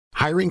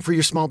Hiring for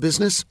your small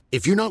business?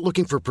 If you're not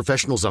looking for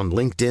professionals on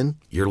LinkedIn,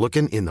 you're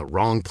looking in the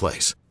wrong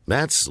place.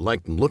 That's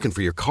like looking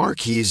for your car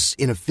keys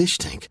in a fish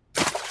tank.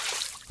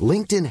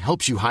 LinkedIn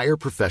helps you hire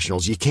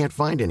professionals you can't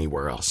find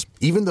anywhere else,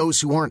 even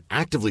those who aren't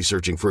actively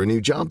searching for a new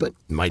job but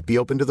might be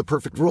open to the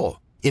perfect role.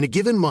 In a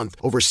given month,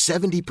 over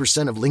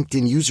 70% of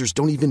LinkedIn users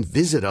don't even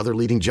visit other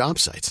leading job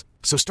sites.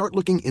 So start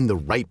looking in the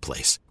right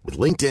place. With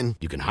LinkedIn,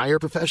 you can hire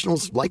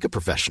professionals like a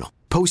professional.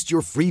 Post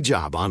your free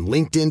job on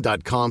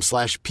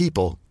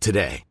linkedin.com/people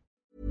today.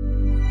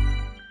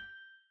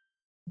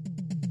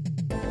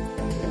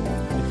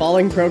 The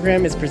following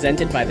program is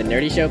presented by the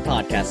Nerdy Show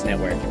Podcast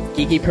Network,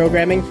 geeky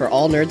programming for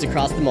all nerds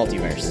across the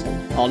multiverse.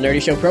 All Nerdy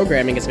Show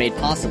programming is made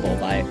possible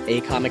by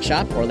A Comic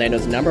Shop,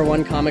 Orlando's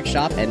 #1 comic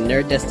shop and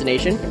nerd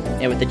destination,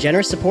 and with the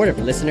generous support of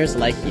listeners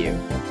like you.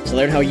 To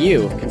learn how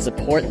you can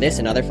support this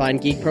and other fine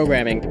geek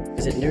programming,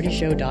 visit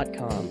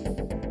nerdyshow.com.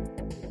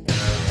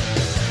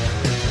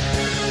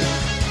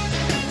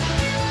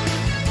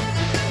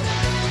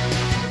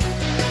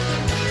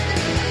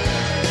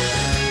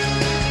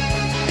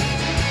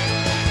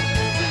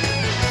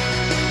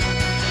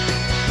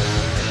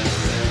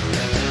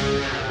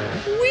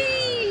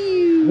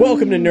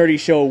 Welcome to Nerdy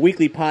Show, a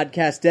weekly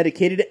podcast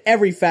dedicated to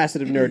every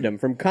facet of nerddom,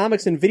 from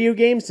comics and video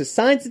games to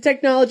science and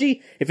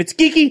technology. If it's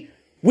geeky,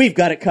 we've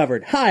got it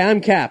covered. Hi,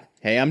 I'm Cap.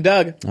 Hey, I'm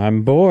Doug.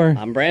 I'm Boar.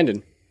 I'm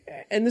Brandon.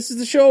 And this is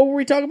the show where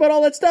we talk about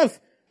all that stuff.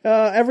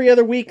 Every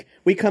other week,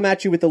 we come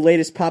at you with the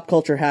latest pop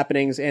culture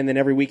happenings, and then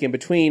every week in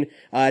between,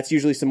 it's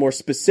usually some more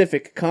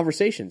specific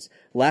conversations.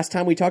 Last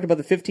time we talked about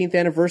the 15th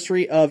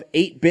anniversary of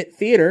 8-Bit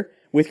Theater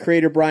with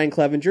creator Brian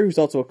Clevenger, who's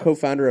also a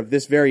co-founder of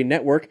this very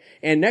network.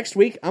 And next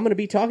week, I'm going to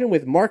be talking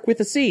with Mark with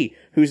a C,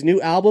 whose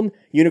new album,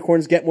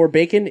 Unicorns Get More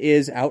Bacon,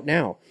 is out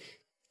now.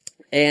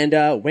 And,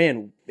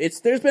 man,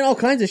 there's been all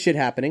kinds of shit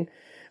happening.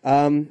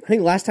 I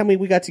think last time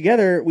we got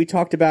together, we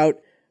talked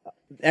about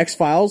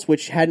X-Files,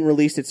 which hadn't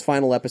released its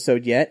final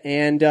episode yet.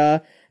 And,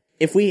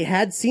 if we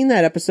had seen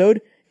that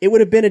episode, it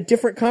would have been a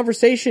different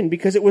conversation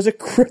because it was a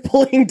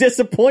crippling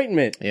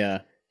disappointment. Yeah.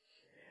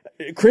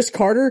 Chris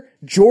Carter,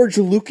 George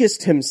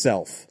Lucas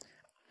himself.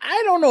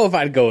 I don't know if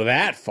I'd go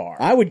that far.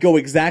 I would go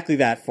exactly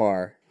that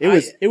far. It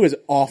was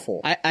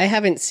awful. I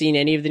haven't seen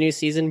any of the new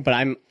season, but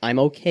I'm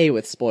okay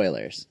with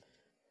spoilers.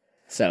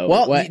 So,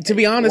 well, to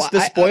be honest,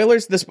 the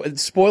spoilers,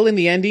 spoiling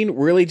the ending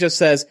really just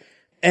says,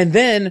 and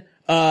then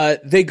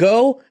they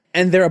go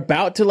and they're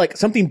about to, like,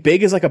 something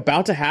big is like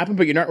about to happen,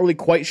 but you're not really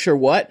quite sure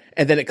what,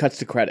 and then it cuts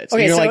to credits.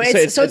 Okay,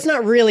 so it's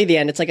not really the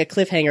end. It's like a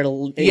cliffhanger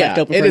left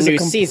open for a new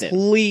season.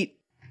 Complete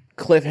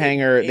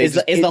cliffhanger. Is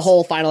the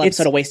whole final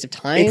episode a waste of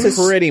time?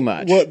 Pretty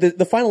much. Well,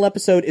 the final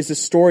episode is a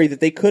story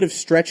that they could have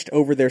stretched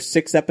over their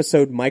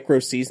 6-episode micro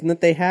season that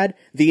they had.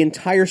 The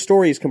entire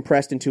story is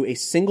compressed into a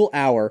single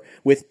hour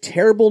with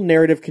terrible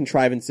narrative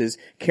contrivances,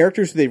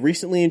 characters who they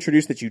recently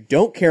introduced that you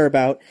don't care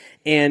about,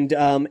 and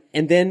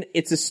then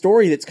it's a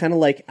story that's kind of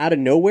like out of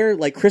nowhere.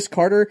 Like Chris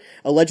Carter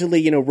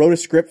allegedly, wrote a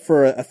script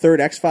for a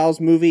third X-Files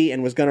movie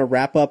and was going to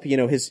wrap up,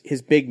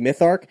 his big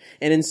myth arc,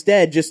 and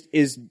instead just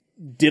is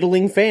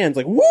diddling fans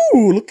like,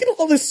 woo, look at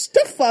all this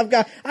stuff I've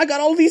got. I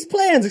got all these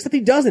plans, except he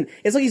doesn't.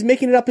 It's like he's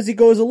making it up as he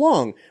goes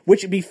along,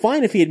 which would be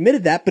fine if he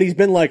admitted that, but he's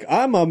been like,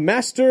 I'm a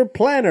master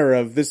planner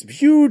of this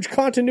huge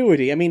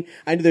continuity. I mean,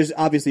 I know there's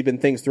obviously been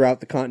things throughout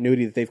the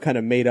continuity that they've kind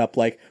of made up,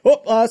 like,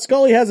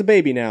 Scully has a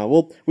baby now.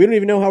 Well, we don't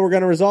even know how we're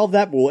going to resolve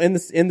that, but we'll end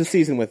the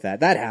season with that.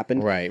 That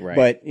happened. Right.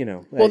 But,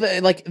 Well,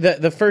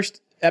 the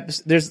first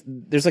episode,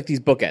 there's like these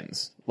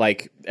bookends.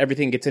 Like,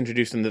 everything gets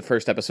introduced in the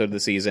first episode of the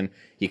season.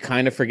 You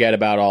kind of forget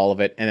about all of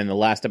it, and then the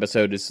last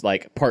episode is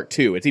like part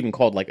 2. It's even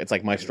called it's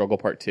like My Struggle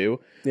Part 2.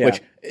 Yeah.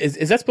 Which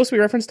is that supposed to be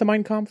a reference to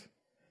Mein Kampf?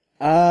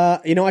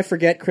 I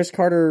forget. Chris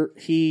Carter,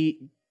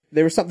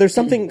 there's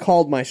something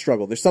called My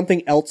Struggle. There's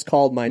something else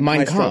called My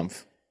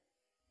Kampf.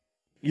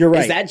 You're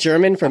right. Is that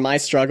German for My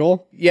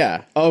Struggle?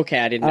 Yeah. Okay,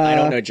 I don't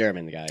know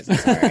German, guys. I'm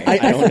sorry.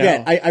 I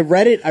forget. I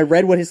read it. I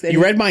read what his.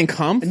 You read Mein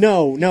Kampf?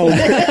 No.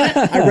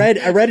 I read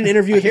an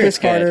interview with Chris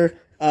Carter.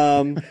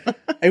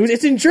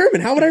 It's in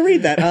German. How would I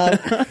read that?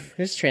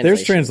 There's translations.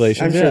 There's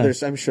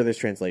translations. I'm sure there's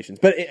translations.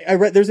 But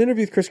there's an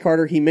interview with Chris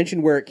Carter. He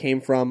mentioned where it came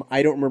from.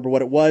 I don't remember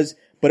what it was,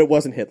 but it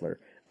wasn't Hitler.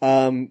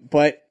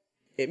 But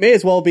it may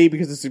as well be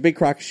because it's a big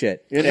crock of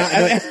shit.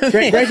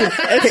 Granted,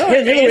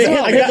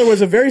 Hitler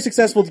was a very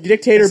successful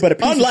dictator, but a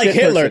piece unlike of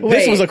shit Hitler, person.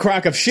 this was a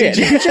crock of shit.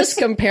 Did you just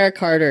compare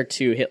Carter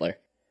to Hitler?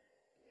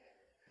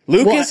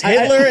 Lucas,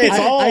 Hitler, it's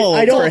all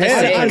for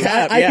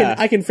him.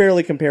 I can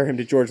fairly compare him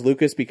to George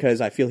Lucas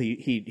because I feel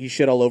he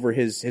shit all over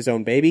his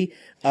own baby.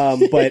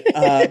 But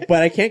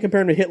I can't compare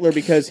him to Hitler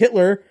because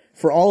Hitler,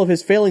 for all of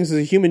his failings as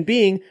a human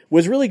being,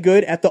 was really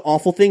good at the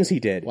awful things he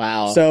did.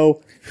 Wow.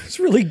 So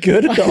He's really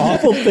good at the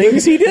awful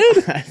things he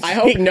did. I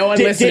hope no one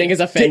listening is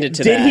offended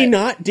to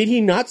that. Did he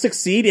not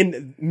succeed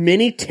in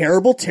many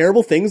terrible,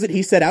 terrible things that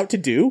he set out to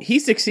do? He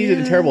succeeded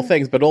in terrible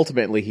things, but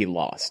ultimately he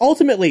lost.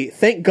 Ultimately,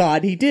 thank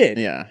God he did.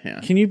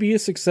 Yeah. Can you be a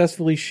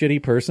successfully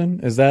shitty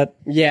person? Is that...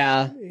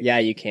 Yeah. Yeah,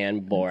 you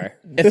can, bore.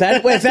 If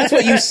that's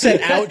what you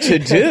set out to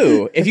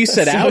do, if you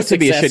set So out to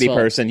be a shitty successful.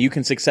 person, you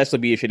can successfully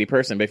be a shitty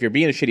person. But if you're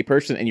being a shitty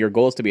person and your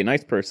goal is to be a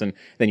nice person,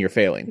 then you're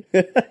failing.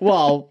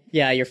 Well,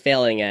 yeah, you're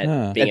failing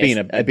at being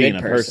a being good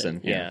a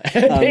person, yeah.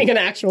 being an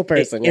actual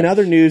person. In yeah.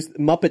 other news,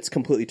 Muppets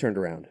completely turned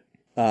around.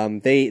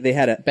 They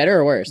had a Better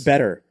or worse?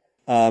 better.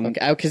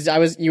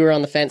 Because you were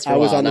on the fence for a I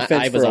while. was on the and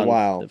fence I was for a on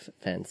while. the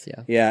fence,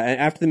 yeah. Yeah, and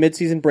after the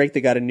mid-season break,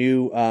 they got a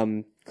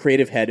new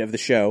creative head of the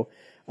show,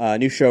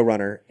 new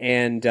showrunner,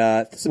 and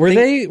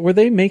Were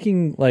they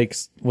making like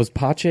was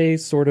Pache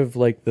sort of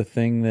like the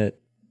thing that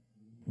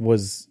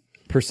was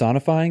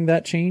personifying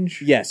that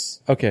change?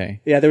 Yes.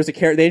 Okay. Yeah, there was a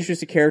they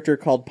introduced a character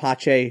called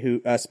Pache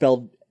who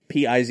spelled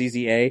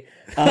Pizza.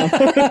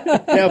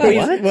 No,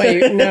 please,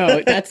 wait,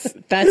 no,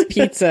 that's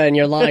pizza, and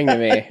you're lying to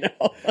me.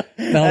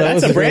 No, that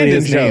was a really Brandon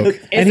his name. joke.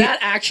 Is that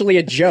actually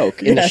a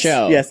joke in the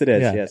show? Yes, it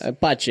is. Yeah. Yes,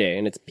 Pace,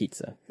 and it's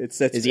pizza. it's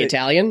Is he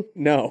Italian?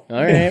 No.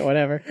 All right,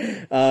 whatever.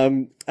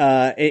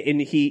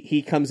 And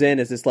he comes in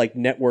as this like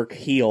network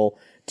heel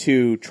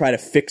to try to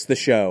fix the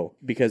show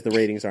because the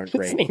ratings aren't His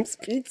great. name's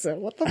pizza.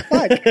 What the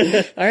fuck?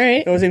 All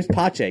right. No, his name's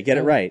Pache. Get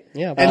it right.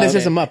 Yeah. And this okay.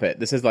 is a Muppet.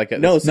 This is like a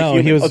No, it's a No,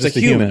 human. he was oh, it's just a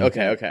a human.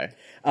 human. Okay.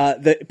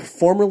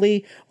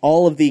 Formerly,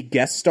 all of the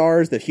guest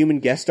stars, the human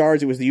guest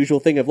stars, it was the usual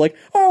thing of like,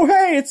 oh,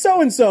 hey, it's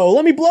so-and-so.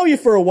 Let me blow you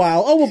for a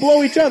while. Oh, we'll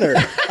blow each other.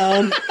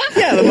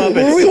 Yeah, the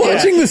Muppets. Were we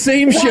watching the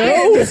same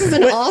show? This is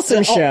an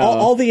awesome show.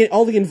 All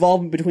the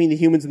involvement between the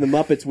humans and the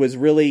Muppets was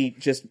really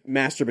just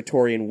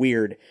masturbatory and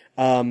weird.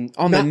 On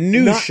the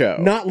new show.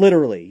 Not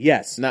literally,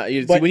 yes. Not,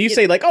 you, But when you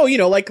say like, oh,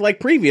 like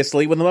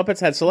previously when the Muppets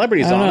had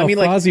celebrities I don't on. know. I mean,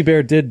 like, Fozzie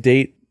Bear did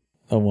date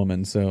a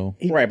woman, so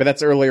right, but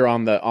that's earlier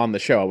on the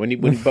show.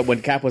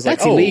 When Cap was like,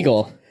 That's oh,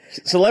 illegal.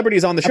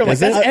 celebrities on the show. I'm like,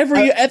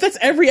 that's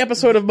every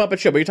episode of Muppet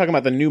Show. But you're talking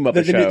about the new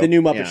Muppet show, The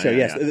new Muppet Yeah, Show, yeah,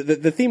 yes. yeah.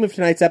 The theme of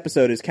tonight's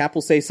episode is Cap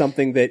will say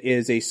something that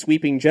is a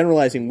sweeping,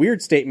 generalizing,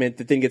 weird statement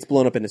that then gets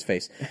blown up in his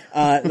face.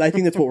 I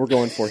think that's what we're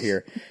going for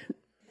here.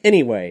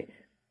 Anyway,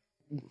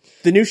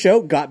 the new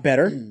show got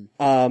better.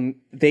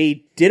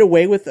 They did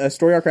away with a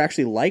story arc I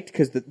actually liked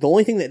because the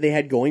only thing that they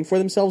had going for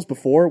themselves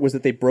before was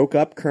that they broke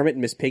up Kermit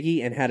and Miss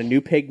Piggy and had a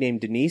new pig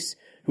named Denise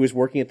who was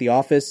working at the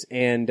office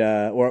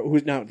or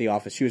who's not at the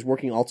office. She was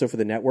working also for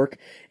the network.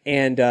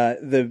 And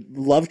the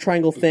love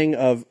triangle thing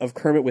of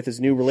Kermit with his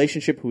new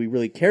relationship, who he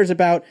really cares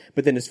about,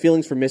 but then his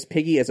feelings for Miss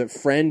Piggy as a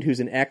friend who's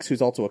an ex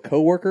who's also a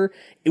coworker.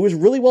 It was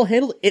really well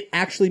handled. It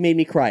actually made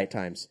me cry at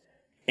times.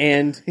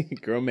 And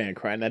Grown man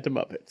crying that to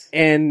Muppets.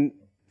 and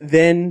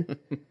then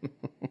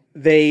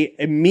they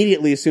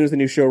immediately, as soon as the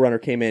new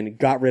showrunner came in,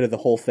 got rid of the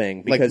whole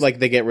thing because Like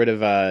they got rid of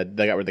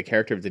the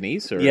character of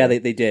Denise. Or? yeah, they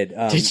did.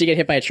 Did she get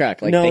hit by a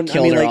truck? Like no, they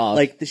killed I mean, her like, off.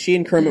 like she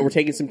and Kermit were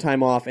taking some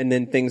time off, and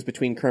then things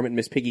between Kermit and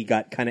Miss Piggy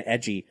got kind of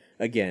edgy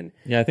again.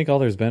 yeah, I think all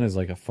there's been is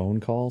like a phone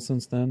call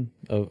since then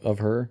of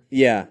her.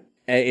 Yeah.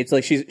 It's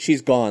like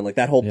she's gone. Like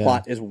that whole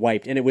plot is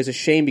wiped, and it was a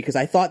shame because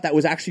I thought that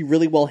was actually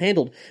really well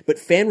handled. But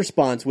fan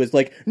response was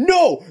like,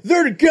 "No,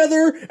 they're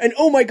together!" And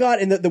oh my god!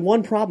 And the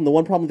one problem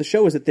with the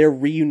show is that they're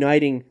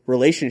reuniting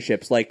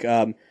relationships. Like,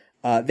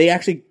 they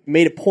actually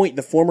made a point.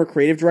 The former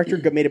creative director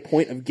made a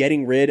point of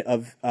getting rid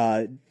of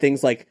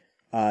things like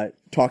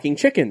talking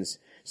chickens.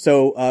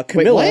 So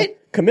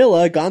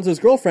Camilla, Gonzo's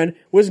girlfriend,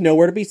 was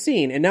nowhere to be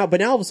seen. But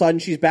now all of a sudden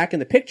she's back in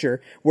the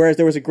picture, whereas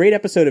there was a great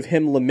episode of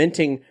him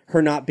lamenting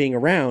her not being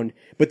around,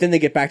 but then they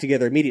get back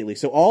together immediately.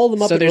 So all the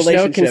Muppet so there's no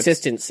relationships...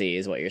 consistency,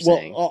 is what you're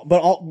saying.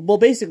 Well,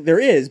 basically there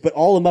is, but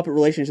all the Muppet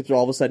relationships are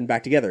all of a sudden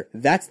back together.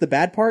 That's the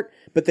bad part,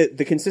 but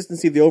the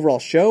consistency of the overall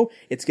show,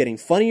 it's getting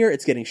funnier,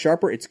 it's getting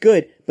sharper, it's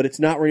good, but it's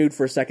not renewed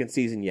for a second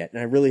season yet, and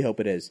I really hope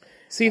it is.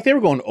 See, if they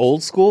were going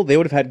old school, they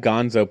would have had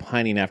Gonzo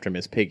pining after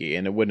Miss Piggy,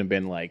 and it wouldn't have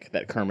been like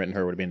that Kermit and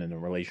her would have been in a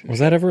relationship. Was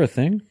that ever a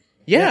thing?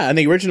 Yeah, in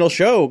the original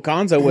show,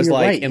 Gonzo was you're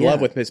like right, in yeah.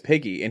 love with Miss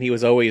Piggy, and he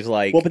was always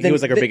like, Well, but he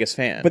was like her then- biggest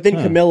fan. But then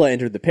Camilla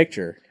entered the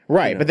picture.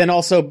 right, you know. but then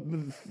also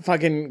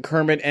fucking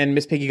Kermit and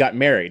Miss Piggy got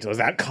married. So is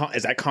that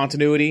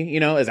continuity? You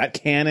know, is that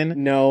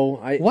canon? No,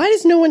 Why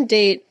does no one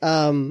date?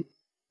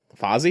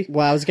 Fozzie?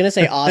 Well, I was gonna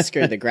say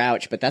Oscar the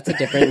Grouch, but that's a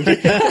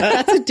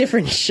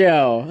different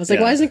show. I was like,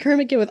 Yeah. why doesn't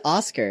Kermit get with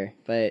Oscar?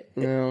 But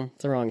no,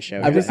 it's the wrong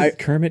show. How does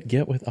Kermit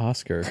get with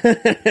Oscar?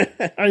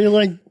 Are you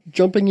like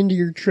jumping into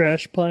your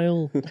trash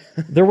pile?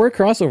 There were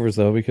crossovers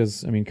though,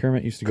 because I mean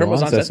Kermit used to go Kermit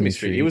was on on Sesame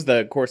Street. He was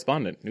the news I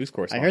correspondent.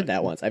 heard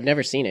that once. I've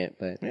never seen it,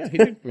 but Yeah, he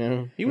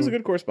did. He was a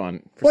good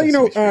correspondent. For Well,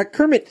 Sesame Street.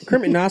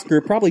 Kermit and Oscar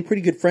are probably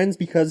pretty good friends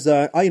because,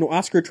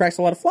 Oscar attracts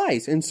a lot of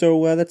flies, and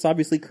so that's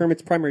obviously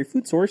Kermit's primary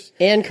food source.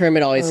 and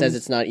Kermit always says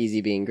it's not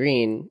easy being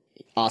green.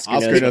 Oscar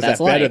knows knows what that's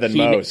that better like. than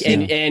most.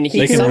 And he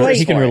he can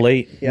suffers for it.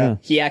 relate. Yeah.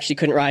 He actually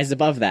couldn't rise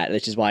above that,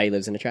 which is why he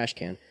lives in a trash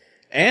can.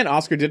 And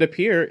Oscar did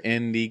appear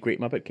in the Great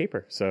Muppet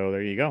Caper. So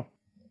there you go.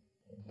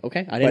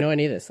 Okay, I didn't know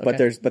any of this. Okay.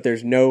 But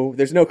there's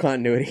no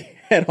continuity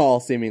at all,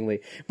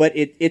 seemingly. But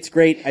it's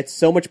great. It's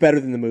so much better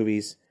than the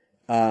movies,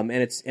 and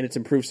it's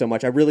improved so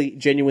much. I really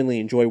genuinely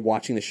enjoy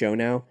watching the show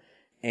now,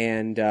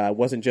 and it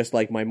wasn't just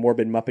like my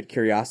morbid Muppet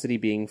curiosity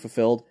being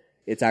fulfilled.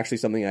 It's actually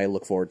something I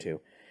look forward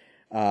to.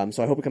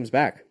 So I hope it comes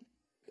back.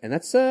 And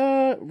that's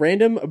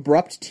random,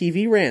 abrupt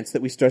TV rants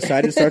that we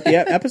decided to start the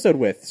episode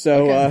with.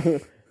 So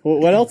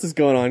what else is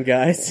going on,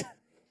 guys?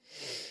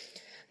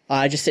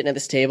 Just sitting at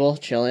this table,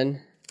 chilling.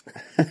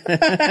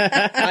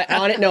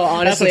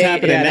 Honestly, what's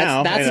happening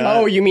now.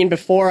 Oh, you mean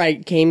before I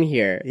came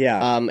here?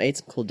 Yeah. I ate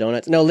some cool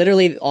donuts. No,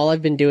 literally, all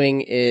I've been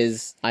doing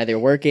is either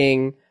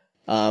working,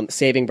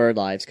 saving bird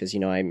lives, because,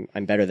 I'm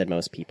better than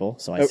most people,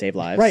 so I save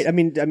lives. Right. I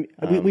mean,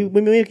 we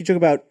make a joke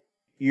about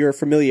your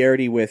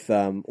familiarity with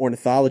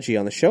ornithology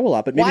on the show a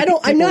lot, but maybe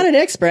I'm not an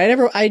expert.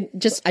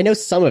 I know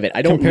some of it.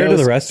 I don't Compared know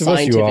to the rest of us,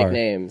 you scientific are.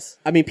 names.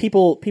 I mean,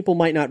 people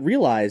might not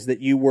realize that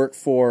you work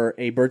for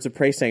a birds of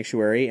prey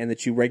sanctuary and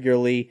that you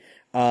regularly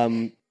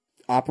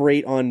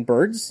operate on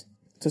birds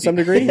to some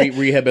degree.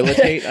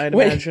 Rehabilitate, I'd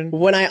imagine.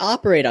 When I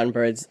operate on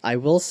birds, I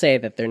will say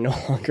that they're no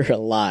longer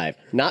alive.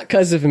 Not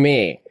because of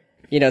me.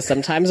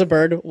 Sometimes a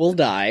bird will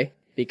die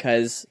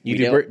because You we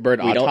do don't-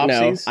 bird we don't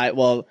know.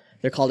 autopsies?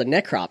 They're called a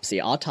necropsy.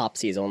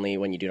 Autopsy is only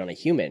when you do it on a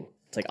human.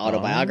 It's like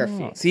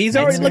autobiography. See, he's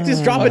already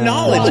just dropping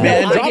knowledge,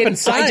 man. Dropping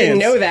science. I didn't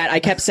know that. I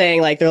kept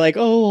saying, they're like,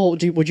 oh,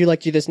 would you like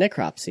to do this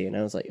necropsy? And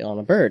I was like, on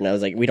a bird. And I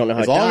was like, we don't know how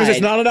As it long as died.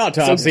 it's not an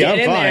autopsy, so get I'm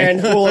in fine. there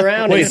and fool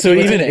around. Wait, and so see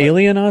what's even in it.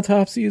 alien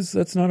autopsies,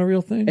 that's not a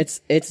real thing?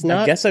 It's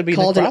not guess that'd be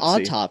called an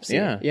necropsy. autopsy.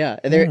 Yeah. Yeah.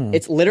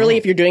 It's literally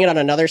if you're doing it on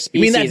another You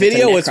species. mean that it's a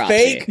video was necropsy.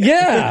 fake?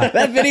 Yeah.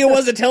 That video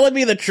wasn't telling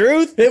me the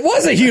truth? It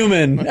was a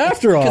human,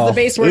 after all. the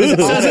base word is It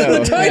says it in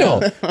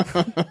auto.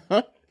 the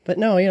title. But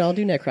no, I'll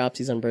do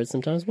necropsies on birds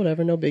sometimes.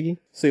 Whatever, no biggie.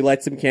 So you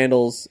light some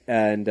candles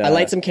and I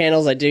light some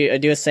candles. I do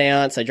a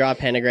seance. I draw a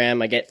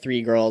pentagram. I get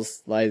 3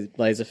 girls,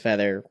 lies a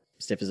feather,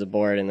 stiff as a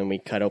board, and then we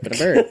cut open a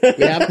bird.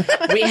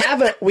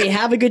 we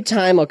have a good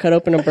time. I'll cut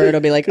open a bird.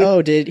 I'll be like,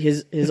 oh, did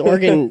his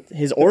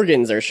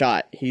organs are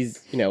shot.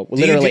 He's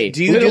literally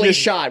do you do this-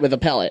 shot with a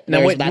pellet.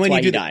 Now, That's when why you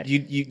he do died. you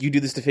do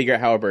this to figure out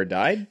how a bird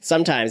died?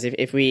 Sometimes,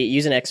 if we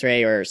use an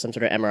X-ray or some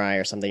sort of MRI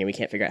or something, and we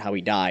can't figure out how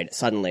he died,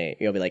 suddenly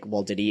you'll be like,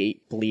 well, did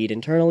he bleed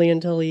internally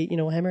until he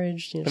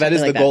hemorrhaged? But that is something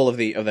the like goal of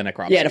the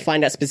necropsy. Yeah, to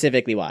find out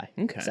specifically why.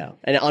 Okay. So,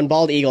 and on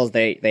bald eagles,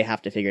 they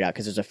have to figure it out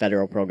because there's a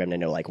federal program to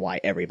know why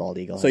every bald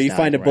eagle. So has you died.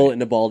 find a bullet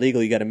in a bald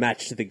eagle, you got to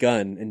match to the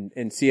gun.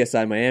 And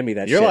CSI Miami,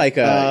 that You're shit. like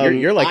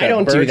you're like I a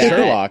don't do bird that.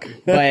 Sherlock.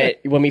 But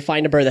when we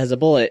find a bird that has a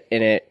bullet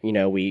in it,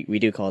 we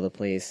do call the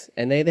police,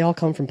 and they all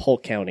come from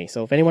Polk County.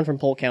 So if anyone from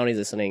Polk County is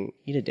listening,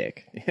 eat a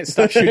dick.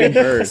 Stop shooting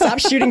birds. Stop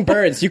shooting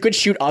birds. You could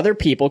shoot other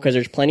people because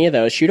there's plenty of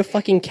those. Shoot a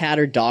fucking cat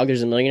or dog.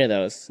 There's a million of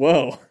those.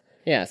 Whoa.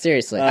 Yeah,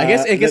 seriously. I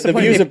guess the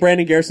point views is- of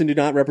Brandon Garrison do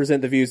not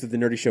represent the views of the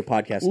Nerdy Show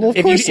podcast. Well, of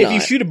if course you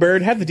not. shoot a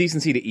bird, have the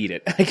decency to eat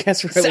it. I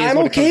guess really. So is I'm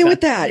what it okay comes with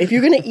down- that. If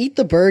you're gonna eat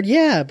the bird,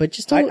 yeah, but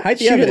just don't Hide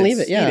the shoot it and evidence.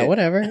 leave it. Yeah, Eat it.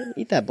 whatever.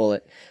 Eat that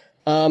bullet.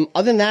 Other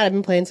than that, I've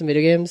been playing some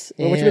video games.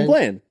 What you been and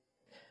playing?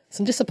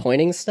 Some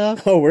disappointing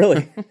stuff. Oh,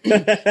 really?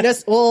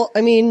 Well,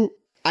 I mean,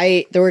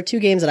 there were 2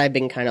 games that I've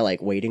been kind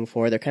of waiting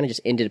for. They're kind of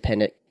just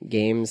independent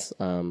games.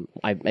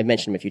 I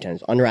mentioned them a few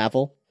times.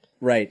 Unravel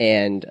Right.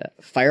 and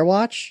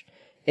Firewatch.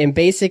 And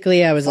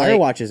basically, I was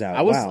Firewatch is out.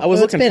 I was Wow. I was Well,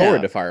 it's looking been forward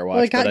out. to Firewatch. Well,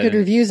 it got but I good didn't-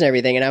 reviews and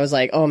everything, and I was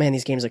like, "Oh man,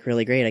 these games look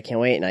really great! I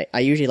can't wait!" And I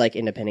usually like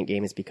independent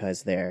games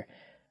because they're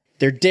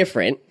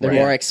different, they're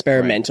more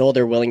experimental,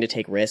 they're willing to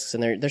take risks,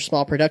 and they're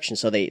small productions,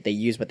 so they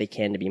use what they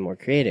can to be more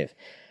creative.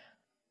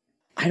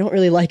 I don't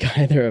really like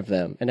either of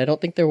them, and I don't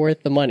think they're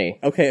worth the money.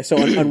 Okay, so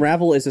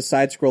Unravel is a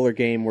side-scroller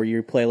game where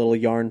you play a little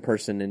yarn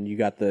person and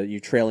you're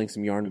trailing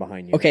some yarn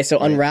behind you. Okay, so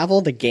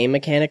Unravel, the game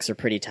mechanics are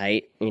pretty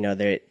tight.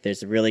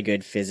 There's really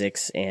good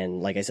physics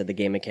and, like I said, the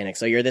game mechanics.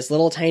 So you're this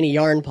little tiny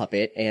yarn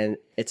puppet, and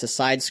it's a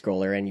side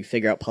scroller, and you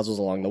figure out puzzles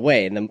along the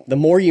way. And the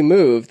more you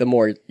move, the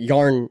more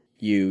yarn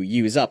you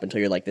use up until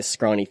you're like this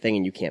scrawny thing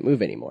and you can't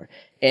move anymore.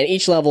 And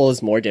each level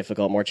is more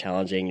difficult, more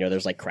challenging.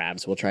 There's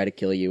crabs who will try to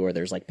kill you, or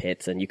there's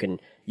pits, and you can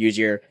use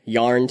your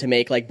yarn to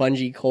make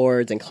bungee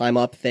cords and climb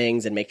up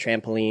things and make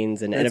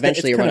trampolines, and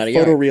eventually you run out of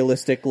yarn.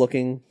 photorealistic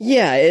looking.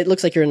 Yeah, it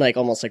looks like you're in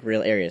almost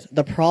real areas.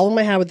 The problem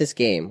I had with this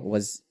game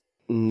was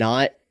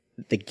not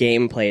the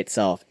gameplay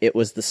itself. It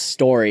was the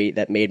story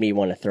that made me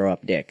want to throw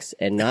up dicks,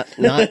 and not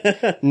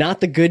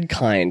the good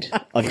kind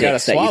of gotta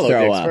dicks that you swallow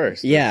throw dicks up.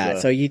 first. Yeah,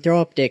 That's, so you throw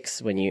up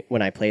dicks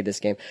when I played this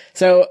game.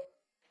 So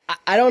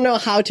I don't know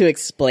how to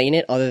explain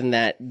it other than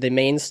that the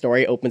main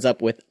story opens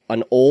up with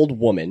an old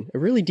woman, a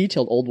really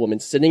detailed old woman,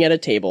 sitting at a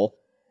table,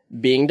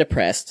 being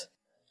depressed,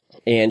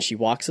 and she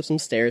walks up some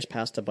stairs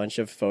past a bunch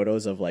of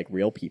photos of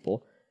real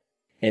people,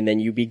 and then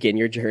you begin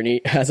your journey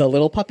as a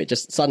little puppet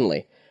just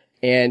suddenly.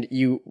 And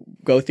you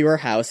go through her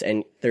house,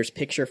 and there's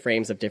picture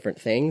frames of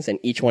different things, and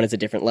each one is a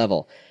different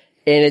level.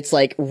 And it's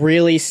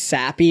really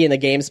sappy, and the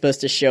game's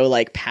supposed to show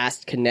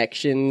past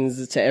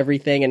connections to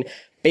everything. And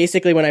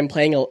basically, when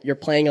you're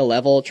playing a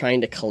level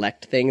trying to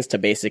collect things to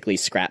basically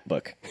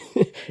scrapbook.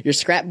 You're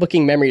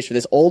scrapbooking memories for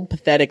this old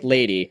pathetic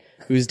lady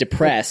who's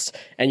depressed,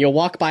 and you'll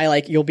walk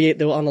by you'll be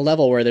on a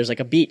level where there's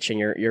a beach, and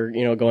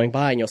you're going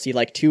by, and you'll see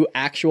 2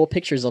 actual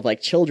pictures of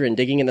children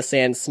digging in the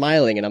sand,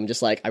 smiling, and I'm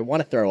just I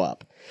want to throw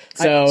up.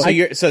 So,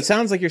 So it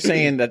sounds like you're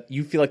saying that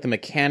you feel like the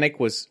mechanic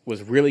was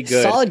really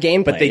good, Solid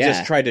gameplay, but they yeah.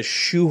 just tried to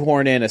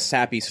shoehorn in a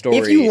sappy story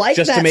If you like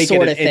just to that make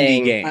sort it of an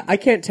thing, indie game. I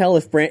can't tell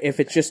if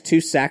it's just too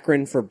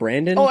saccharine for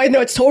Brandon. oh, I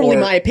know it's totally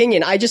or- my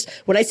opinion. I just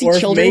when I see or if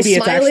children maybe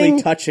it's smiling,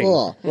 actually touching.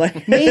 ugh.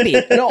 Like-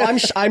 maybe no,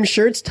 I'm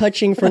sure it's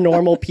touching for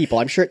normal people.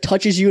 I'm sure it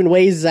touches you in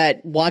ways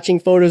that watching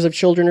photos of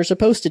children are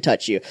supposed to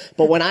touch you.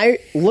 But when I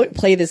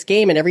play this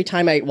game, and every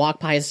time I walk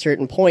by a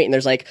certain point, and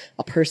there's like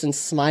a person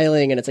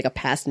smiling, and it's like a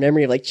past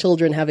memory of like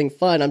children having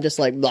fun, I'm just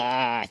like,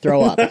 blah,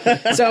 throw up.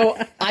 So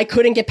I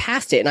couldn't get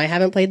past it, and I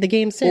haven't played the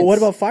game since. Well, what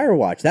about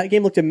Firewatch? That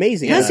game looked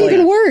amazing. That's Like,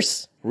 even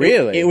worse.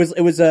 Really? It was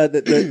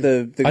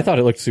the I thought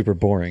it looked super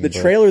boring. the but-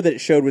 trailer that it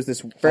showed was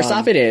this. First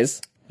off, it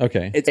is.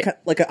 Okay. It's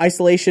like an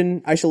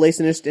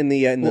isolationist in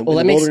the Well,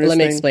 let me wilderness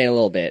thing. explain a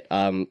little bit.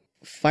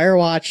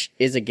 Firewatch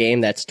is a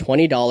game that's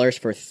 $20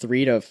 for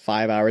 3 to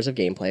 5 hours of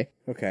gameplay,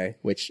 Okay.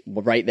 which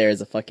right there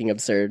is a fucking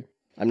absurd.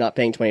 I'm not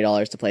paying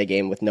 $20 to play a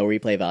game with no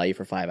replay value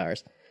for 5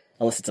 hours,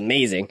 unless it's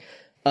amazing.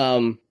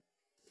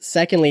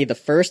 Secondly, the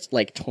first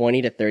like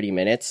 20 to 30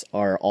 minutes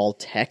are all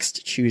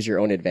text, choose your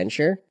own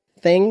adventure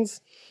things,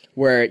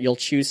 where you'll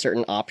choose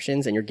certain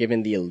options and you're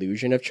given the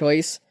illusion of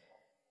choice.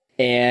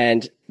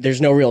 And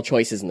there's no real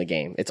choices in the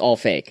game. It's all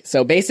fake.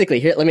 So basically,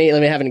 here, let me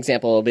have an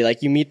example. It'll be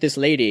like, you meet this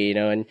lady, you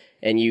know,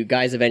 and you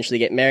guys eventually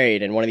get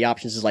married. And one of the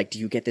options is like, do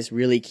you get this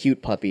really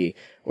cute puppy?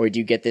 Or do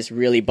you get this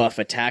really buff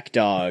attack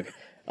dog?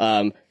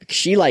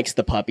 She likes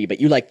the puppy, but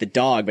you like the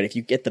dog. But if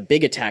you get the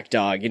big attack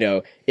dog, you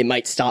know, it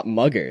might stop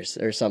muggers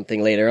or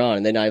something later on.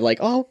 And then I'm like,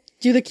 oh,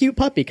 do the cute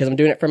puppy because I'm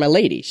doing it for my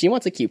lady. She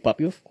wants a cute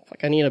puppy. What the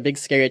fuck I need a big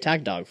scary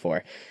attack dog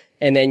for?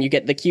 And then you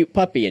get the cute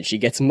puppy and she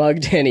gets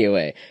mugged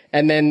anyway.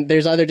 And then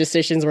there's other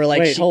decisions where like,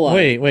 Wait, hold on.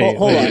 Wait.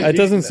 Hold on. That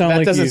doesn't sound that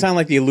like doesn't you- sound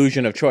like the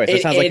illusion of choice.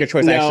 It sounds like your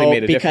choice actually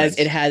made a because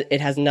difference.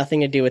 it has nothing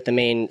to do with the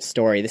main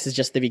story. This is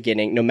just the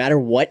beginning. No matter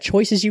what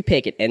choices you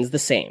pick, it ends the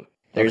same.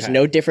 There's Okay.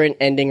 no different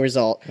ending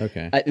result.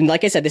 Okay. And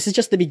like I said, this is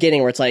just the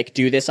beginning where it's like,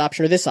 do this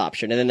option or this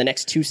option. And then the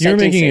next two You're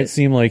sentences. making it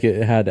seem like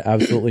it had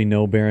absolutely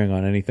no bearing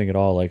on anything at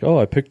all. Like, oh,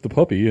 I picked the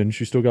puppy and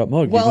she still got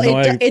mugged. well,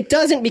 even though it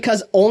doesn't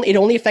because it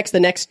only affects the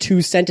next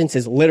two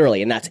sentences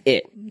literally, and that's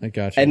it. I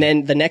got you. And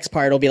then the next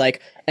part will be like,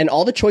 and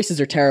all the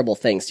choices are terrible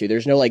things too.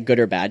 There's no like good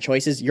or bad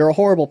choices. You're a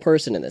horrible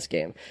person in this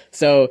game.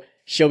 So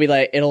she'll be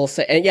like, it'll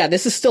say, and yeah,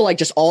 this is still like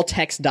just all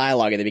text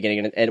dialogue at the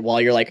beginning. And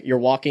while you're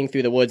walking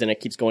through the woods and it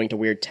keeps going to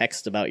weird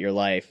text about your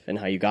life and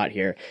how you got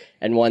here.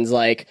 And one's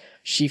like,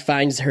 she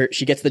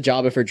gets the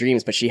job of her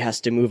dreams, but she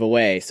has to move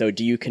away. So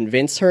do you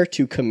convince her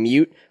to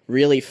commute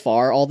really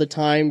far all the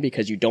time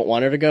because you don't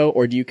want her to go?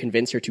 Or do you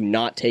convince her to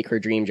not take her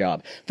dream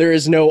job? There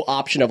is no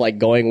option of like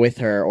going with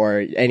her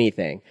or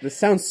anything. This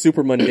sounds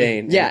super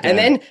mundane. Yeah, and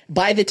then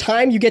by the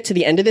time you get to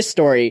the end of this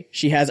story,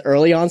 she has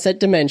early onset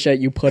dementia.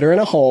 You put her in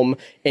a home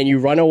and you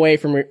run away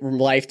from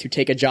life to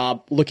take a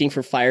job looking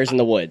for fires in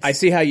the woods. I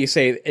see how you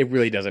say it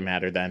really doesn't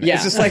matter then. Yeah.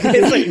 It's just like,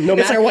 No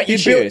matter what you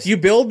choose. you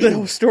build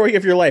the story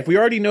of your life. We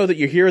already know that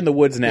you're here in the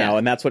woods now, Yeah.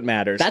 and that's what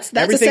matters. That's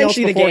Everything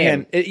essentially else the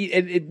game.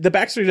 beforehand, the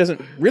backstory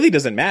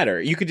doesn't matter.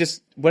 You could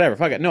just whatever,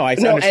 fuck it. No, I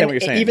understand and what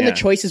you're saying. even yeah. the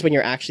choices when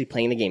you're actually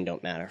playing the game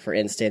don't matter. For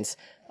instance,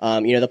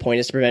 the point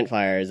is to prevent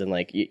fires and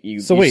like you.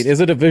 So you wait, is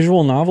it a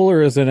visual novel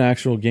or is it an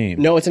actual game?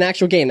 No, it's an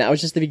actual game. That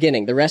was just the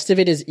beginning. The rest of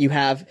it is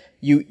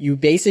you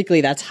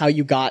basically that's how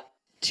you got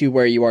to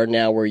where you are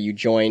now, where you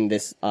join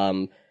this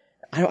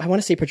I want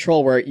to say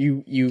patrol, where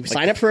you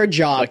sign up for a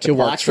job like the to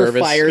Park watch for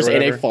Service fires or in a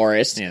whatever?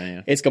 forest.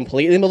 Yeah. It's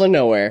completely in the middle of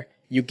nowhere.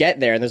 You get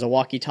there and there's a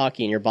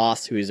walkie-talkie and your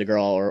boss, who is a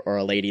girl or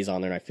a lady's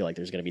on there, and I feel like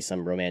there's going to be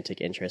some romantic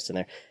interest in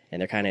there,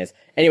 and there kind of is.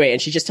 Anyway,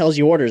 and she just tells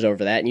you orders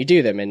over that, and you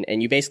do them,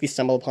 and you basically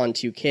stumble upon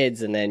two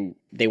kids, and then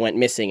they went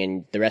missing,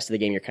 and the rest of the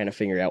game you're kind of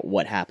figuring out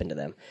what happened to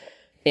them.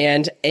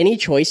 And any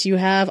choice you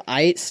have,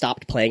 I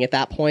stopped playing at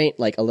that point,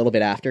 like a little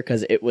bit after,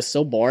 because it was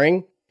so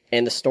boring,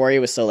 and the story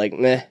was so like,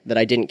 meh, that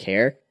I didn't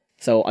care.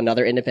 So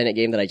another independent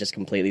game that I just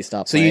completely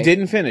stopped So playing. you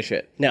didn't finish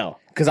it? No.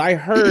 Because I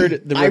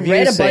heard the I reviews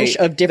read a say- bunch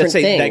of different that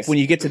say, things. Like when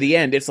you get to the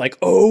end, it's like,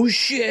 oh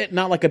shit,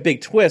 not like a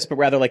big twist, but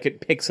rather like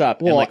it picks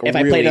up. Well, and like if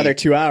I really, played another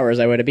 2 hours,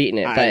 I would have beaten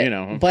it. But, you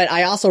know. but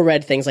I also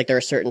read things like there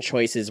are certain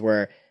choices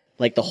where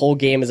like the whole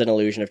game is an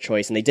illusion of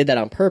choice, and they did that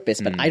on purpose,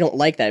 but I don't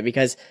like that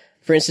because,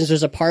 for instance,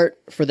 there's a part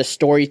for the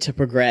story to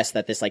progress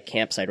that this like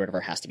campsite or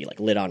whatever has to be like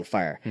lit on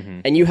fire.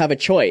 And you have a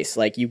choice.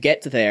 Like you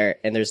get to there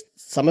and there's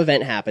some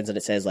event happens and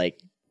it says like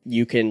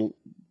you can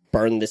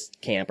burn this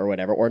camp or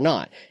whatever or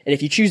not. And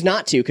if you choose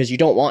not to because you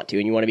don't want to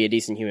and you want to be a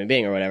decent human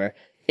being or whatever,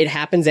 it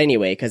happens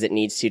anyway because it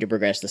needs to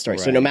progress the story.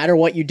 So no matter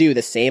what you do,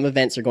 the same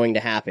events are going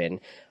to happen.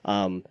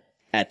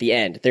 At the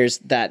end, there's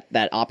that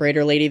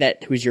operator lady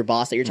who's your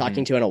boss that you're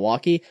talking to on a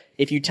walkie.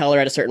 If you tell her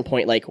at a certain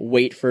point, like,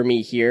 wait for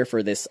me here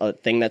for this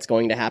thing that's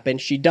going to happen,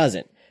 she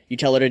doesn't. You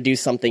tell her to do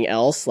something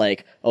else,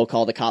 like, oh,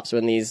 call the cops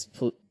when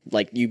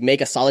like, you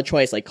make a solid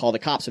choice, like, call the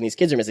cops when these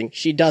kids are missing.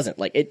 She doesn't.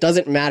 Like, it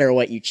doesn't matter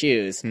what you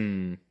choose.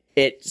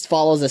 It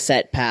follows a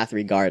set path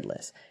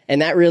regardless.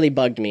 And that really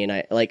bugged me. And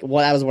that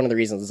was one of the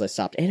reasons I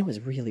stopped. And it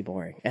was really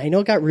boring. And I know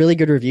it got really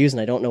good reviews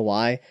and I don't know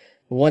why.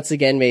 Once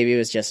again, maybe it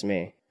was just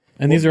me.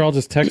 And these are all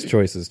just text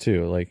choices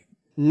too. Like,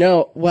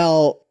 No,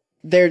 well,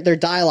 they're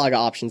dialogue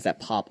options that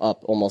pop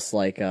up almost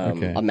like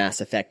Okay. a Mass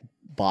Effect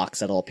box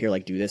that'll appear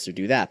like do this or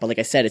do that. But like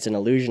I said, it's an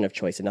illusion of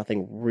choice and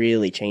nothing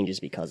really changes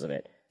because of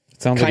it.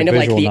 it sounds Kind like of a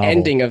like visual the novel.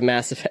 ending of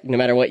Mass Effect. No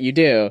matter what you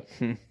do,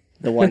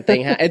 the one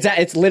thing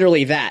it's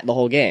literally that the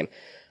whole game.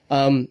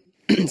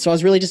 So I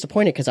was really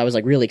disappointed because I was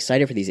like really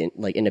excited for these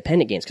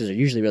independent games because they're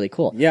usually really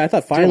cool. Yeah, I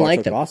thought Didn't Firewatch like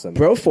looked them. awesome.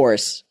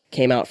 Broforce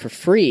came out for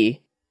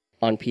free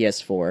on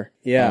PS4.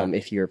 Yeah.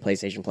 If you're a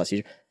PlayStation Plus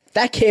user,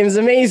 that game's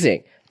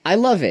amazing. I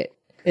love it.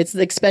 It's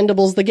the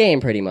Expendables the game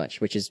pretty much,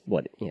 which is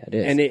what it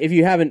is. And if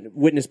you haven't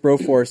witnessed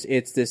Broforce,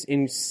 it's this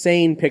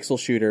insane pixel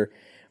shooter.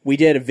 We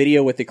did a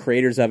video with the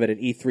creators of it at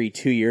E3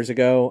 2 years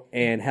ago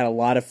and had a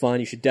lot of fun.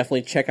 You should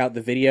definitely check out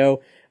the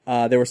video.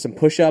 There were some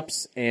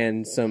push-ups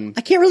and some...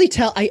 I can't really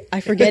tell.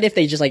 I forget if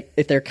they just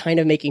if they're kind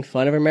of making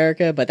fun of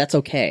America, but that's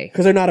okay.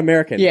 Because they're not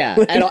American. Yeah,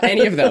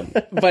 any of them.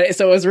 But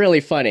so it was really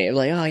funny.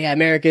 Like, oh yeah,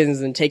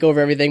 Americans and take over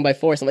everything by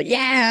force. I'm like,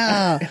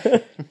 yeah.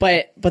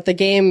 but the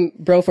game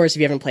Broforce, if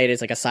you haven't played it,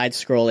 it's like a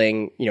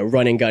side-scrolling,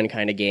 run and gun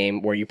kind of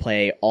game where you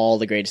play all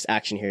the greatest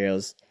action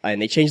heroes,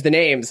 and they changed the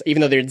names, even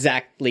though they're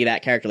exactly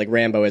that character. Like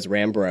Rambo is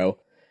Rambro,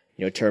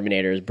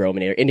 Terminator is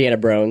Brominator, Indiana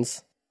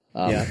Brones.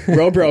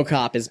 Bro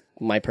Cop is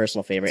my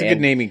personal favorite. It's a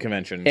good naming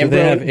convention. And Do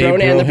they have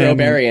Bronan the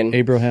Brobarian.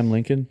 Abraham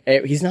Lincoln?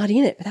 He's not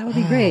in it, but that would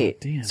be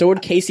great. damn. So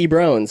would Casey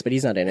Brones, but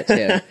he's not in it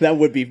too. That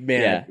would be,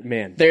 Yeah.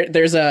 man.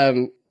 There's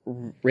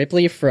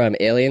Ripley from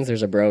Aliens.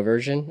 There's a bro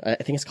version. I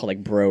think it's called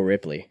like Bro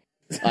Ripley.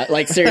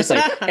 Like seriously,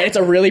 and it's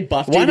a really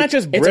buff. Why dude. not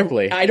just It's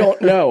Ripley? I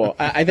don't know.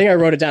 I think I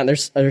wrote it down.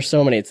 There's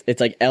so many. It's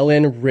like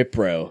Ellen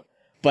Ripro,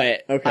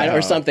 but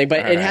or something.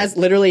 But it has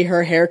literally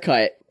her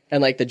haircut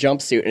and like the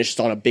jumpsuit, and it's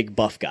just on a big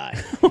buff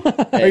guy.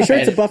 Are you sure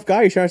it's a buff guy?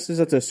 Are you sure it's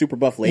a super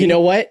buff lady? You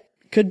know what?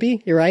 Could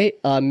be. You're right.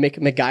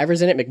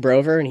 MacGyver's in it,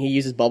 McBrover, and he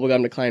uses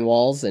bubblegum to climb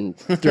walls and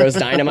throws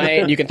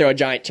dynamite. And you can throw a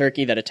giant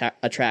turkey that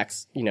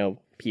attracts,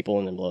 people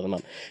and then blow them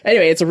up.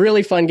 Anyway, it's a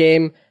really fun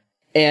game.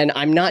 And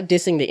I'm not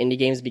dissing the indie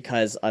games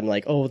because I'm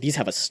like, oh, these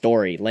have a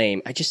story,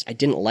 lame. I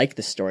didn't like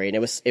the story, and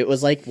it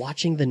was like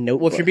watching The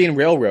Notebook. Well, if you're being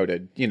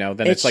railroaded, then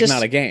it's like just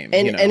not a game.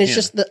 And it's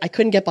just that I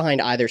couldn't get behind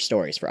either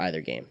stories for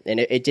either game, and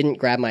it didn't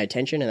grab my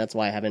attention, and that's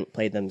why I haven't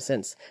played them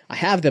since. I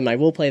have them, I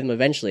will play them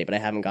eventually, but I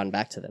haven't gone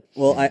back to them.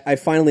 Well, I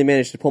finally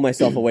managed to pull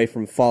myself away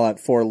from Fallout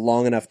 4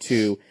 long enough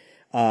to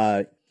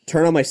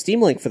turn on my Steam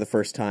Link for the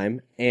first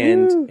time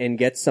and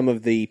get some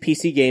of the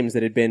PC games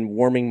that had been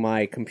warming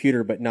my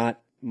computer, but not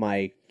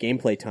my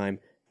gameplay time.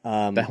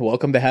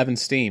 Welcome to having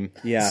Steam.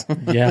 Yeah.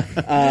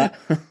 Yeah.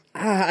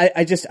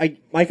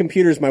 My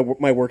computer is my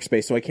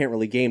workspace, so I can't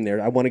really game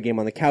there. I want to game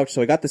on the couch, so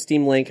I got the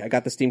Steam Link, I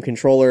got the Steam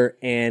controller,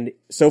 and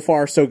so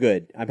far so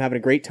good. I'm having a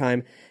great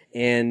time,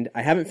 and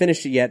I haven't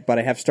finished it yet, but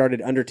I have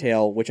started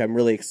Undertale, which I'm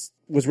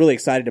was really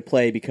excited to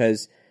play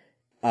because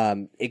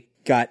it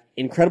got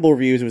incredible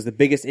reviews. It was the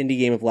biggest indie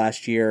game of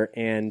last year,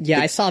 and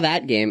I saw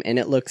that game, and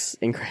it looks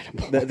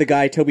incredible. the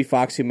guy Toby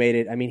Fox who made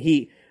it. I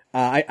mean,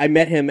 I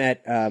met him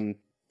at Camp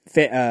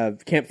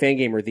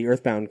Fangamer, the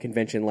Earthbound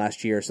convention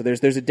last year. So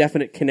there's a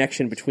definite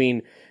connection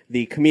between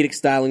the comedic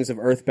stylings of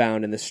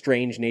Earthbound and the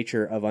strange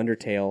nature of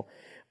Undertale.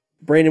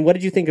 Brandon, what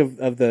did you think of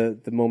the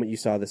moment you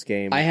saw this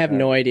game? I have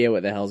no idea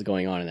what the hell's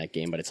going on in that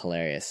game, but it's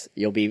hilarious.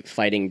 You'll be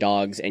fighting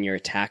dogs, and your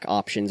attack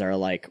options are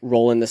like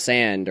roll in the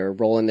sand or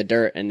roll in the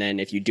dirt, and then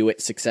if you do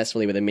it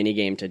successfully with a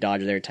minigame to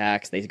dodge their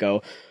attacks, they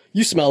go,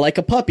 you smell like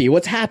a puppy.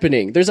 What's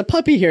happening? There's a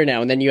puppy here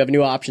now. And then you have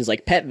new options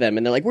like pet them.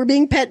 And they're like, we're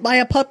being pet by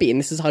a puppy. And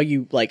this is how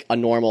a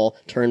normal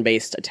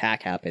turn-based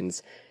attack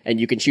happens.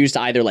 And you can choose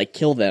to either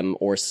kill them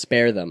or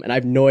spare them. And I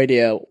have no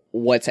idea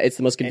it's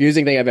the most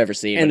confusing thing I've ever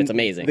seen, but it's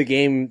amazing. The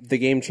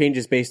game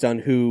changes based on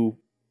who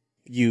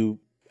you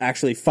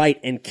actually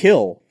fight and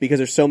kill because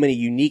there's so many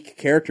unique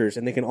characters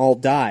and they can all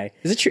die.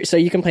 Is it true? So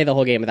you can play the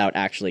whole game without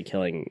actually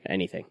killing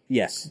anything?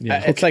 Yes.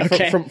 Yeah.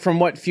 It's from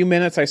what few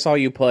minutes I saw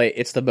you play,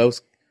 it's the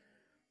most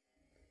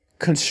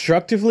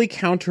constructively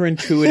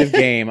counterintuitive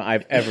game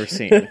I've ever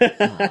seen. It has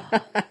that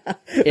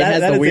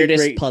the is a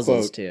weirdest great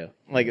puzzles quote. too.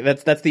 Like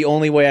that's the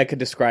only way I could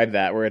describe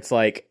that, where it's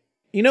like,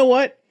 you know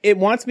what? It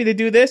wants me to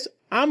do this.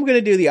 I'm going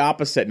to do the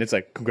opposite. And it's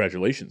like,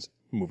 congratulations.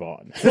 Move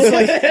on.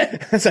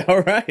 That's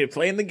all right.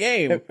 Playing the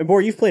game. And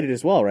Bor, you've played it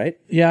as well, right?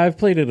 Yeah, I've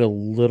played it a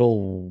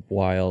little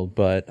while,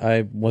 but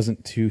I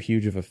wasn't too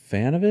huge of a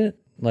fan of it.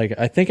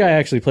 I think I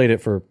actually played it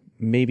for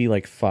maybe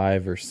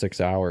 5 or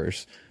 6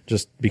 hours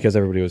just because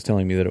everybody was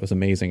telling me that it was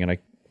amazing, and I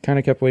kind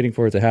of kept waiting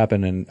for it to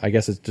happen, and I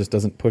guess it just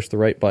doesn't push the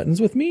right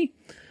buttons with me.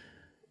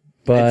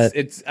 But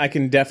it's I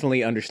can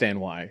definitely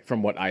understand why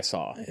from what I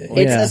saw. It's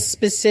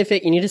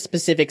you need a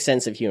specific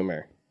sense of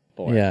humor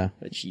for it,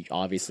 which you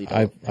obviously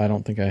don't. I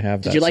don't think I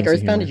have that. Did you like sense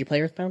of Earthbound? humor. Did you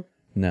play Earthbound?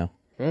 No.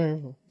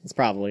 It's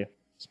probably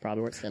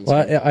where it stems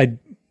Well, from.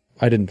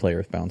 I didn't play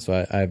Earthbound,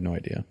 so I have no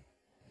idea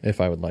if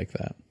I would like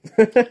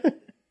that.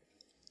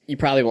 You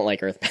probably won't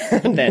like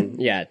Earthbound. Then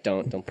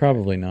don't.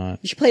 Probably not.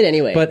 You should play it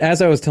anyway. But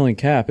as I was telling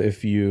Cap,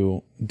 if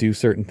you do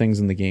certain things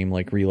in the game,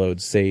 like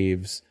reload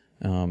saves,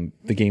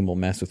 the game will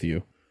mess with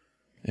you.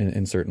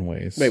 in certain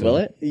ways. Wait, So- will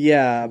it?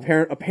 Yeah,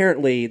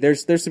 apparently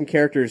there's some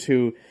characters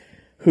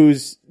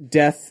whose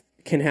death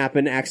can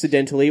happen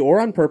accidentally or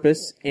on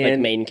purpose, Like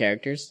and main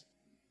characters?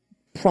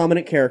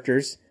 prominent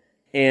characters,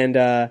 and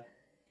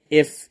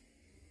if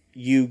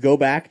you go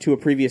back to a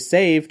previous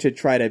save to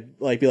try to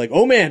be like,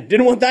 oh man,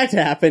 didn't want that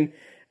to happen,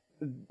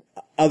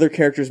 other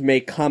characters may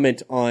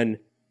comment on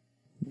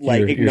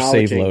your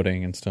acknowledging save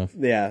loading and stuff.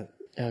 Yeah,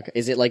 Okay.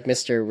 Is it like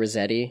Mr.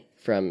 Rossetti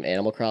from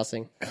Animal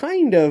Crossing?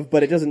 kind of,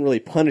 but it doesn't really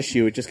punish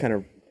you. It just kind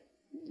of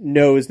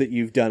knows that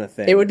you've done a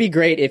thing. It would be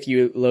great if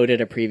you loaded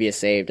a previous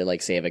save to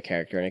like save a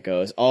character and it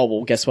goes, oh,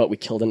 well, guess what? We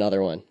killed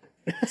another one.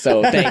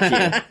 So thank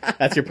you.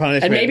 That's your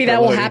punishment. And maybe for that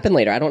will loading. happen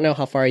later. I don't know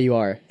how far you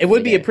are. It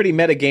would be a pretty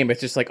meta game.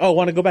 It's just like, oh, I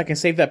want to go back and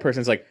save that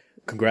person. It's like,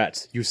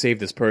 congrats, you saved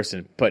this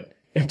person, but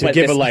to But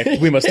give a this- life,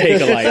 we must take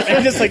a life.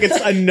 And just like it's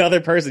another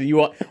person.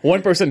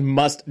 One person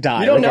must die.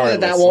 You don't know that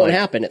regardless. won't Like,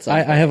 happen at some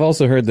I point. have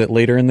also heard that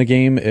later in the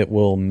game it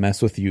will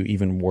mess with you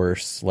even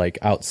worse, like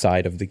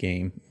outside of the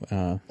game.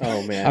 Oh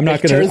man, I'm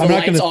not It turns gonna. I'm the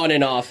not lights gonna. on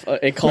and off.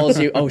 It calls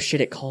you. Oh shit!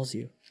 It calls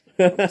you.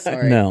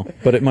 Sorry. No,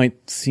 but it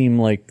might seem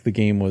like the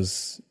game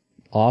was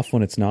off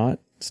when it's not.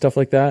 Stuff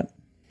like that.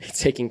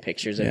 It's taking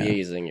pictures of you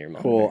using your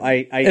monitor. cool.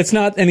 It's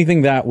not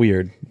anything that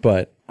weird,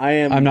 but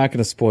I'm not going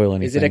to spoil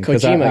anything. Is it a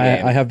 'cause Kojima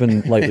game? I have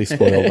been lightly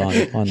spoiled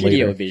on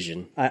Video later.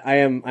 vision.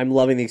 I'm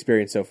loving the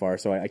experience so far.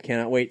 So I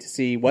cannot wait to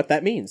see what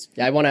that means.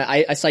 Yeah,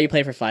 I saw you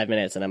play for 5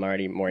 minutes, and I'm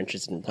already more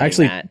interested in playing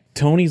Actually, that.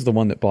 Tony's the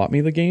one that bought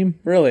me the game.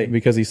 Really?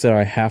 Because he said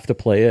I have to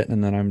play it,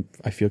 and then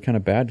I feel kind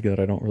of bad that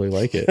I don't really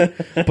like it.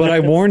 But I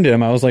warned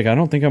him. I was like, I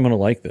don't think I'm going to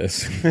like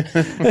this.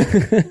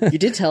 You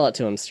did tell it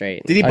to him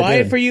straight. Did he buy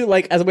it did. for you?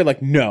 Like as a way,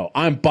 like, no,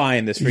 I'm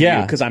buying this for you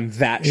Yeah. because I'm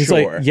that He's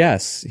sure. like,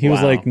 yes. He was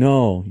Wow. like,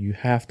 no, you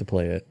have to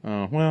play it.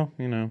 Oh well,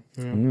 you know,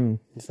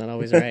 It's not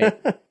always right.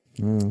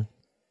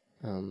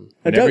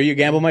 whenever you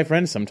gamble, my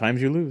friend,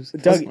 sometimes you lose.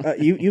 Doug,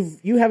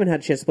 you haven't had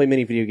a chance to play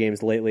many video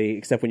games lately,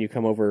 except when you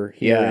come over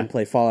here Yeah. and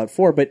play Fallout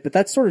 4. But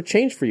that's sort of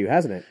changed for you,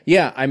 hasn't it?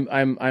 Yeah,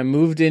 I'm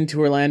moved into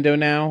Orlando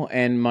now,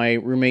 and my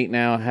roommate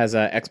now has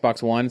a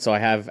Xbox One, so I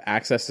have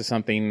access to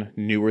something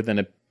newer than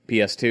a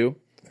PS2.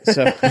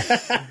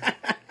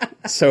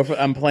 So,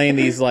 I'm playing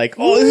these like,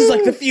 oh, this is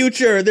like the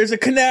future. There's a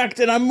Kinect,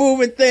 and I'm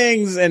moving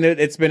things, and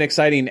it's been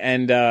exciting.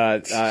 And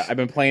I've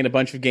been playing a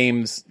bunch of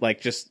games like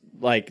just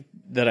like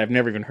that I've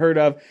never even heard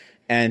of.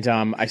 And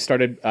I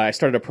started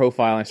a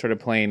profile. And I started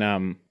playing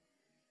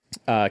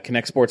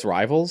Kinect Sports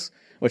Rivals,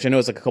 which I know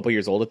is like a couple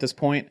years old at this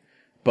point,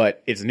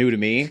 but it's new to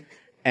me.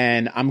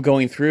 And I'm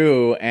going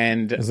through,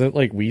 and Is it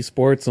like Wii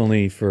Sports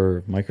only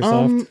for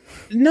Microsoft?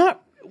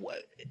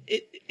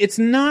 it's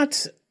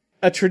not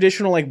a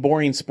traditional like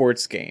boring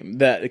sports game.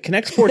 The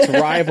Kinect Sports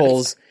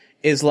Rivals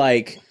is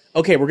like,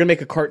 okay, we're gonna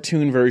make a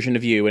cartoon version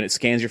of you, and it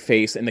scans your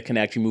face in the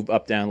Kinect. You move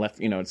up, down, left.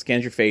 It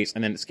scans your face,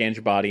 and then it scans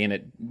your body, and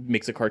it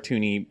makes a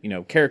cartoony,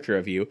 character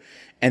of you.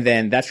 And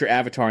then that's your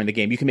avatar in the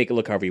game. You can make it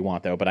look however you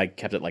want, though. But I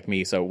kept it like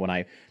me. So when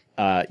I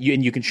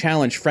you can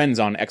challenge friends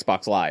on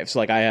Xbox Live. So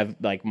like I have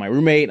like my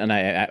roommate, and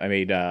I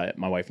made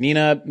my wife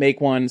Nina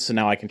make one. So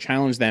now I can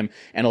challenge them,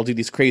 and I'll do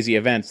these crazy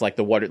events like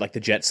the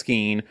jet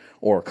skiing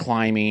or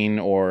climbing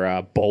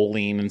or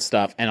bowling and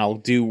stuff. And I'll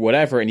do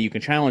whatever, and you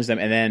can challenge them.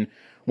 And then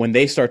when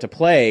they start to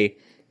play,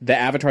 the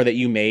avatar that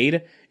you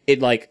made,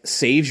 it like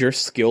saves your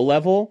skill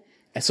level.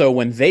 So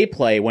when they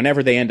play,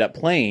 whenever they end up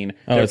playing,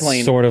 they're It's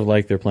playing. sort of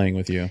like they're playing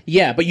with you.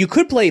 Yeah, but you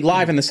could play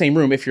live in the same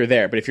room if you're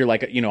there. But if you're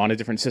like on a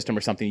different system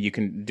or something, you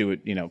can do it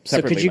separately.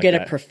 So could you like get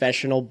that. a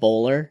professional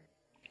bowler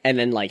and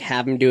then like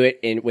have him do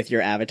it with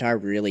your avatar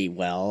really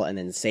well, and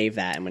then save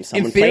that? And when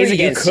someone In theory, plays you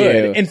against could.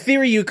 you, In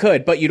theory, you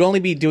could, but you'd only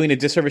be doing a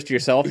disservice to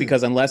yourself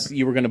because unless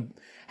you were going to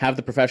have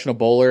the professional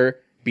bowler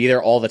be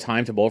there all the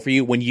time to bowl for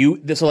you,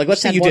 let's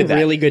say have you one did that.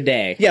 really good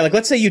day. Yeah, like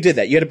let's say you did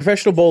that. You had a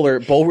professional bowler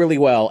bowl really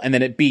well, and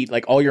then it beat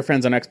like all your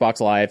friends on Xbox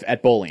Live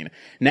at bowling.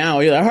 Now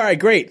you're like, all right,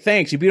 great,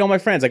 thanks. You beat all my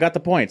friends. I got the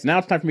points. Now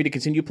it's time for me to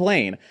continue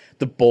playing.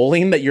 The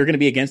bowling that you're going to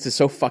be against is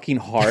so fucking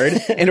hard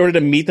in order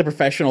to meet the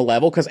professional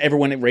level because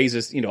everyone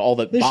raises, all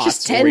the There's bots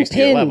just will 10 raise to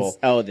your pins. level.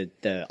 Oh,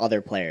 the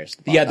other players.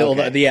 Yeah,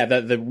 Okay.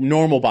 the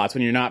normal bots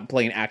when you're not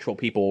playing actual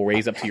people will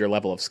raise up to your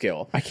level of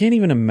skill. I can't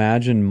even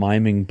imagine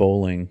miming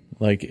bowling.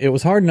 Like it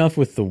was hard enough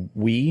with the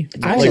Wii,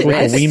 like with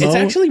it's- the Wiimote. It's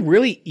actually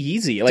really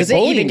easy. Like Does it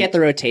bowling, even get the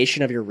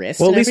rotation of your wrist?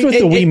 well, at and least with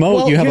the everything? Wiimote,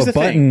 well, you have here's a the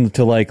button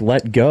to like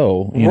let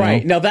go. You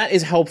right know? now that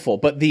is helpful,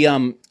 but the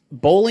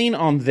bowling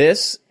on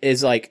this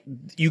is like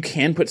you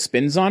can put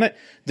spins on it.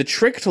 The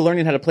trick to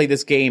learning how to play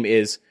this game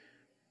is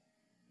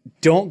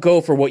don't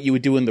go for what you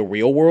would do in the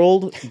real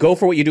world. Go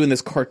for what you do in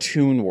this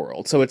cartoon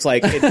world. So it's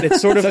like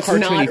it's sort of It's cartoony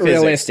not physics.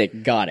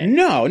 realistic. Got it.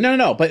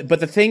 No. But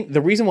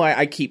the reason why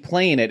I keep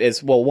playing it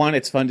is, well, one,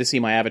 it's fun to see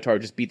my avatar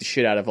just beat the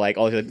shit out of like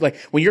all like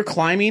when you're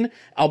climbing,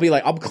 I'll be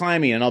like, I'm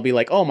climbing and I'll be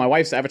like, oh, my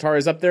wife's avatar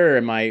is up there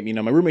and my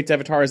roommate's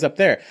avatar is up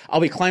there.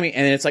 I'll be climbing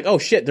and then it's like, oh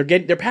shit,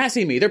 they're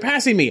passing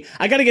me.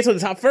 I got to get to the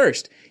top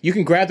first. You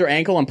can grab their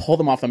ankle and pull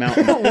them off the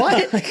mountain.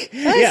 What?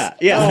 Yeah.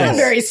 That's not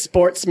very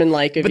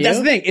sportsmanlike of But you. that's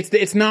the thing.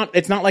 It's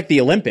not not like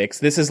the Olympics.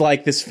 This is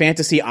like this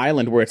fantasy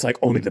island where it's like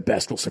only the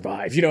best will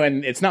survive, you know.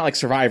 And it's not like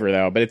Survivor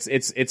though, but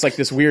it's like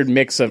this weird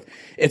mix of.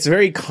 It's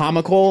very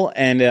comical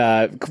and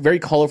very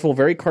colorful,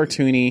 very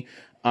cartoony.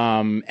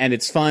 And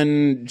it's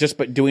fun just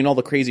but doing all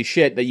the crazy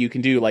shit that you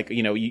can do. Like,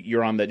 you know,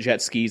 you're on the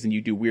jet skis and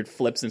you do weird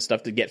flips and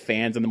stuff to get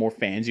fans, and the more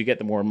fans you get,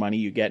 the more money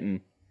you get.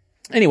 And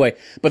anyway,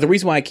 but the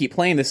reason why I keep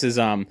playing this is,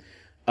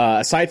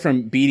 aside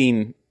from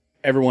beating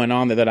everyone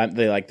on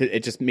there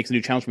it just makes a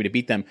new challenge for me to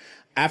beat them.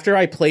 After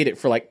I played it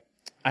for like,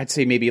 I'd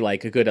say maybe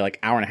like a good like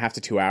hour and a half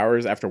to 2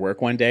 hours after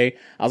work one day,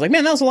 I was like,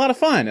 man, that was a lot of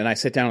fun. And I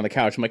sit down on the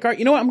couch. I'm like, all right,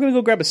 you know what? I'm going to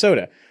go grab a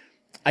soda.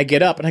 I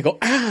get up and I go,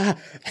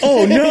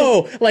 oh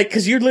no, like,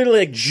 because you're literally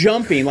like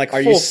jumping like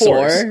Are full you sore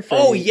force. from-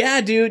 Oh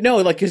yeah, dude. No,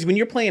 like, because when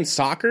you're playing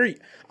soccer,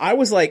 I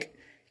was like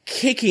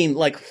kicking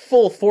like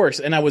full force,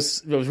 and I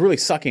was really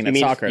sucking at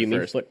soccer you at mean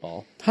first.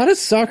 football? How does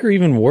soccer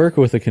even work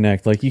with a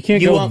Kinect? Like, you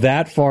can't go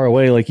that far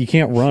away. Like, you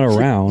can't run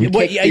around.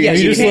 Well, yeah, you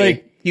you just can't,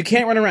 like. you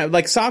can't run around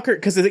like soccer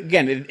because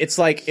again, it's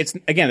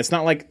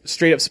not like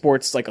straight up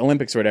sports like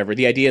Olympics or whatever.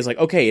 The idea is like,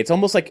 okay, it's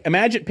almost like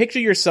picture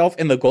yourself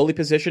in the goalie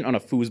position on a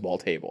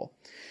foosball table.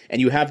 And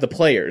you have the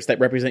players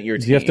that represent your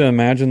team. You have to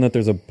imagine that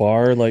there's a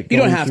bar like you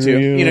don't going have to. through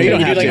You know, you don't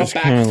You have do to. like a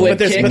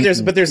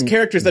backflip But there's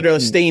characters that are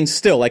staying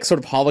still, like sort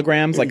of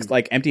holograms,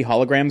 like empty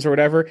holograms or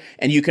whatever.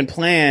 And you can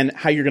plan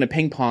how you're going to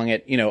ping pong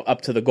it, you know,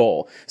 up to the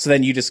goal. So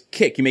then you just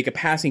kick. You make a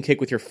passing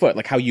kick with your foot,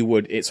 like how you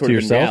would it sort To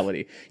of yourself? in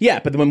reality. Yeah,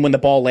 but then when the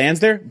ball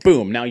lands there,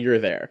 boom, now you're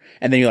there.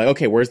 And then you're like,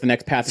 okay, where's the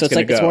next path? So it's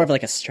going like to go? it's more of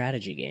like a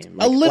strategy game.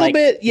 A little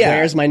bit, yeah.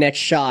 Where's my next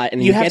shot?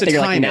 And You you have get to there,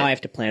 you're like, time now it. I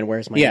have to plan.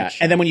 Where's my Yeah, next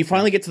shot? and then when you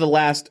finally get to the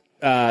last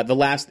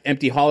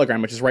empty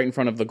hologram, which is right in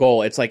front of the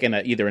goal, it's like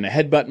either in a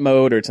headbutt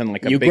mode or it's in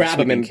like a you big grab him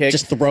sweeping and kick.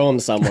 just throw him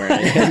somewhere.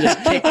 And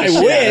just kick the I shit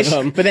out wish,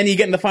 of him. but then you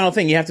get in the final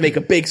thing. You have to make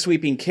a big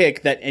sweeping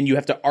kick and you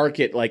have to arc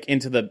it like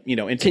into the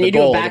into Can the you do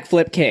goal. a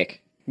backflip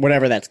kick?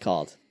 Whatever that's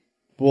called.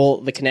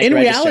 Will the Kinect In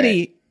register it?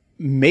 reality,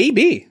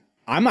 maybe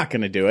I'm not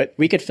going to do it.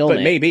 We could film but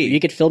it. maybe You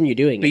could film you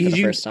doing it for Because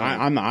the first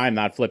time. I'm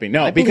not flipping.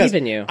 No, I because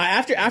believe in you.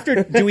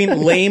 After doing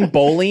lame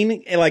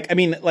bowling,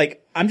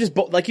 I'm just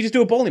like you just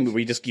do a bowling move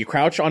where you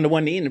crouch onto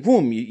one knee and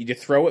boom, you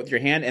just throw it with your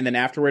hand, and then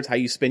afterwards how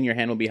you spin your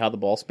hand will be how the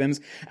ball spins.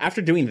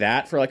 After doing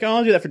that for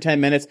I'll do that for 10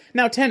 minutes.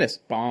 Now tennis,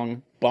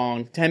 bong,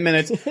 bong, 10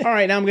 minutes. All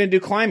right, now I'm going to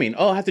do climbing.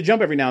 Oh, I have to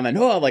jump every now and then.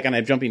 Oh, and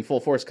I'm jumping full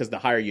force because the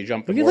higher you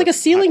jump, the Maybe more like a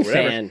ceiling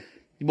whatever. fan.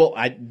 Well,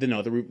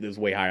 the roof is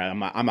way higher.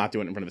 I'm not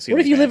doing it in front of a ceiling.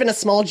 What if you fan. live in a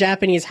small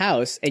Japanese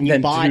house and you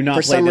Then bought do not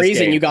for play some this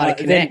reason game. you got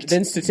a Then, Kinect?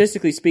 then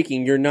statistically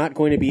speaking, you're not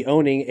going to be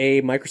owning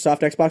a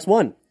Microsoft Xbox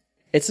One.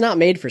 It's not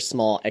made for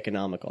small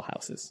economical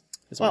houses.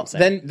 Is what I'm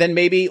saying. then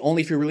maybe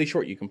only if you're really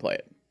short you can play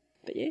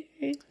it.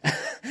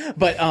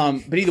 But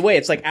either way,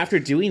 it's like after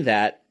doing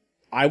that,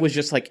 I was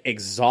just like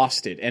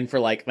exhausted, and for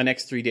like the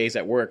next 3 days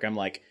at work, I'm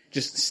like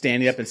just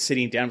standing up and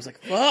sitting down. I was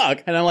like,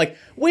 fuck, and I'm like,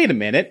 wait a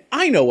minute,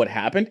 I know what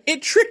happened.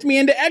 It tricked me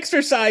into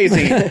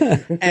exercising,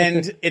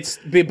 and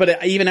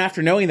but even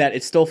after knowing that,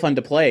 it's still fun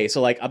to play.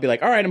 So like, I'll be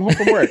like, all right, I'm home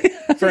from work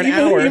for an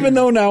hour, Even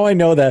though now I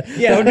know that,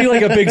 Yeah. that would be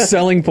like a big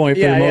selling point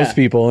for Yeah, most yeah.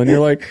 people. And you're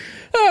like,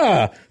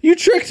 you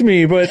tricked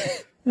me,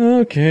 but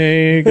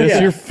okay, I guess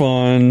Yeah. you're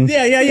fun.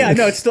 Yeah.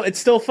 No, it's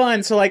still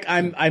fun. So like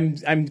I'm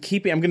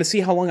gonna see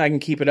how long I can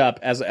keep it up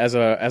as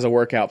a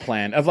workout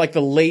plan of like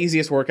the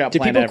laziest workout Do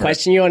plan people ever.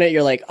 question you on it?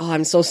 You're like, oh,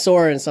 I'm so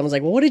sore. And someone's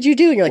like, well, what did you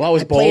do? And you're like, Well, I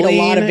was played bowling.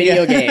 a lot of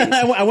video Yeah. games.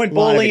 I went A lot of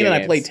bowling video and I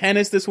games. played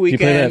tennis this You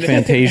play that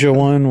weekend. Fantasia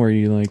one where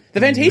you like The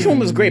Fantasia one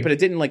was great, but it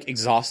didn't like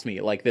exhaust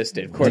me like this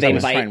did. Of course, Did they I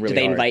was trying invite? really Did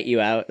they hard. invite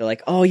you out? They're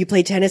like, oh, you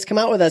play tennis? Come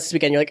out with us this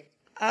weekend. You're like,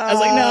 I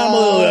was like, no, I'm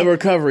a little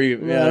recovery.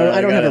 Yeah,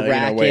 I don't have a gotta,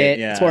 racket. wait.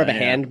 Yeah, It's more of a yeah.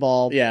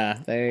 handball. Yeah,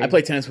 thing. I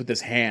play tennis with this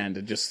hand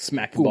and just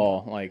smack the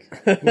ball like.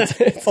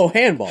 Oh,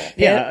 handball.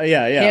 Yeah,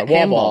 wall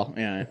handball. ball.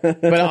 Yeah,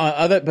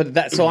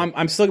 but so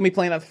I'm still gonna be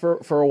playing that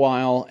for a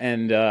while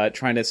and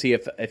trying to see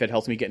if it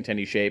helps me get into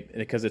any shape,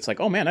 because it's like,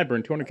 oh man, I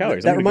burned 200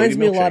 calories. That I'm gonna go reminds eat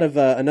me a lot milkshake. of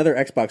another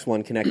Xbox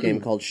One Kinect game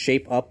called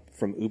Shape Up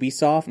from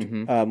Ubisoft.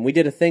 Mm-hmm. We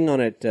did a thing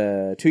on it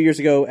 2 years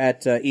ago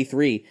at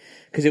E3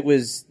 because it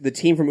was the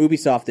team from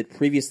Ubisoft that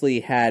previously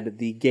had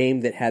the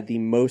game that had the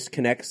most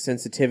Kinect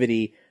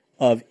sensitivity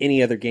of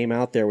any other game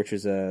out there, which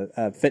was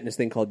a fitness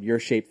thing called Your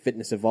Shape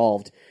Fitness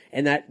Evolved.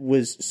 And that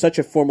was such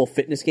a formal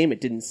fitness game, it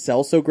didn't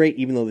sell so great,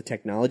 even though the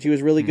technology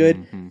was really good.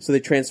 Mm-hmm. So they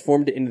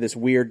transformed it into this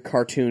weird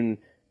cartoon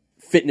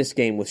fitness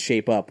game with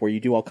Shape Up, where you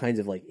do all kinds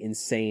of like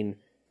insane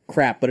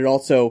crap, but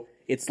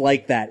it's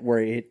like that where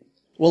it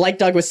well, like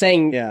Doug was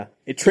saying,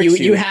 it tricks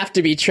you. You have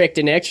to be tricked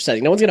into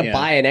exercising. No one's going to Yeah.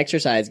 buy an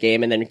exercise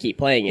game and then keep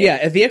playing it. Yeah,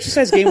 if the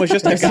exercise game was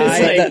just a It's just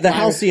guy, like- the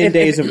halcyon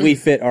days of Wii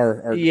Fit are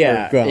gone.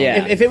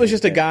 Yeah. If it was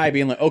just a guy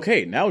being like,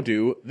 okay, now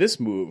do this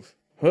move.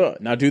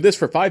 Now do this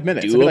for 5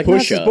 minutes. Do I'd be a like, no,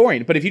 this is push-up.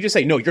 boring. But if you just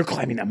say, no, you're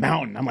climbing a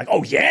mountain, I'm like,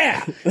 oh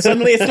yeah.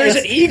 Suddenly There's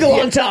an eagle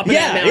on top of that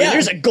Yeah, mountain. yeah.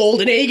 There's a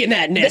golden egg in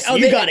that nest. Oh,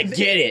 You they- got to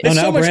get it. Oh, There's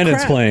now so much Brandon's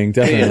crap. playing,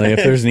 definitely, if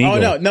there's an eagle.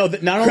 Oh no,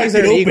 not only is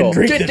there an eagle,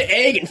 Get the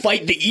egg and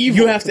fight the evil.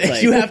 you have to It's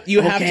like,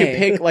 you have to okay.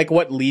 pick like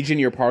what legion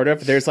you're part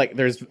of. It's like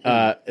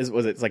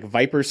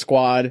Viper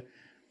Squad,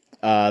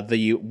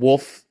 the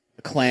Wolf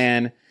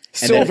Clan,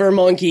 Silver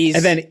monkeys.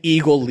 and then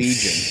Eagle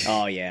Legion.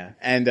 Oh yeah.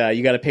 And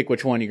you got to pick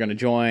which one you're going to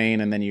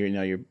join, and then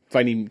you're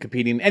fighting,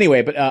 competing.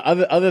 Anyway, but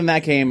other than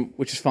that game,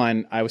 which is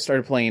fun, I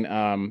started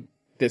playing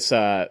this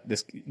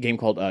game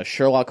called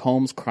Sherlock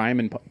Holmes: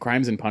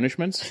 Crimes and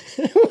Punishments.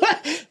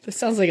 This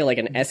sounds like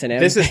an S&M.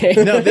 This is thing.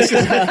 this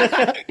is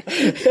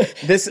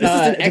This is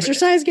an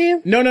exercise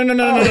game. no.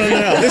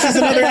 This is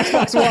another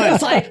Xbox One.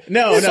 It's like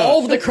no.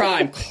 solve the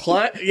crime.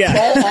 Crawl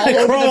all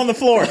over Crawl on the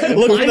floor.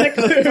 Look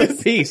for the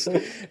piece.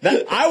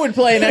 I would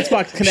play an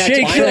Xbox Connect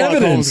Shake Sherlock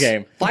evidence. Holmes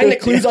game. Find the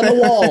clues on the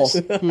walls.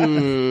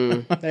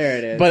 There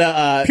it is.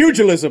 But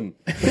Pugilism.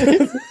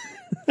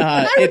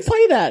 I would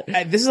play that.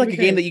 this is like a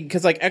game that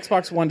because like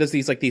Xbox One does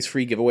these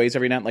free giveaways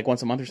every night, like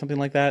once a month or something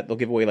like that. They'll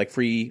give away like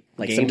free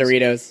Like games. some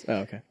Doritos. Oh,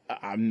 okay.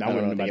 I'm not I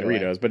don't wondering know about what they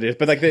give Doritos,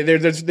 but like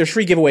there's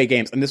free giveaway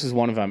games, and this was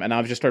one of them. And I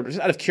was just out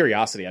of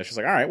curiosity, I was just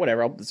like, all right,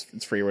 whatever,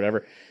 it's free or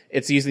whatever.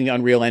 It's using the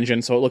Unreal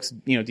Engine, so it looks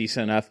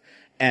decent enough.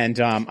 And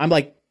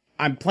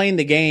I'm playing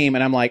the game,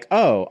 and I'm like,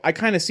 oh, I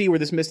kind of see where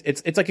this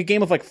it's like a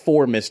game of like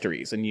 4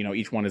 mysteries, and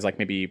each one is like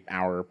maybe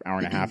hour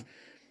and a half,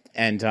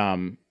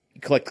 and you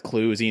collect the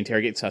clues, you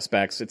interrogate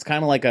suspects. It's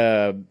kind of like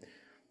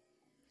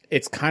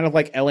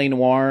LA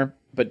Noire,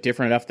 but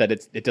different enough that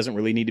it doesn't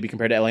really need to be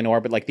compared to LA Noire.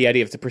 But like the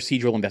idea of it's a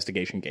procedural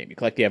investigation game. You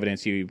collect the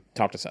evidence, you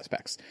talk to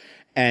suspects,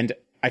 and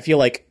I feel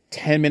like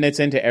 10 minutes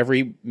into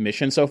every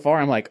mission so far,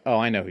 I'm like, oh,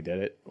 I know who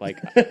did it. Like,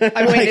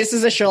 I mean, wait, this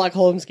is a Sherlock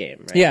Holmes game,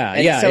 right? Yeah,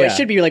 And yeah, So yeah. it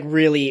should be like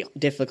really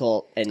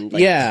difficult and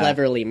like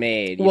cleverly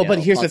made. Well, but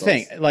here's puzzles.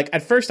 the thing. Like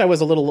at first, I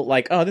was a little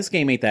like, oh, this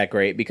game ain't that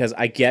great because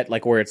I get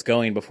like where it's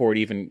going before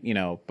you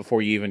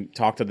even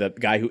talk to the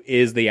guy who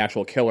is the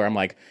actual killer. I'm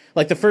like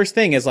the first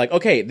thing is like,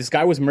 okay, this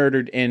guy was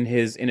murdered in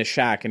a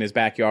shack in his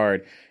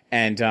backyard.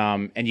 And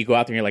you go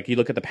out there and you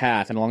look at the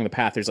path, and along the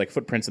path there's like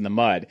footprints in the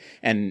mud.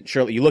 And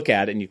Sherlock, you look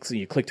at it and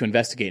you click to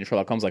investigate, and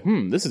Sherlock Holmes is like,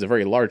 this is a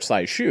very large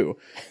size shoe.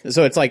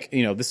 So it's like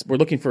we're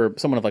looking for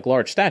someone of like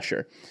large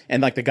stature,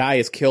 and like the guy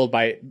is killed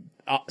by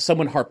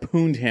someone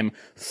harpooned him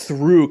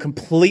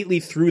completely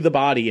through the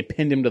body and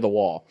pinned him to the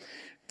wall.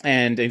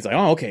 And he's like,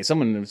 oh, okay,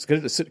 someone with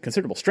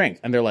considerable strength.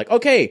 And they're like,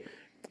 okay,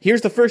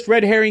 here's the first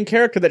red herring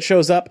character that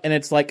shows up, and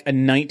it's like a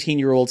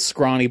 19-year-old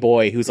scrawny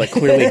boy who's like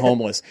clearly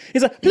homeless.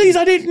 He's like, please,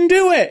 I didn't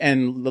do it.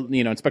 And,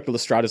 Inspector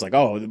Lestrade is like,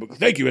 oh,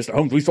 thank you, Mr.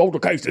 Holmes. We solved the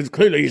case. It's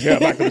clearly he's here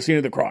back to the scene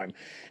of the crime.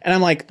 And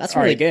I'm like, That's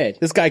all really right, good.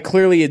 This guy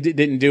clearly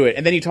didn't do it.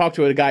 And then you talk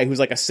to a guy who's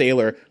like a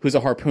sailor, who's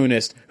a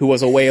harpoonist, who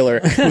was a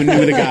whaler, who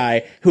knew the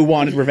guy, who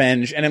wanted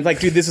revenge. And I'm like,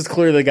 dude, this is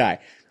clearly the guy.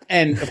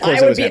 And of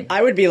course,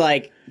 I would be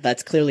like,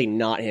 that's clearly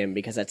not him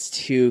because that's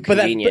too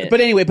convenient.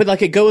 But anyway,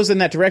 like it goes in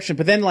that direction.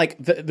 But then like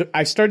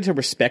I started to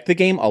respect the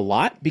game a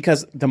lot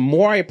because the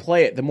more I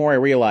play it, the more I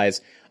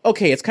realize,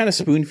 okay, it's kind of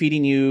spoon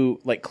feeding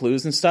you like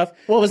clues and stuff.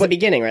 What was the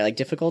beginning, right? Like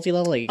difficulty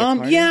level? Like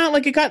yeah,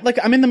 like it got like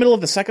I'm in the middle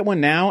of the second one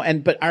now,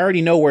 but I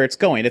already know where it's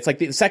going. It's like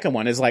the second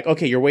one is like,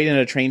 okay, you're waiting at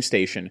a train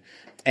station,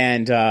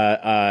 and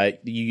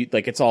you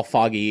like it's all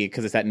foggy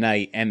because it's at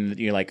night, and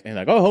you're like,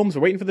 oh, Holmes,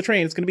 we're waiting for the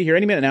train. It's going to be here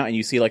any minute now, and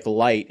you see like the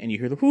light, and you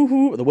hear the whoo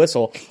hoo, the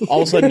whistle.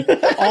 All of a sudden,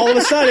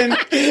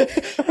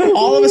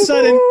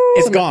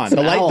 it's gone.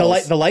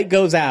 The light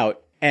goes out.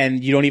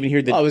 And you don't even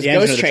hear the it was the a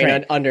engine ghost of the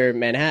train under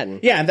Manhattan.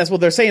 Yeah, and that's what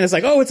they're saying. It's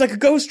like, oh, it's like a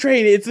ghost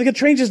train. It's like a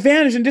train just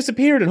vanished and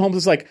disappeared. And Holmes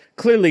is like,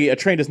 clearly a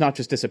train does not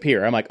just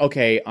disappear. I'm like,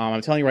 okay, I'm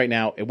telling you right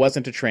now, it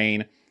wasn't a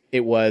train.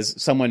 It was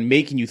someone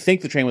making you think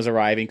the train was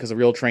arriving because the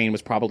real train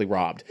was probably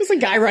robbed. There's a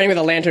guy running with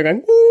a lantern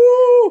going, woo!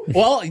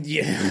 Well,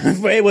 yeah,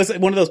 it was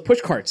one of those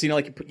push carts.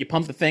 Like you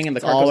pump the thing and the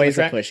car goes on the always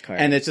a track, push cart.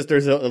 and it's just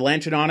there's a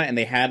lantern on it, and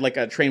they had like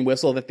a train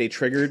whistle that they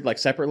triggered like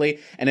separately,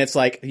 and it's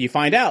like you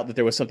find out that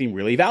there was something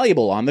really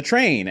valuable on the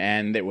train,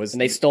 and it was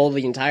And they stole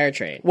the entire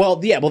train. Well,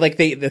 yeah, like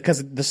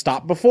because the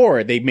stop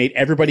before they made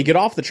everybody get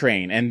off the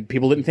train, and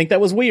people didn't think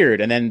that was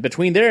weird. And then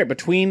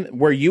between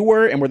where you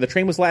were and where the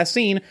train was last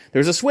seen,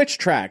 there's a switch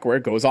track where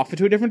it goes off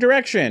into a different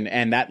direction,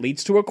 and that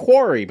leads to a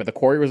quarry. But the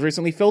quarry was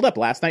recently filled up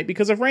last night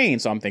because of rain,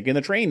 so I'm thinking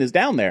the train is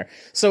down there.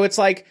 So it's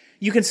like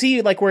you can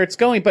see like where it's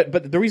going.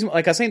 But the reason,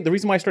 like I was saying, the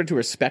reason why I started to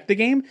respect the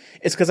game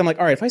is because I'm like,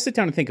 all right, if I sit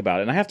down and think about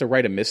it, and I have to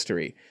write a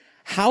mystery,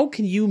 how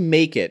can you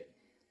make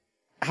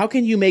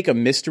a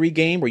mystery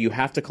game where you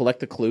have to collect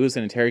the clues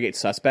and interrogate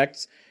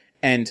suspects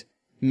and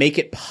make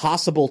it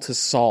possible to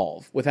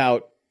solve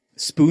without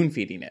spoon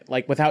feeding it,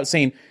 like without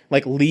saying,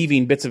 like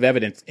leaving bits of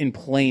evidence in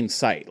plain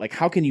sight? Like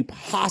how can you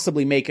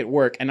possibly make it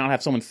work and not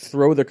have someone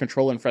throw their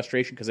controller in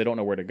frustration because they don't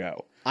know where to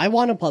go? I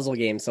want a puzzle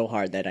game so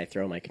hard that I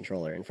throw my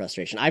controller in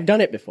frustration. I've done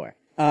it before.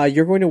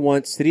 You're going to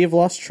want City of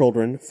Lost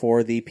Children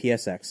for the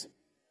PSX.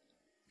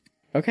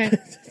 Okay.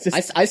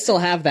 I still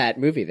have that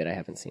movie that I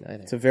haven't seen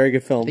either. It's a very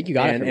good film. I think you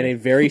got it and, from and me. a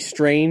very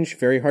strange,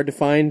 very hard to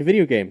find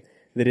video game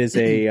that is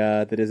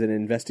that is an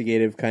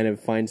investigative kind of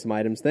find some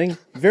items thing.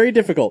 Very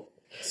difficult.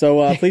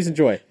 So please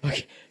enjoy.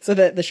 Okay. So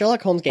the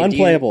Sherlock Holmes game,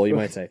 Unplayable, you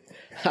might say.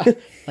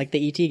 like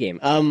the ET game.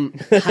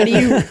 How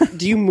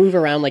do you move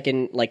around like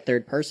in like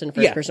third person,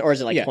 first person, or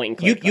is it like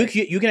point and click?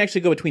 You can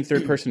actually go between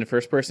third person and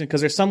first person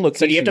because there's some locations.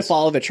 So do you have to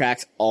follow the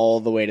tracks all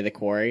the way to the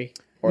quarry?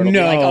 Or it'll be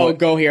No. like, oh,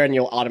 go here and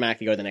you'll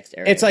automatically go to the next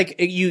area. It's like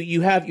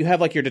you have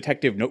like your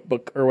detective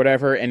notebook or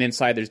whatever, and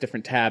inside there's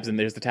different tabs, and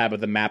there's the tab of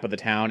the map of the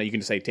town, and you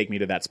can just say, "Take me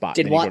to that spot."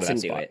 Did and then you go to Watson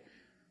that do spot. it?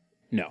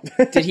 No,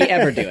 Did he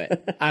ever do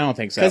it? I don't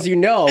think so. Because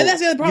and that's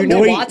the other problem. You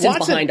know Wait,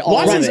 Watson's behind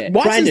all of it.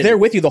 Watson's Brandon. there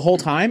with you the whole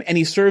time, and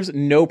he serves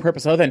no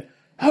purpose other than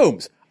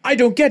Holmes. I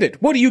don't get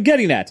it. What are you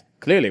getting at?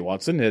 Clearly,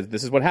 Watson,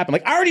 this is what happened.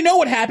 Like, I already know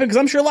what happened because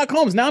I'm Sherlock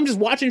Holmes. Now I'm just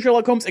watching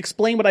Sherlock Holmes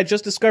explain what I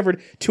just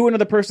discovered to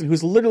another person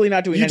who's literally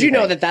not doing You anything. do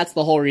know that that's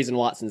the whole reason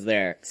Watson's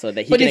there, so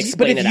that he can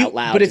explain it out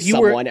loud to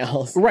someone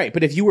else. Right,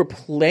 but if you were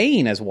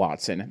playing as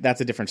Watson, that's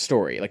a different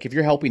story. Like, if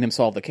you're helping him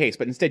solve the case,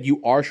 but instead you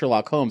are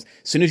Sherlock Holmes,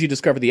 as soon as you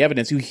discover the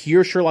evidence, you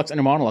hear Sherlock's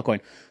inner monologue going,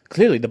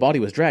 clearly the body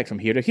was dragged from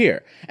here to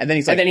here. And then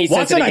he's like, then he says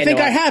Watson, it I again think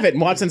to I have it.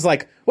 And Watson's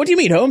like, what do you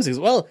mean, Holmes? He goes,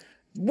 well,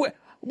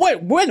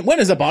 when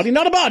is a body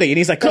not a body? And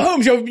he's like,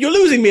 Holmes, you're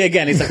losing me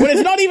again. He's like, well,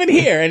 it's not even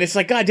here. And it's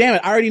like, God damn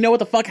it, I already know what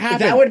the fuck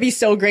happened. That would be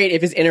so great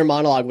if his inner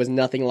monologue was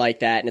nothing like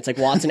that, and it's like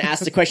Watson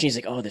asks a question, he's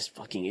like, "Oh, this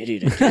fucking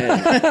idiot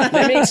again."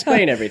 Let me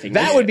explain everything.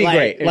 That would be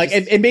great. Like,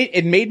 just-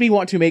 it made me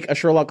want to make a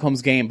Sherlock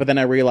Holmes game, but then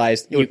I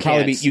realized it would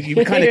probably can't. be you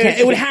kind of can't.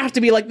 It would have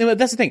to be like, no,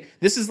 that's the thing.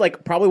 This is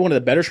like probably one of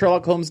the better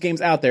Sherlock Holmes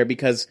games out there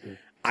because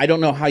I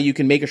don't know how you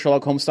can make a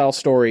Sherlock Holmes style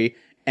story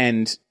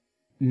and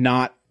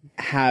not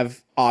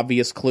have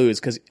obvious clues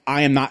because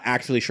I am not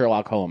actually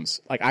Sherlock Holmes.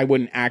 Like, I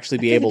wouldn't actually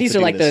be able to these do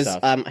are like this those.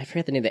 stuff. I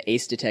forget the name of the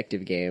Ace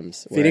Detective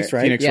games. Phoenix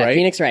Wright? Phoenix Yeah, Wright?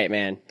 Phoenix Wright,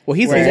 man. Well,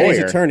 he's a Where- lawyer.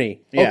 He's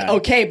attorney. Yeah.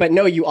 Okay, but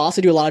no, you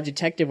also do a lot of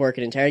detective work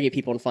and interrogate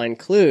people and find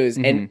clues.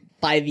 And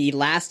by the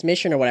last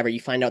mission or whatever,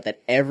 you find out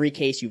that every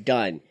case you've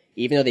done,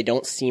 even though they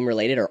don't seem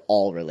related, are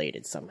all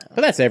related somehow.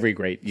 But that's every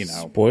great,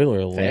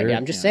 Spoiler alert. Yeah,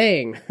 I'm just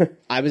saying.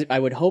 I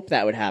would hope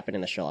that would happen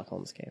in the Sherlock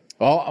Holmes game.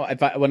 Well,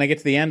 when I get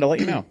to the end, I'll let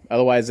you know.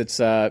 Otherwise, it's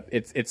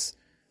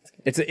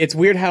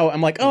weird how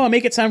I'm like, oh, I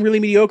make it sound really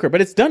mediocre, but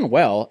it's done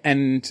well,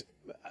 and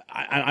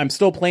I'm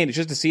still playing it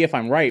just to see if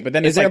I'm right. But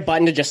then Is it's there like, a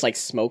button to just like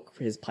smoke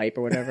his pipe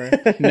or whatever? no,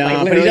 Like, but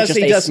he literally does, just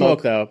he a does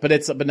smoke though. But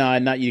no,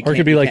 not you. Or it can't-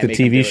 could be you like can't the make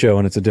him do TV it. show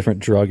and it's a different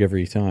drug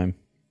every time.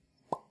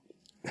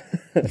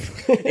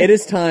 It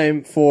is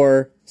time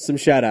for some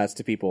shout outs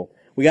to people.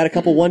 We got a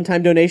couple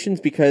one-time donations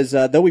because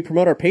though we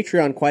promote our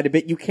Patreon quite a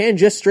bit, you can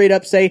just straight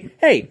up say,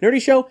 hey,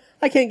 Nerdy Show,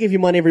 I can't give you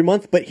money every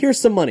month, but here's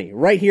some money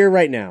right here,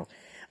 right now.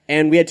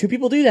 And we had two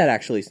people do that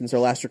actually since our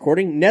last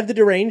recording. Nev the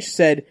Deranged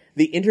said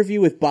the interview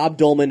with Bob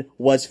Dolman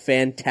was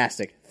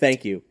fantastic.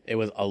 Thank you. It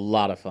was a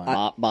lot of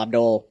fun. Bob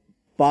Dole.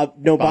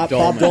 Bob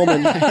Dolman.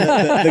 Dolman,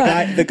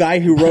 the guy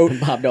who wrote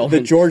Bob Dolman.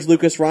 the George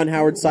Lucas, Ron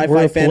Howard We're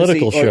sci-fi a fantasy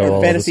political show all or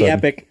of a fantasy sudden.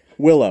 epic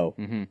Willow.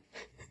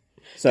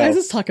 So Guys,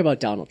 let's talk about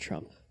Donald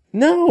Trump.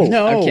 no,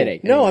 I'm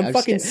kidding. No, Anyway, I'm just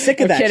fucking kidding. sick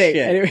of I'm that kidding.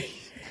 shit. Anyway.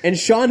 And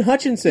Sean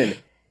Hutchinson,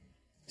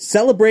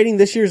 celebrating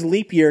this year's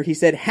leap year, he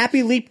said,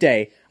 "Happy Leap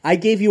Day. I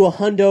gave you a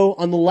hundo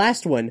on the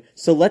last one,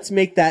 so let's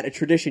make that a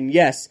tradition."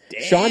 Yes,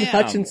 Sean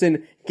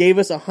Hutchinson gave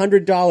us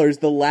 $100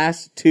 the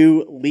last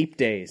two leap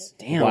days.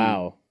 Damn.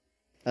 Wow.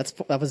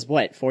 That was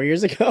what, 4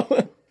 years ago?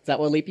 Is that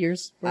what leap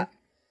years were?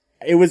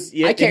 It was.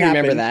 Yeah, I can't it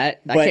remember happened,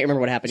 that. I but can't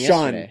remember what happened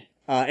Sean, yesterday.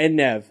 And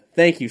Nev,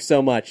 thank you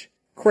so much.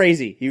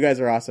 Crazy. You guys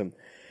are awesome.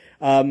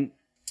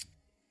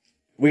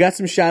 We got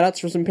some shout outs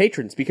for some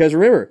patrons because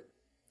remember,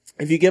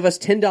 if you give us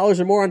 $10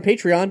 or more on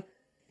Patreon,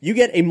 you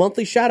get a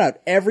monthly shout out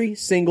every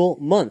single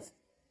month.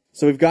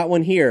 So we've got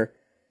one here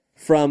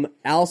from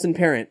Allison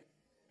Parent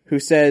who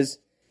says,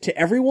 to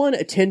everyone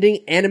attending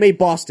Anime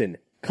Boston,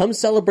 come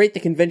celebrate the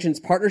convention's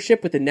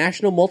partnership with the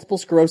National Multiple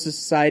Sclerosis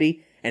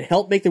Society and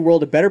help make the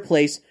world a better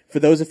place for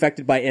those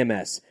affected by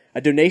MS. A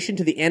donation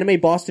to the Anime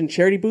Boston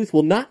charity booth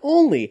will not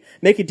only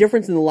make a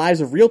difference in the lives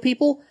of real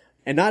people,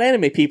 and not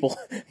anime people,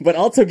 but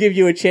also give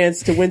you a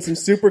chance to win some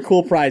super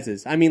cool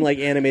prizes. I mean, like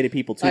animated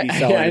people, 2D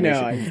cell I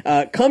animation.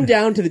 know. Come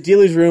down to the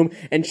dealer's room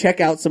and check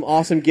out some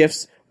awesome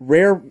gifts,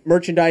 rare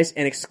merchandise,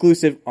 and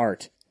exclusive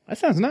art. That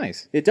sounds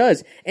nice. It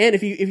does. And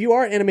if you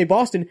are at Anime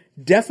Boston,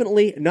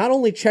 definitely not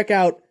only check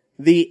out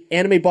the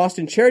Anime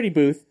Boston charity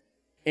booth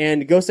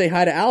and go say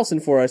hi to Allison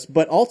for us,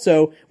 but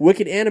also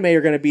Wicked Anime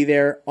are going to be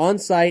there on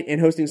site and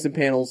hosting some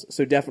panels,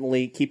 so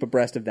definitely keep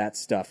abreast of that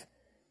stuff.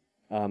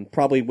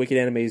 Probably Wicked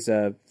Anime's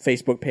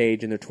Facebook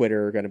page and their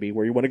Twitter are going to be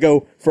where you want to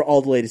go for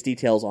all the latest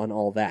details on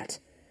all that.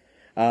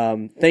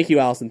 Thank you,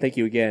 Allison. Thank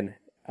you again.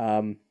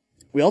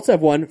 We also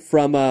have one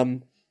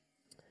from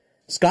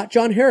Scott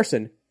John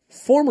Harrison,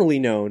 formerly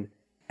known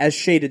as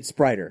Shaded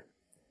Spriter.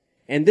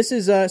 And this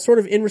is sort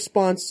of in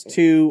response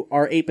to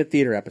our 8-Bit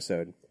Theater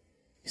episode.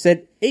 He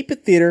said,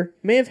 8-Bit Theater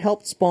may have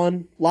helped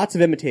spawn lots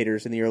of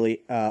imitators in the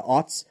early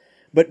aughts,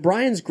 but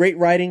Brian's great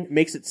writing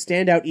makes it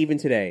stand out even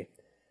today.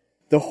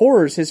 The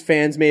horrors his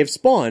fans may have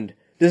spawned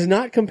does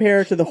not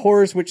compare to the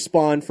horrors which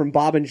spawned from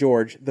Bob and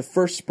George, the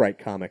first Sprite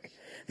comic.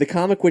 The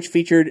comic which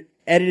featured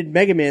edited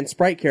Mega Man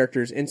Sprite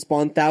characters and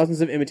spawned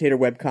thousands of imitator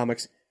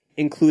webcomics,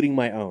 including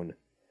my own.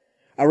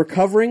 A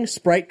recovering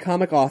Sprite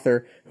comic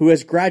author who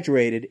has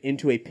graduated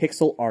into a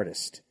pixel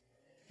artist.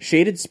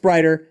 Shaded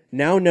Spriter,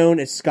 now known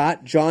as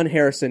Scott John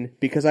Harrison,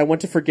 because I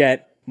want to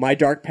forget my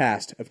dark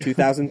past of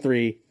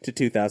 2003 to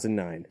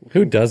 2009.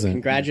 Who doesn't?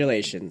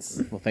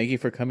 Congratulations. Well, thank you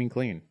for coming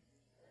clean.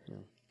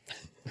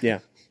 Yeah.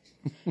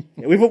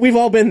 We've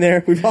all been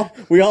there.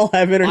 We all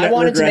have internet I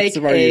wanted to regrets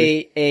make of our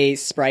youth. a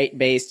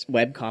sprite-based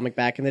webcomic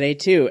back in the day,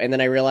 too, and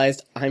then I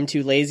realized I'm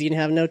too lazy and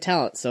have no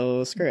talent,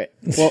 so screw it.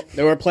 Well,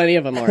 there were plenty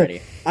of them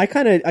already. I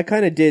kind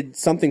of did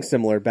something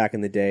similar back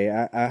in the day.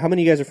 How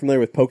many of you guys are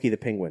familiar with Pokey the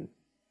Penguin?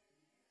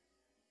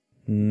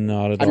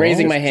 Not at all. I'm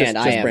raising my hand.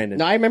 just I am. Brandon.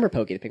 No, I remember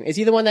Pokey the Penguin. Is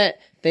he the one that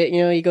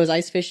he goes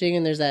ice fishing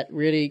and there's that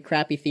really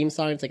crappy theme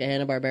song? It's like a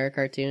Hanna-Barbera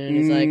cartoon. And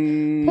he's like,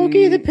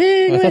 Pokey the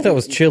Penguin. I thought that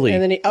was Chili.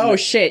 And then oh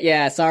shit,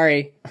 yeah,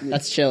 sorry.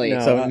 That's Chili.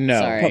 So, no.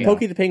 Sorry.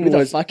 Pokey the Penguin Who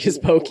the fuck is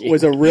Pokey?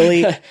 was a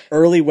really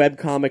early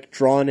webcomic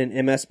drawn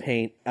in MS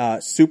Paint,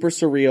 super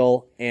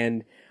surreal,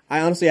 and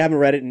I honestly haven't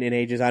read it in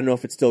ages. I don't know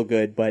if it's still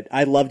good, but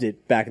I loved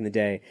it back in the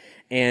day.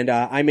 And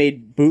I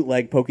made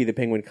bootleg Pokey the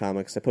Penguin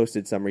comics. I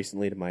posted some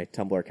recently to my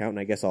Tumblr account, and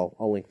I guess I'll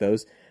link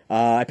those.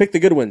 I picked the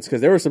good ones because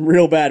there were some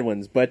real bad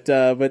ones, but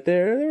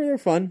they're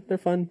fun. They're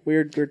fun.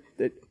 Weird.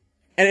 And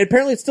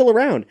apparently it's still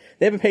around.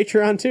 They have a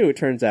Patreon too. It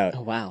turns out.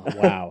 Oh, wow.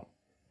 Wow.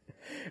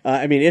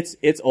 I mean,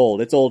 it's old.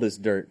 It's old as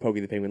dirt. Pokey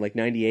the Penguin, like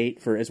 98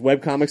 for as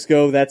webcomics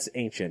go. That's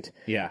ancient.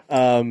 Yeah.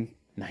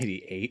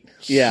 98.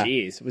 Yeah.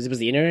 Jeez. Was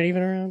the internet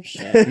even around?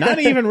 Shit. Not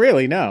even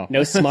really, no.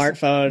 No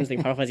smartphones. I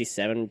think Final Fantasy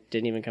VII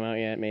didn't even come out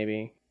yet,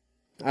 maybe.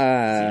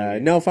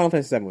 No, Final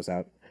Fantasy VII was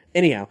out.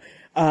 Anyhow,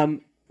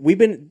 we've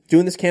been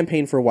doing this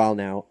campaign for a while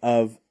now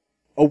of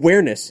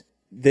awareness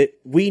that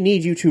we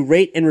need you to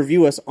rate and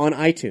review us on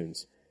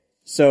iTunes.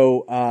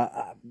 So,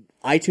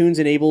 iTunes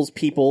enables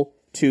people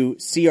to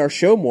see our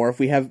show more if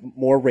we have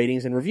more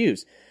ratings and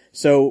reviews.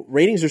 So,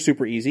 ratings are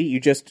super easy. You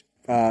just,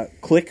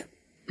 click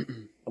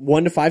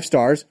 1 to 5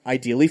 stars,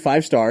 ideally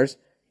 5 stars,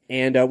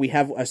 and we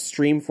have a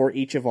stream for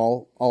each of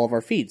all of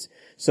our feeds.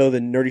 So the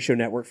Nerdy Show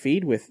Network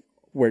feed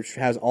which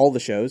has all the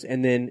shows,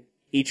 and then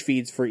each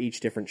feeds for each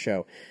different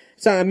show.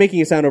 So I'm making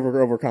it sound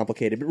over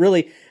complicated, but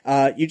really,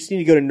 you just need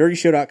to go to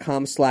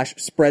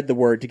nerdyshow.com/spread the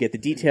word to get the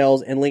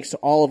details and links to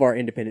all of our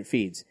independent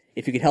feeds.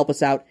 If you could help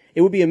us out,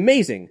 it would be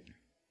amazing.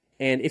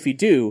 And if you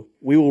do,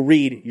 we will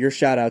read your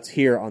shout outs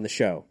here on the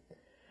show.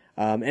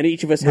 And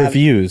each of us have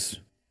Reviews.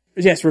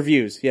 Yes,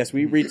 reviews. Yes,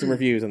 we read some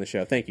reviews on the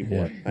show. Thank you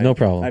for it. No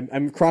problem.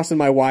 I'm crossing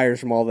my wires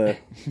from all the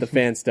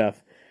fan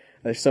stuff.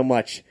 There's so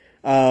much.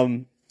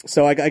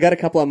 So I got a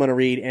couple I'm going to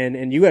read,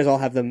 and you guys all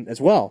have them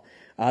as well.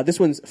 This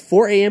one's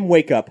 4 a.m.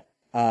 wake up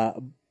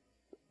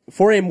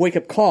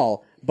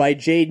call by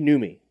Jade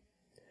Numi.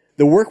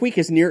 The work week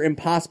is near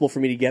impossible for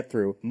me to get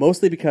through,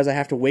 mostly because I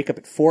have to wake up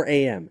at 4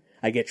 a.m.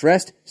 I get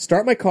dressed,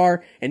 start my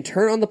car, and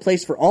turn on the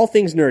place for all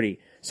things nerdy.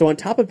 So on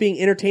top of being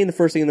entertained the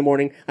first thing in the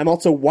morning, I'm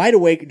also wide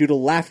awake due to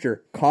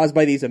laughter caused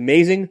by these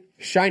amazing,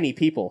 shiny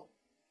people.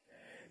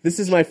 This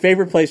is my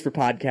favorite place for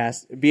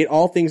podcasts, be it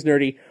all things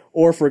nerdy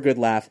or for a good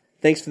laugh.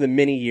 Thanks for the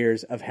many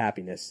years of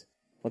happiness.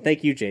 Well,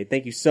 thank you, Jade.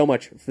 Thank you so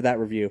much for that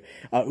review.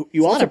 That's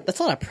a lot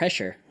of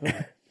pressure.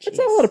 That's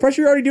not a lot of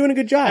pressure. You're already doing a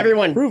good job.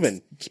 Everyone,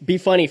 proven. Be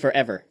funny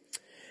forever.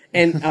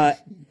 And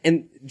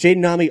Jade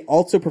Nami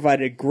also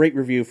provided a great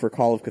review for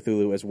Call of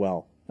Cthulhu as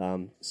well.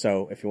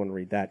 So if you want to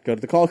read that, go to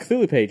the Call of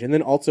Cthulhu page and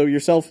then also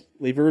yourself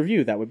leave a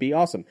review. That would be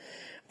awesome.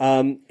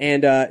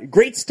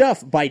 Great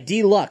stuff by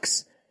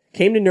Deluxe.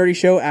 Came to Nerdy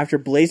Show after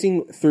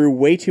blazing through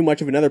way too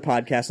much of another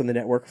podcast on the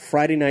network,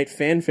 Friday Night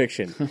Fan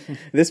Fiction.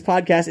 This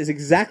podcast is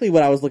exactly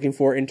what I was looking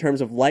for in terms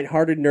of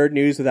lighthearted nerd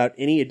news without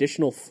any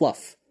additional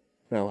fluff.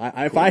 No,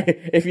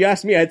 if you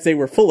ask me, I'd say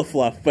we're full of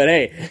fluff, but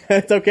hey,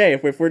 it's okay.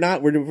 If we're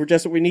not, we're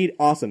just what we need.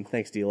 Awesome.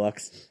 Thanks,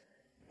 Deluxe.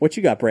 What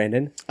you got,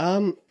 Brandon?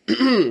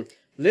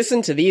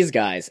 Listen to these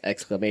guys! ! By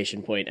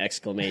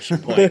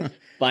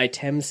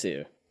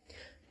Temsu.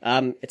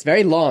 It's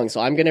very long,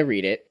 so I'm gonna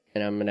read it,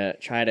 and I'm gonna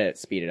try to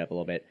speed it up a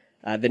little bit.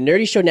 The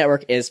Nerdy Show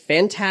Network is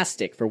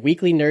fantastic for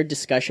weekly nerd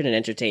discussion and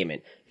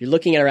entertainment. You're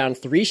looking at around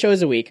 3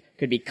 shows a week.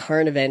 Could be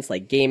current events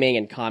like gaming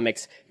and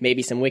comics,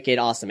 maybe some wicked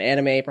awesome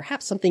anime,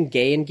 perhaps something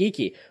gay and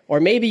geeky,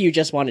 or maybe you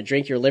just want to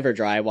drink your liver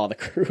dry while the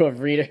crew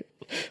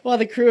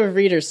of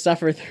readers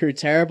suffer through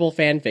terrible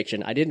fan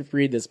fiction. I didn't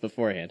read this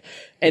beforehand.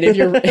 And if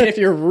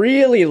you're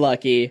really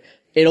lucky,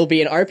 it'll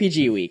be an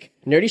RPG week.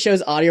 Nerdy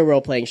Show's audio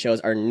role-playing shows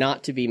are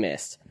not to be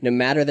missed, no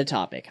matter the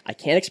topic. I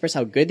can't express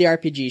how good the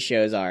RPG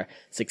shows are.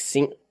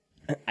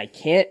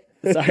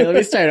 Sorry, let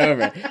me start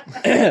over.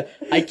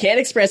 I can't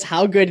express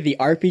how good the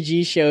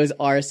RPG shows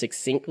are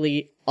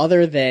succinctly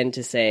other than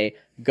to say,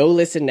 go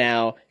listen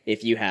now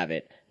if you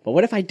haven't. But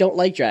what if I don't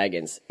like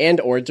dragons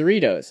and or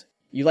Doritos?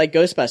 You like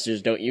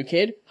Ghostbusters, don't you,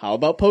 kid? How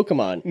about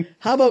Pokemon?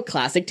 How about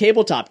classic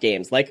tabletop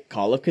games like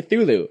Call of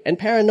Cthulhu and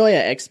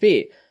Paranoia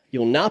XP?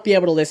 You'll not be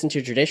able to listen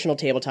to traditional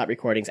tabletop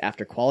recordings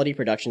after quality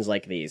productions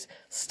like these.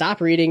 Stop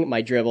reading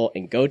my dribble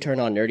and go turn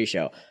on Nerdy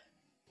Show.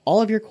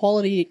 All of your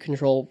quality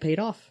control paid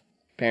off,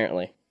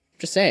 apparently.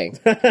 Just saying.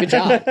 Good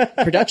job.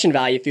 Production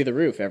value through the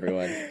roof,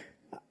 everyone.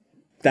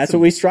 That's what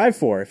we strive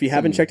for. If you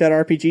haven't checked out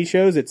RPG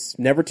shows, it's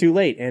never too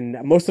late. And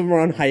most of them are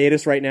on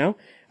hiatus right now.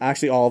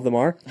 Actually, all of them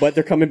are, but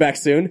they're coming back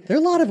soon. They're a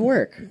lot of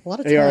work. A lot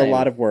of time. They are a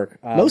lot of work.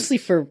 Mostly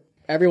for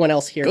everyone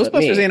else here but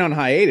me. Ghostbusters ain't on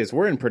hiatus.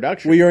 We're in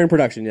production. We are in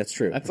production. That's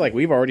true. That's like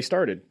we've already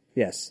started.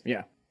 Yes.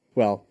 Yeah.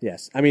 Well,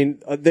 yes. I mean,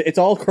 it's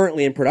all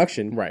currently in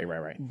production.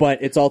 Right.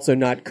 But it's also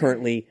not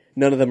currently,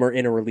 none of them are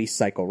in a release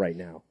cycle right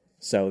now.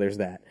 So there's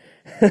that.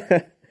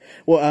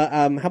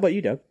 Well, how about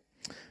you, Doug?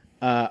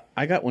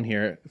 I got one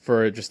here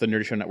for just the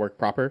Nerdy Show Network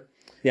proper.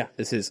 Yeah.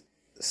 This is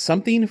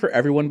Something for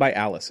Everyone by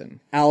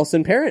Allison.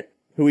 Allison Parrott,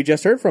 who we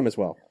just heard from as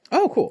well.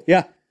 Oh, cool.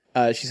 Yeah.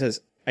 She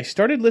says, I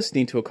started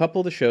listening to a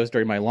couple of the shows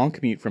during my long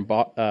commute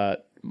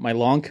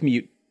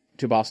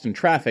to Boston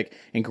traffic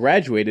and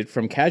graduated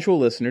from casual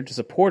listener to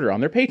supporter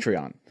on their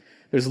Patreon.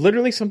 There's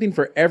literally something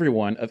for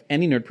everyone of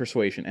any nerd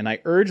persuasion, and I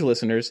urge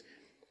listeners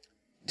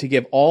to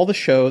give all the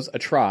shows a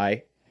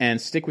try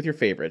and stick with your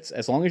favorites,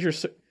 as long as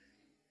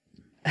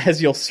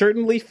you'll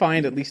certainly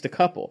find at least a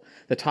couple.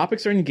 The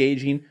topics are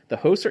engaging, the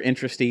hosts are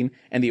interesting,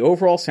 and the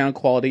overall sound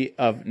quality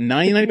of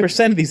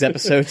 99% of these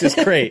episodes is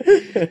great.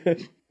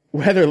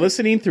 Whether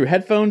listening through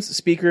headphones,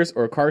 speakers,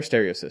 or a car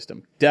stereo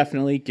system,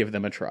 definitely give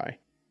them a try.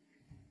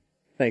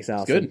 Thanks,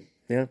 Allison. Good.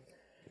 Yeah.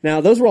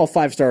 Now, those were all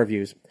 5-star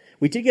reviews.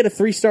 We did get a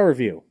 3-star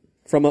review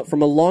from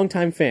a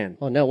longtime fan.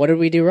 Oh no, what did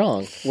we do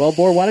wrong? Well,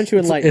 Bor, why don't you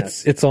enlighten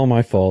us? It's all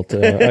my fault.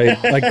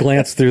 I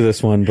glanced through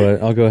this one,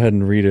 but I'll go ahead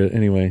and read it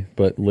anyway.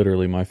 But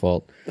literally my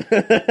fault.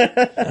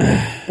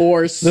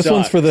 Or This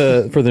one's for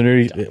the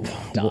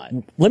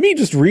nerdy. Let me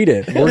just read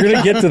it. We're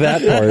gonna get to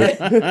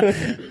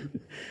that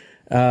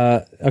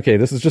part. Okay,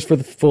 this is just for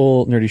the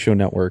full Nerdy Show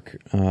Network.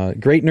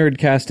 Great nerd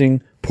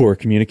casting, poor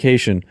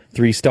communication.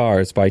 3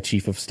 stars by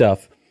Chief of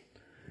Stuff.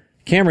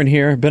 Cameron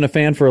here. Been a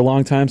fan for a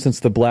long time since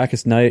the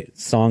Blackest Night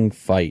song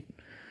fight.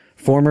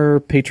 Former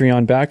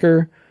Patreon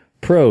backer.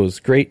 Pros.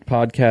 Great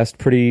podcast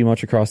pretty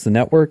much across the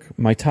network.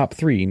 My top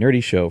 3,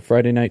 Nerdy Show,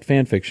 Friday Night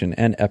Fanfiction,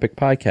 and Epic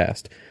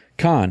Podcast.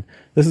 Con.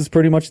 This is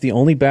pretty much the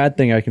only bad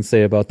thing I can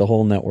say about the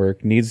whole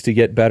network. Needs to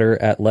get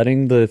better at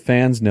letting the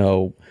fans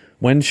know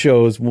when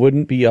shows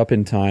wouldn't be up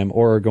in time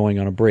or are going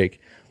on a break.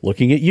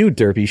 Looking at you,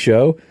 Derpy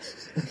Show.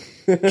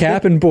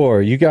 Cap and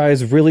Bor, you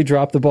guys really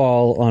dropped the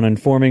ball on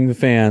informing the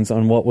fans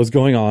on what was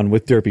going on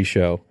with Derpy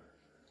Show.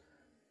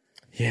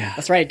 Yeah.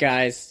 That's right,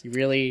 guys. You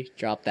really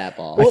dropped that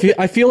ball.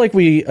 I feel like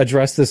we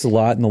addressed this a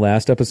lot in the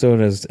last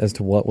episode as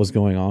to what was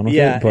going on with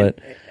it, but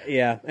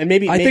and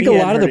maybe I think a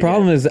lot of the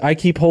problem is I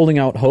keep holding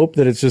out hope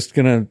that it's just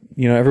gonna,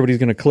 everybody's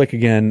gonna click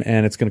again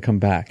and it's gonna come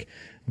back.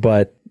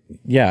 But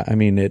yeah, I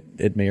mean,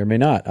 it may or may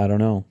not. I don't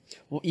know.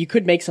 Well, you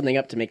could make something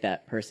up to make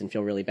that person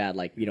feel really bad.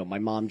 Like, my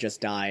mom just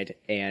died,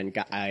 and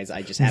guys,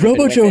 I just haven't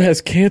been with RoboJoe it.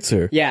 has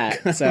cancer.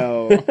 Yeah,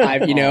 so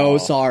I'm,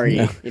 sorry.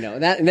 No.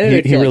 That, and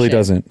then He really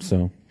doesn't.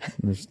 So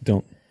just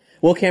don't.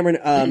 Well, Cameron,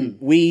 I'm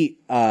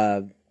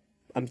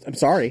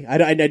sorry.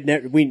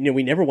 We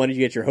never wanted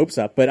you to get your hopes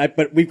up, but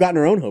we've gotten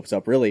our own hopes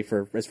up, really,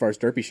 for as far as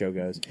Derpy Show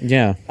goes.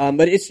 Yeah.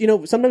 But it's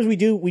sometimes we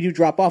do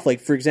drop off.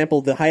 Like, for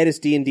example, the hiatus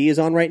D&D is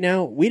on right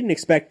now. We didn't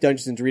expect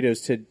Dungeons and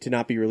Doritos to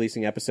not be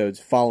releasing episodes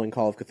following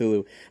Call of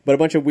Cthulhu, but a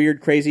bunch of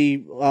weird,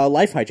 crazy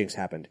life hijinks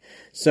happened.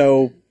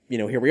 So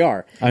here we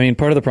are. I mean,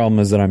 part of the problem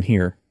is that I'm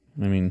here.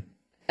 I mean,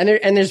 and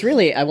there's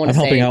really, I want to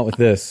I'm say, helping out with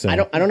this. So. I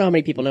don't know how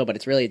many people know, but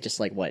it's really just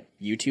like what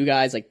you two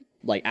guys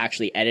like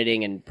actually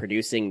editing and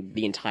producing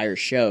the entire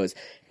shows.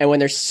 And when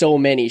there's so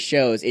many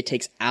shows, it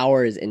takes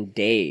hours and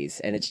days,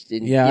 and it's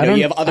you have other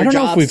jobs to do. I don't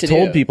know if we've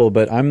told people,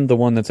 but I'm the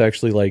one that's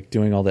actually like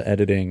doing all the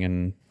editing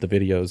and the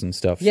videos and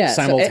stuff. Yeah,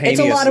 simultaneously.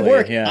 So it's a lot of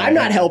work. Yeah, I'm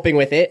not helping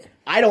with it.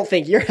 I don't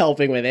think you're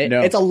helping with it. No.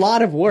 It's a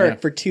lot of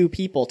work for 2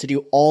 people to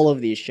do all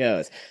of these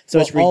shows. So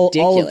it's ridiculous.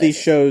 All of these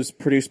shows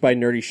produced by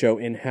Nerdy Show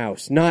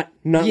in-house, not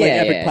like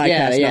Epic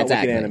Podcast, not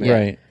exactly. Wicked Anime.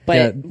 Right.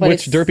 But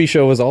which Derpy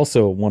Show was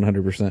also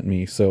 100%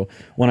 me. So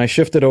when I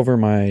shifted over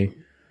my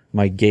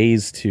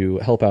gaze to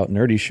help out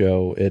Nerdy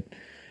Show, it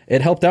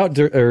helped out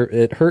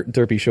it hurt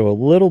Derpy Show a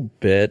little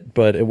bit,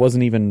 but it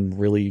wasn't even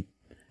really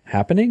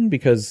happening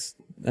because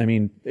I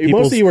mean,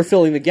 mostly you were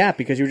filling the gap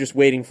because you were just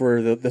waiting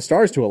for the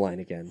stars to align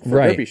again for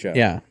Derpy Show.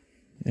 Yeah.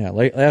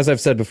 Like as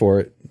I've said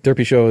before,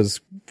 Derpy Show is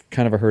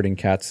kind of a herding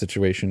cat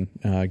situation,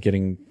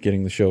 getting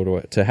the show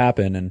to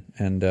happen,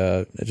 and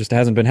it just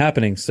hasn't been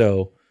happening.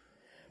 So.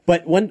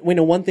 But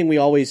one thing we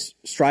always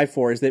strive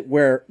for is that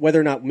whether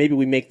or not maybe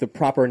we make the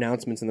proper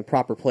announcements in the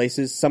proper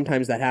places,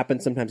 sometimes that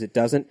happens, sometimes it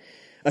doesn't,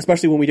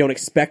 especially when we don't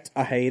expect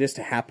a hiatus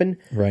to happen.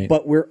 Right.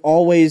 But we're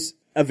always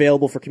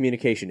available for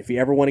communication. If you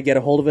ever want to get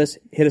a hold of us,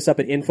 hit us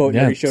up at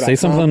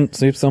info@nerdyshow.com.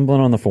 Say something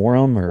on the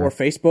forum or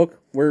Facebook.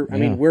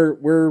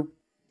 We're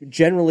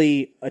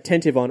generally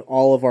attentive on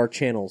all of our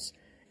channels.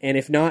 And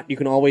if not, you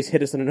can always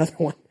hit us on another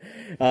one.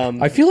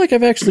 I feel like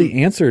I've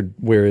actually answered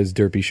Where is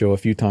Derpy Show a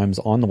few times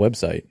on the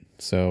website.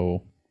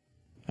 So,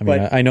 I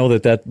mean, I know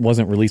that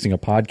wasn't releasing a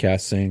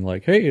podcast saying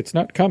like, hey, it's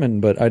not coming,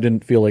 but I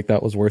didn't feel like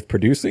that was worth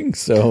producing.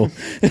 So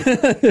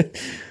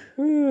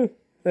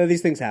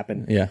these things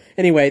happen. Yeah.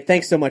 Anyway,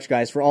 thanks so much,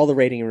 guys, for all the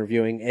rating and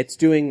reviewing. It's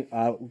doing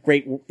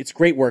great. It's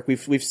great work.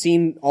 We've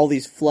seen all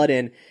these flood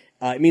in.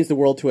 It means the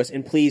world to us,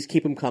 and please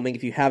keep them coming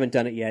if you haven't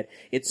done it yet.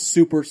 It's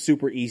super,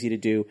 super easy to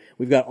do.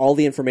 We've got all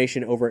the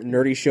information over at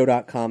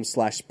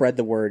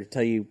nerdyshow.com/spreadtheword to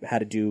tell you how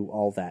to do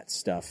all that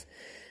stuff.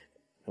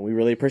 And we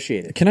really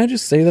appreciate it. Can I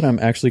just say that I'm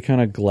actually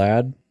kind of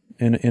glad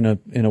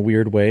in a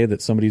weird way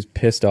that somebody's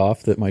pissed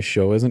off that my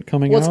show isn't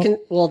coming out. I mean,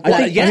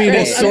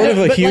 it's sort of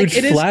a but, huge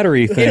it is-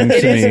 flattery thing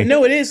It to is. me.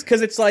 No, it is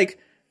because it's like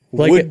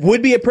Like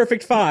would be a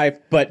perfect 5,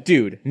 but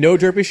dude, no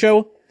Derpy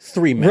Show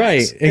 3 max.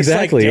 Right, It's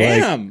exactly. Like,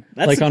 damn.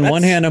 Like on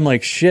one hand, I'm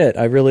like, shit,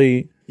 I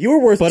really. You were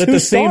worth But 2 at the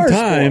same stars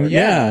time, for it.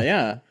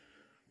 yeah.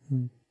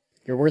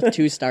 You're worth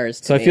 2 stars.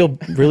 To So I me. feel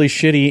really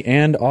shitty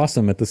and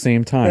awesome at the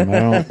same time. I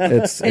don't.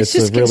 It's it's a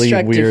just really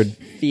constructive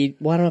weird.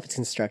 Well, I don't know if it's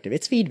constructive.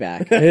 It's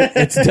feedback.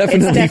 It's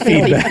definitely,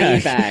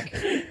 feedback.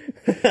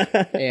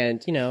 feedback.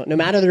 And no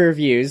matter the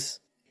reviews,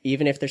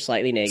 even if they're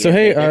slightly negative. So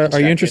hey, they're are you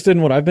constructive. interested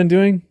in what I've been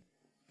doing?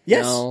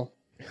 Yes. No.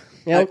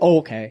 Yeah,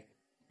 okay.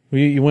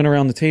 You went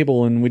around the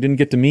table and we didn't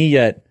get to me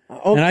yet.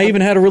 Oh, And I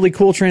even had a really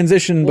cool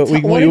transition, but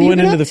what we have you went been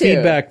into up the to?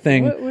 feedback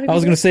thing. What have I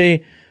was you going to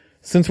say,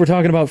 since we're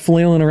talking about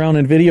flailing around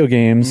in video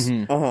games,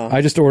 Uh-huh.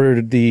 I just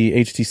ordered the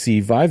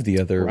HTC Vive the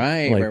other,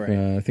 Right.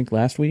 I think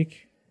last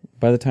week.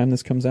 By the time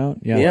this comes out,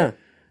 Yeah.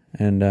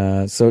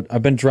 And so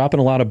I've been dropping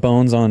a lot of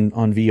bones on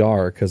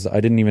VR because I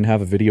didn't even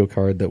have a video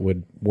card that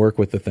would work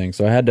with the thing.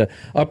 So I had to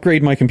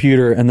upgrade my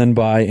computer and then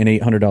buy an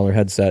 $800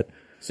 headset.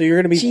 So you're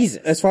going to be, Jesus.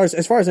 as far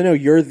as I know,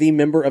 you're the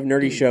member of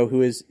Nerdy Show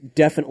who is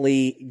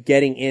definitely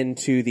getting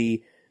into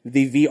the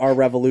VR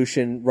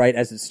revolution right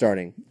as it's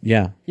starting.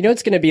 Yeah.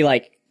 It's going to be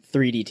like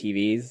 3D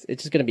TVs.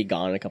 It's just going to be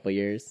gone in a couple of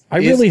years. I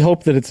really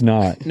hope that it's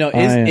not. No,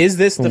 is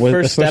this the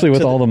first step especially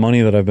with to all the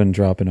money that I've been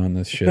dropping on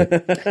this shit.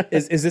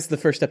 Is this the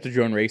first step to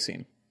drone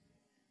racing?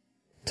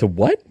 To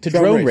what? To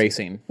drone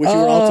racing. Which you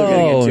were also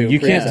getting into. You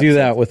can't previous do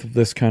that episodes. with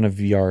this kind of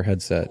VR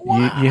headset.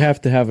 You have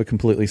to have a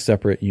completely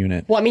separate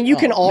unit. Well, I mean, you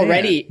can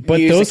already But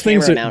use those a camera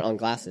things are- mount on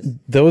glasses.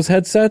 Those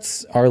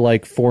headsets are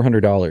like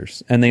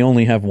 $400 and they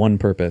only have one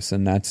purpose,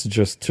 and that's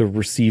just to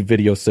receive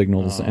video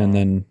signals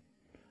and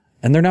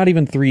they're not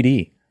even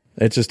 3D.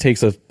 It just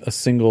takes a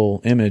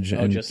single image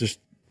and just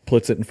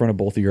puts it in front of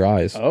both of your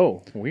eyes.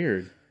 Oh,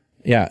 weird.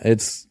 Yeah,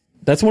 that's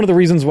one of the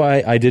reasons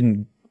why I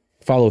didn't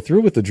follow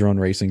through with the drone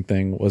racing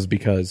thing, was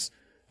because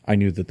I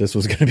knew that this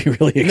was going to be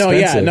really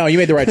expensive. No, you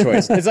made the right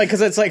choice.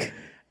 Because it's like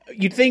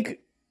you'd think,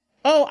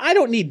 oh, I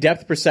don't need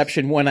depth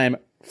perception when I'm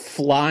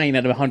flying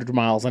at 100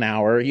 miles an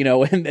hour,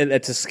 and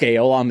it's a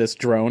scale on this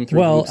drone. Through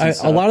Well, loops and a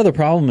stuff. lot of the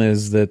problem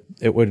is that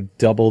it would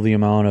double the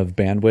amount of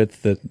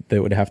bandwidth that they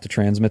would have to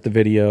transmit the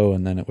video,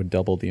 and then it would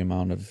double the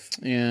amount of.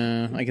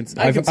 Yeah, I can see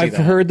I've that.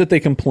 heard that they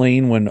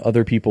complain when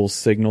other people's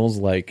signals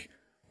like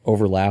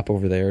overlap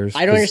over theirs.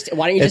 I don't 'cause understand.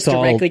 Why don't you just it's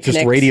all directly just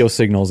connect- radio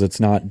signals? It's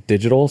not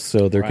digital,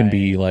 so there can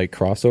be like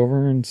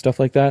crossover and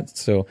stuff like that.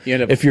 So You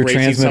end up if your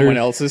racing transmitter, someone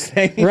else's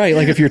thing. right,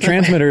 like if your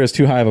transmitter is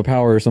too high of a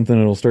power or something,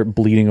 it'll start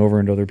bleeding over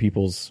into other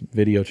people's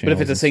video channels.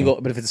 But if it's a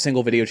and stuff.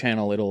 single video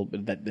channel,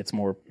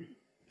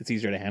 it's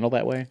easier to handle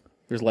that way.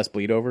 There's less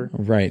bleed over.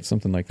 Right,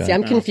 something like that. See,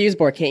 I'm confused,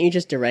 Bor. Can't you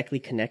just directly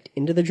connect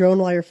into the drone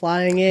while you're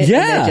flying it?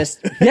 Yeah. And then just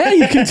Yeah,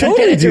 you can totally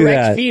get a do direct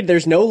that. feed.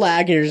 There's no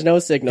lag and there's no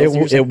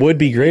signals. It would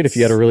be great if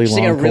you had a really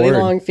long a really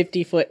cord. long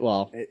 50-foot.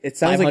 Well, It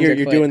sounds like you're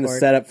 500-foot doing the cord.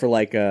 setup for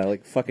like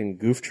fucking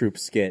Goof Troop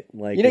skit.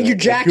 Like you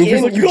jack Goofy's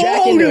in- like, you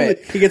jack "Oh, into dude."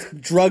 it. He gets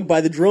drugged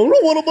by the drone.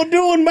 Oh, what am I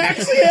doing,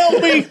 Maxie?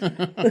 Help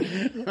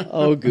me!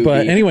 Oh, goofy.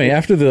 But anyway,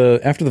 after the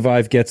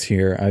Vive gets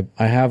here,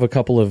 I have a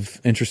couple of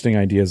interesting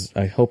ideas.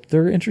 I hope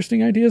they're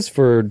interesting ideas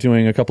for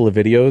doing a couple of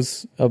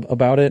videos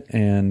about it,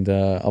 and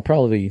I'll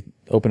probably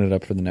open it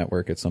up for the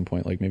network at some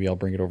point. Like maybe I'll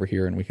bring it over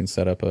here and we can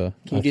set up a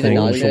you do the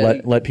thing which will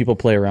nausea? let people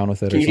play around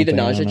with it. Can or you do the something.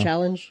 I don't nausea know.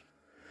 challenge?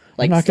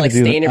 I'm not going to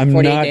do stay in that. it for I'm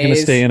 48 not going to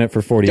days. stay in it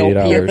for 48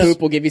 Don't pee or hours.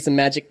 poop. We'll give you some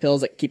magic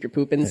pills that keep your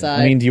poop inside.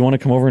 I mean, do you want to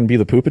come over and be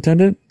the poop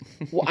attendant?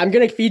 well, I'm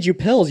going to feed you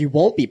pills. You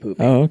won't be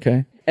pooping. Oh,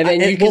 okay. And then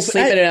you can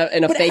sleep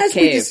in a but fake as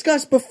we cave.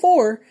 discussed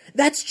before,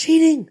 that's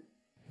cheating.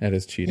 That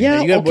is cheating.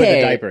 Yeah, You gotta put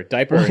okay. the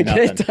diaper or Get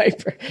a nothing.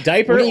 diaper.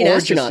 Diaper What do you or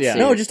need just- astronauts yeah. to?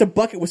 No, just a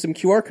bucket with some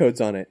QR codes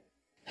on it,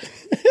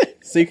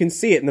 so you can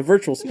see it in the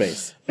virtual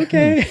space.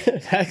 Okay.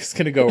 That's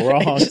gonna go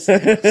wrong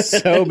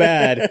so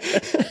bad.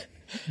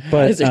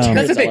 But Is there That's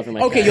the It's all thing. over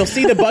my Okay, car. you'll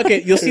see the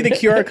bucket. You'll see the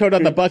QR code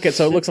on the bucket,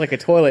 so it looks like a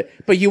toilet,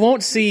 but you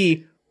won't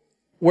see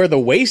where the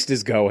waste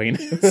is going.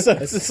 So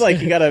it's just like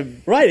you gotta.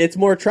 Right, it's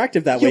more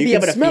attractive that way. You'll You be can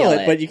able to smell feel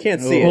it, it. but you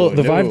can't see well, it.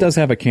 the no. Vive does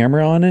have a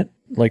camera on it,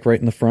 like right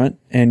in the front,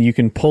 and you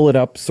can pull it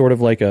up sort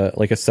of like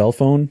a cell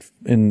phone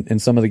in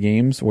some of the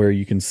games where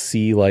you can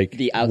see like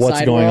The what's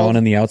outside going world? on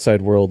in the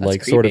outside world,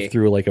 like sort of creepy.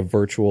 through like a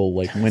virtual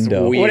like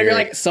window. weird. What if you're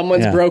like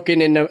someone's Yeah.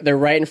 broken and they're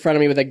right in front of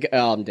me with a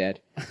oh I'm dead.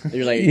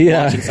 You're like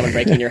Yeah. watching someone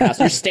break in your house.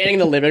 You're standing in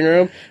the living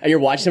room and you're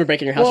watching someone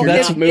break in your house. You're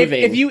not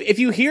moving. If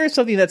you hear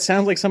something that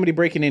sounds like somebody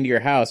breaking into your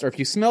house, or if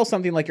you smell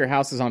something like your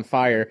house is on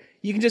fire,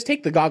 you can just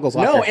take the goggles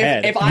off no, your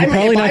head. if You're I'm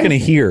probably if not I'm- going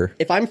to hear.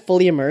 If I'm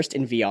fully immersed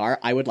in VR,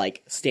 I would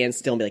like stand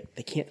still and be like,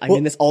 they can't. I'm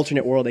in this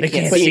alternate world. They can't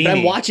can't see me. see But I'm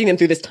me. watching them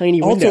through this tiny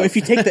window. Also, if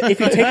you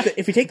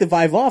take the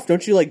Vive off,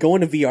 don't you like go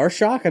into VR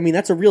shock? I mean,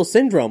 that's a real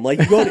syndrome. Like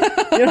you go,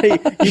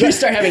 you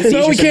start having seizures.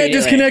 No, we can't immediately.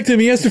 disconnect him.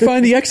 He has to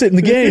find the exit in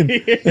the game.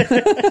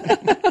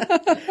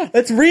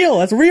 That's real.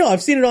 That's real.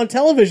 I've seen it on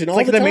television all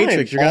like the the time.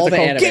 Matrix, you're gonna All have to the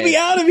call. anime. Get me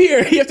out of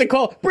here! You have to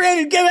call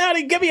Brandon. Get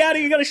me out of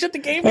here! You gotta shut the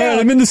game All down. right,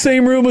 I'm in the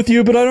same room with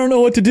you, but I don't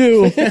know what to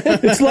do.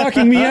 It's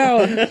locking me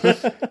out.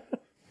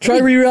 Try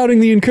rerouting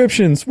the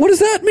encryptions. What does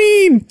that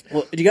mean?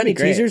 Well, do you got any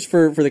great. teasers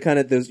for the kind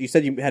of those? You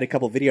said you had a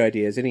couple video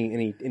ideas.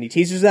 Any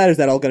teasers of that? Or is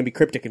that all going to be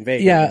cryptic and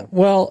vague? Yeah, right now?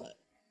 well,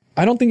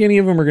 I don't think any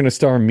of them are going to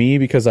star me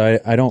because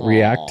I don't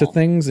react to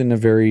things in a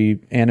very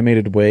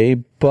animated way,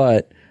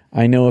 but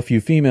I know a few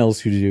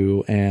females who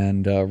do,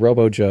 and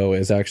RoboJo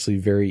is actually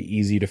very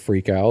easy to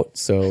freak out.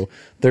 So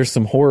there's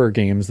some horror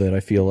games that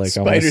I feel like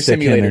I want Spider to stick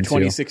him Simulator into.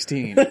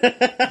 2016.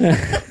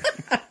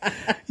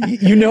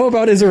 You know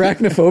about his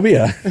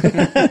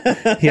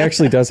arachnophobia. He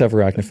actually does have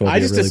arachnophobia. I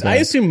just really I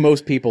bad. assume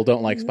most people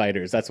don't like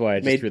spiders. That's why I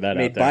just threw that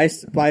made out there. by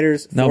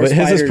spiders. No, for but his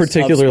is spiders, of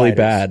particularly spiders.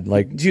 bad.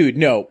 Like, Dude,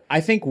 no.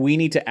 I think we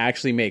need to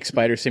actually make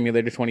Spider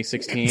Simulator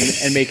 2016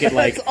 and make it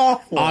like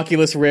awful.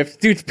 Oculus Rift.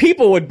 Dude,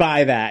 people would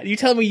buy that. You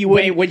tell me you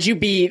Wait, wouldn't. would you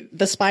be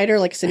the spider,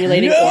 like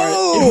simulating?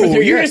 No!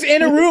 Or You're just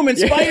in a room and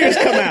spiders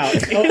come out.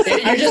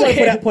 I just want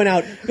to point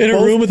out In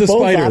a room with a both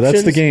spider,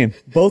 that's the options- game.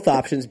 Both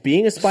options,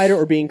 being a spider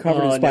or being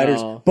covered in Oh,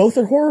 spiders, no. both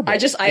are horrible. I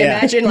Yeah.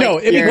 imagine. Like, No,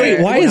 it'd be you're-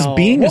 great. why is no.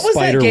 being What a was that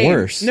spider game?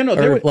 worse? No,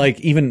 there or was-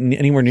 like even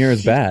anywhere near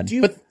as bad.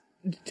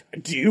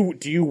 do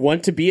you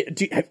want to be?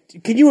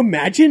 Can you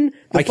imagine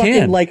the I fucking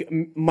can. like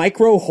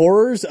micro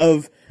horrors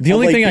of The of,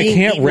 only like, thing I being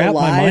can't eaten wrap my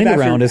alive mind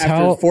after- around is after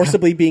how-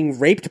 forcibly being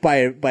raped by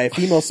a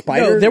female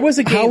spider. No, there was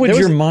a game. How would there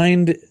was your a-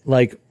 mind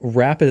like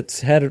wrap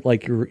its head,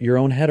 like your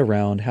own head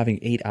around having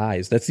 8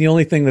 eyes? That's the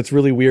only thing that's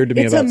really weird to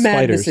me It's a about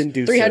madness spiders.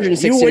 inducer.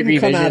 360 You wouldn't degree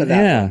come out vision. of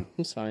that. Yeah.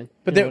 It's fine.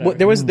 But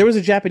there was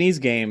a Japanese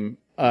game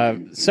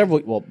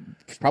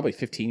probably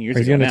 15 years Are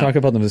you ago going to now. talk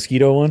about the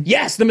mosquito one?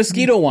 Yes, the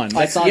mosquito one.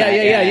 saw yeah,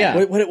 that, yeah.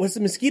 yeah. What's the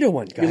mosquito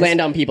one, guys? You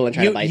land on people and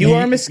try to bite You them.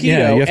 are a mosquito,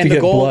 Yeah, you have to and the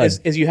get goal blood.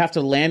 is you have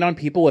to land on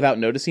people without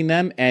noticing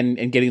them and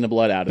getting the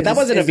blood out of That them.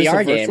 wasn't a is this a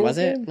VR game, virtual was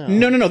it? game?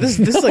 No. No. This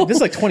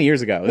is like 20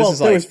 years ago. This Well, is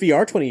there like was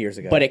VR 20 years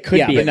ago, But it could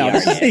Yeah, be but a no, VR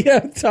this game. Yeah,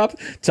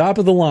 top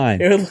of the line.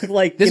 it would look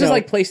like this you is know,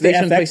 like the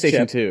PlayStation, FX PlayStation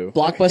chip. 2.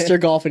 Blockbuster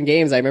Golf and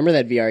Games. I remember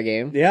that VR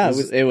game. Yeah,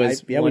 it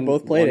was. we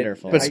both played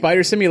wonderful. it. But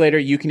Spider Simulator,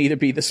 you can either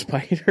be the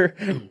spider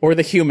or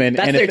the human.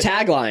 That's and their if-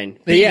 tagline.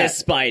 Be Yeah. the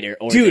spider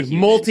or Dude, the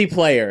human.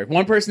 multiplayer.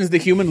 One person is the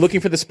human looking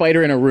for the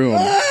spider in a room,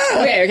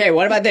 Okay.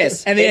 What about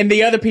this? and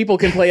the other people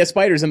can play as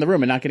spiders in the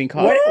room and not getting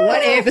caught.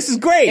 What if This is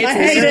great. It's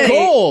This is literally-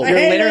 gold. You're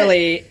hate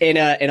literally in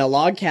a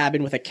log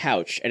cabin with a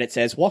couch, and it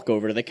says "Walk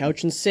over to the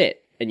couch and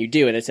sit," and you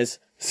do, and it says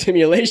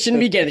 "Simulation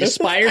begin." The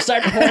spiders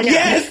start pouring out.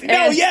 Yes! No,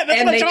 yeah, that's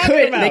and what I'm they talking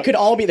could about. they could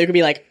all be there could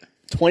be like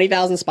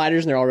 20,000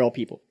 spiders, and they're all real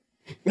people.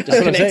 Just That's what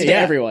I'm connected saying. to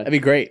Yeah, everyone. that'd be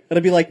great.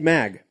 It'll be like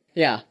Mag.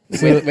 Yeah.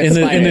 So in the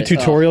spiders.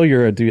 tutorial,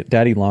 you're a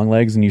daddy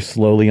longlegs, and you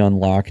slowly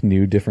unlock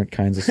new different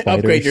kinds of spiders.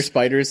 Upgrade your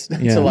spiders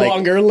Yeah. to like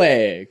Longer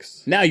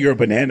legs. now you're a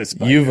banana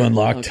spider. You've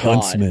unlocked Oh, God.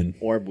 huntsman,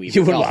 Orb weaver.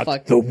 You Oh, unlocked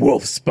fuck. the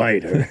wolf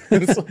spider.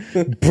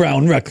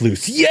 brown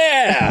recluse.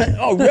 Yeah.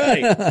 All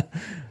right.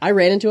 I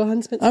ran into a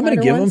huntsman spider I'm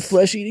gonna give him once.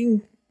 flesh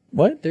eating.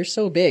 What? They're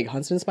so big,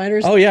 huntsman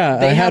spiders. Oh, yeah,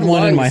 They I had have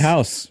one in my lungs.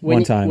 house When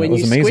one you- time. When It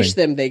was you amazing. squish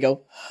them, they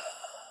go.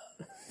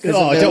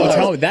 Oh, Their don't lungs.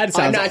 tell me. That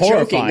sounds I'm not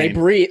horrifying. joking. They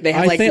breathe. They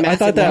have like I massive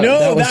thought that, lungs. No,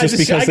 that was that just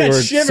just- because I they got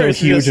were so shivers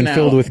huge just and now.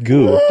 filled with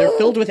goo. They're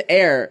filled with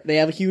air. They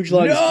have huge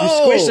lungs. No!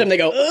 You squish them, they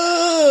go.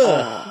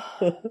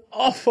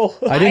 Awful.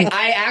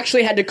 I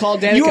actually had to call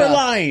Danica. You were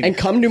lying. And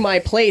come to my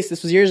place.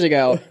 This was years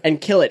ago, and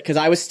kill it because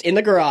I was in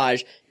the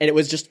garage and it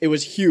was huge.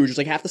 It was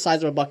like half the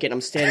size of a bucket. And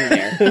I'm standing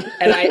there,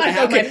 and I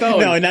have my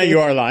phone. No, now you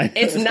are lying.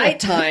 It's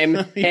nighttime,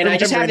 and I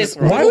just have remembering this. this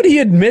wrong. Why would he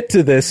admit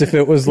to this if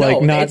it was like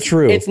No, not it's,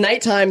 true? It's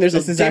nighttime. There's a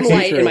is dim actually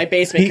light true. in my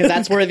basement because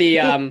that's where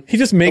the He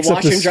just makes the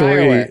up this washer and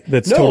dryer story were.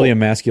 that's No. totally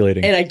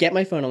emasculating. And I get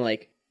my phone. I'm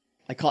like,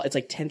 I call. It's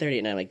like 10:30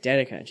 at night. I'm like,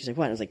 Danica, and she's like,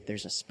 what? I was like,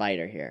 there's a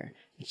spider here.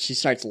 And she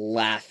starts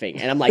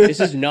laughing, and I'm like, this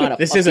is not a.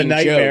 This is a fucking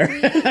nightmare.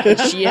 joke. And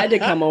she had to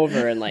come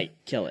over and like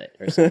kill it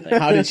or something.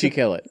 How did she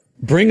kill it?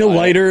 Bring a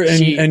lighter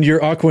she- and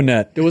your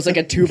Aquanet. There was like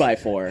a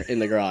 2x4 in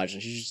the garage,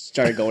 and she just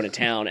started going to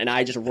town, and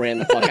I just ran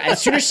the fuck out.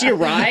 As soon as she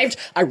arrived,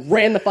 I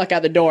ran the fuck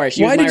out the door.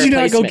 She Why was my did you not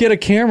go replacement. get a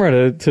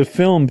camera to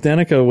film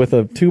Danica with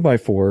a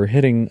 2x4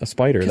 hitting a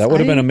spider? That would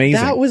have been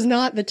amazing. That was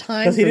not the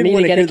time Because for he didn't me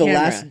want to to get a hear the camera.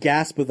 last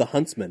gasp of the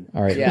huntsman.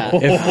 All right. Yeah.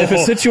 If a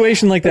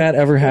situation like that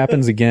ever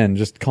happens again,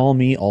 just call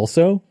me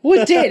also. Well,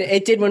 it did.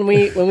 It did when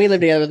we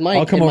lived together with Mike.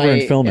 I'll come in over my-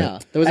 and film it. yeah.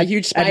 There was a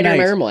huge spider in night.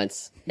 my room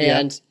once,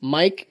 and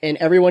Mike and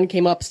everyone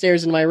came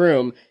upstairs in my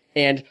room,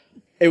 and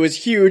it was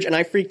huge, and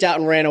I freaked out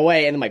and ran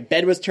away, and then my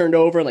bed was turned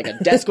over, and like a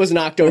desk was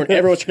knocked over, and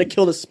everyone was trying to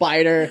kill the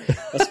spider. It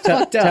was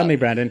fucked up. Tell me,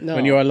 Brandon, No.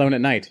 when you are alone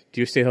at night,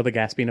 do you still hear the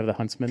gasping of the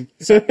huntsman?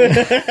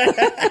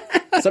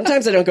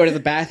 Sometimes I don't go to the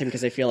bathroom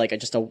because I feel like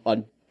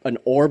an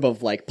orb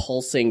of like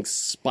pulsing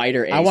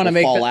spider eggs I want to will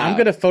make. fall out.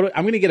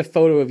 I'm gonna get a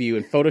photo of you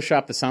and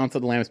Photoshop the Silence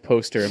of the Lambs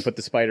poster and put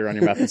the spider on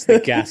your mouth. It's the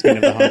gasping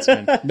of the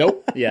huntsman.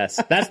 Nope. Yes,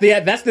 that's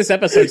this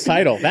episode's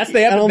title. That's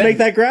the. And I'll make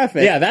that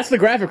graphic. Yeah, that's the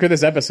graphic for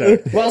this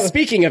episode. Well,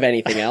 speaking of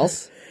anything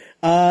else,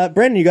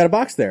 Brandon, you got a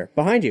box there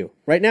behind you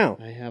right now.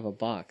 I have a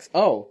box.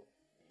 Oh,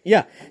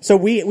 Yeah. So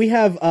we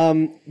have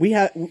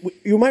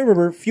you might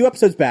remember a few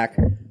episodes back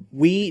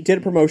we did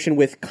a promotion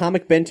with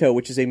Comic Bento,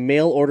 which is a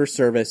mail order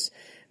service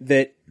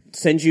that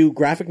sends you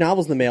graphic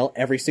novels in the mail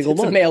every single it's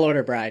a month mail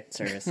order bride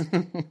service.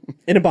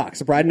 in a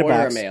box, a bride in a Order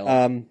box. a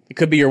mail. It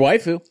could be your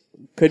waifu.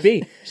 Could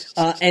be.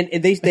 And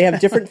they have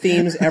different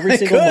themes every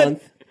single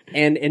month.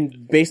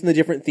 And based on the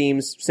different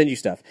themes, send you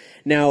stuff.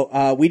 Now,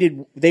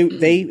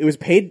 it was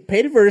paid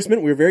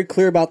advertisement. We were very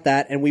clear about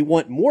that, and we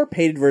want more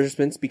paid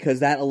advertisements because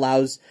that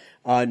allows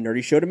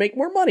Nerdy Show to make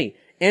more money.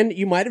 And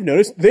you might have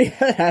noticed that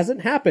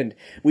hasn't happened.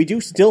 We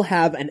do still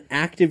have an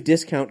active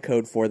discount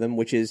code for them,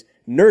 which is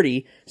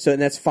Nerdy.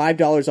 And that's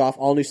 $5 off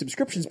all new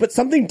subscriptions. But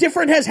something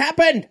different has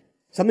happened.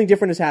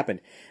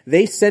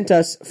 They sent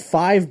us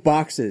 5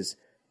 boxes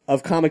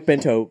of Comic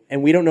Bento,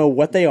 and we don't know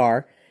what they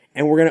are.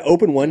 And we're going to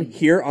open one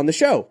here on the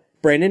show.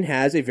 Brandon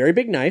has a very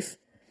big knife.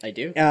 I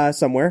do.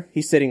 Somewhere.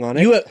 He's sitting on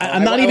it.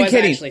 I'm not even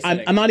kidding.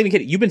 I'm not even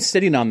kidding. You've been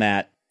sitting on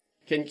that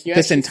Can you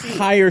this actually see?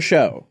 entire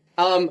show.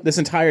 This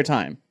entire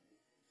time.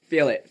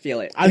 Feel it.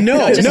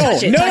 No. Just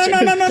touch it, touch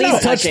it. No.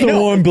 Please Touch it. the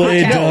warm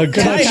blade, No, Doug.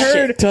 touch Touch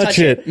it. it. Touch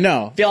it.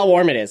 No. Feel how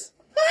warm it is.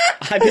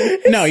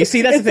 No, you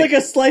see, that's It's the like thing.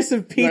 a slice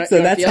of pizza.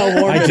 You That's wanna-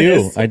 how warm I it do.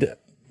 is. I do.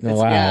 Oh,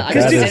 wow. yeah, I'm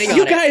That just is- sitting on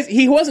You it. guys,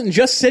 he wasn't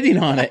just sitting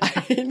on it.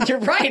 You're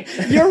right,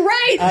 Doug. You're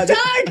right. I've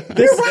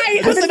been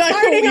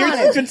farting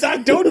on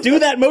it. Don't do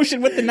that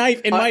motion with the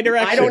knife in my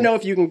direction. I don't know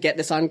if you can get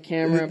this on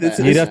camera. This but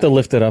is- You'd have to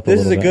lift it up a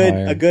This is little a bit good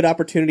higher. a good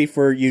opportunity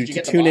for you to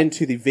get the tune box?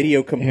 into the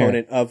video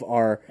component of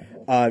our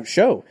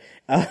show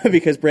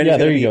because Brandon's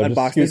there going to you be go. Just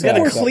unboxing scoot this. Got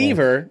a back.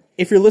 cleaver.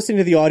 If you're listening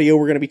to the audio,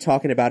 we're going to be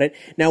talking about it.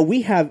 Now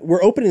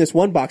we're opening this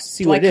one box to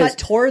see do I what it cut is.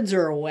 towards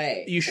or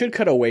away? You should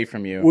cut away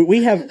from you.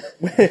 We have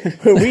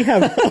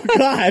oh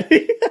god.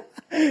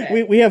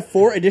 We have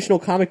 4 additional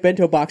Comic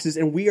Bento boxes,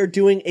 and we are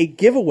doing a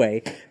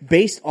giveaway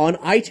based on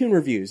iTunes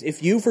reviews.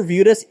 If you've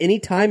reviewed us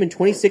anytime in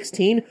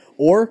 2016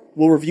 or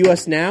will review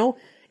us now,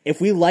 if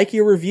we like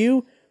your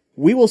review,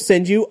 we will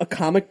send you a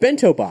Comic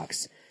Bento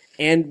box.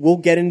 And we'll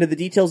get into the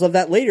details of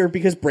that later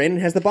because Brandon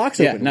has the box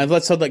Yeah. open. Now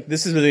this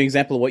is an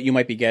example of what you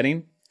might be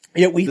getting.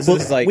 Yeah, This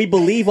is like- we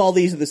believe all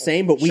these are the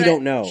same, but we Should I-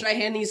 don't know. Should I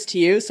hand these to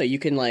you so you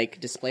can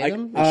display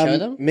them and show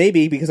them?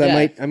 Maybe because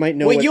Yeah. I might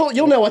know. Well, what,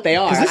 you'll know what they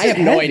are. This I is have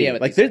no heavy. idea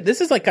what Like these are.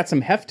 this is got some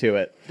heft to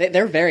it.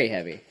 They're very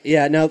heavy.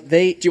 Yeah. Now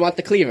they. Do you want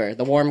the cleaver?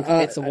 The warm.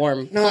 It's a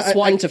warm No, plus I-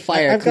 one I- to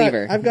fire I've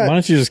cleaver. Got, I've Why got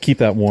don't you just keep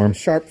that warm?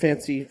 sharp,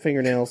 fancy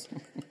fingernails.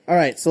 All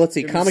right, so let's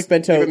see. Comic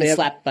Bento. Ever They been have,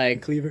 slapped by a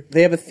cleaver?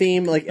 they have a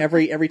theme like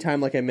every time,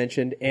 like I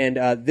mentioned, and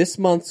this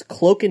month's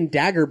Cloak and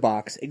Dagger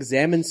box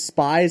examines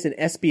spies and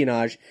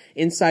espionage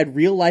inside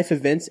real life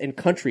events and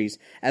countries,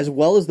 as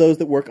well as those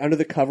that work under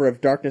the cover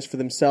of darkness for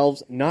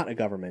themselves, not a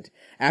government.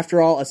 After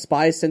all, a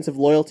spy's sense of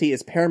loyalty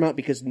is paramount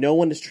because no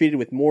one is treated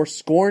with more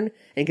scorn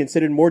and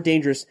considered more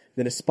dangerous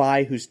than a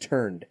spy who's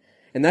turned.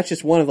 And that's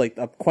just one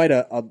of quite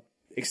a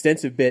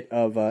extensive bit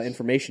of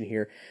information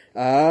here.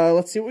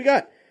 Let's see what we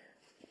got.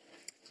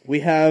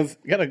 We have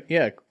You got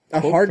a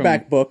a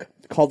hardback book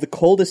called The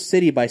Coldest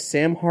City by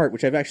Sam Hart,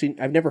 which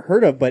I've never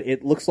heard of, but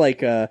it looks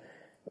like a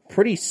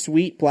pretty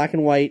sweet black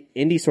and white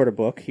indie sort of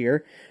book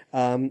here.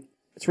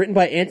 It's written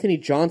by Anthony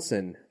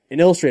Johnson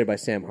and illustrated by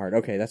Sam Hart.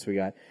 Okay, that's what we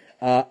got.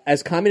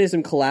 As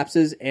communism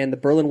collapses and the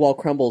Berlin Wall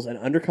crumbles, an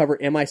undercover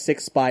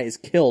MI6 spy is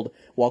killed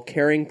while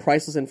carrying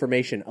priceless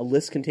information, a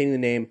list containing the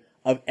name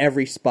of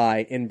every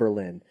spy in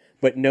Berlin,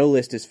 but no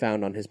list is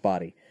found on his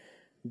body.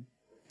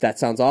 That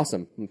sounds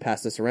awesome. I'm gonna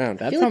pass this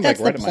around. I feel like sounds that's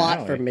like right the up my plot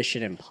alley. for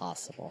Mission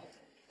Impossible.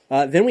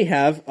 Then we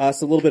have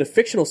us a little bit of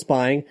fictional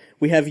spying.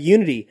 We have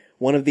Unity,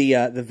 one of the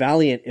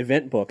Valiant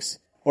event books.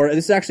 Or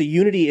this is actually,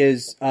 Unity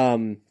is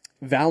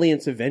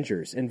Valiant's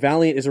Avengers. And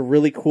Valiant is a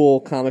really cool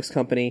comics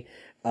company.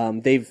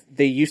 They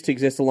used to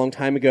exist a long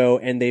time ago,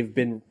 and they've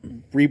been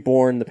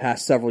reborn the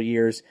past several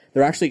years.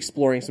 They're actually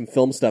exploring some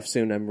film stuff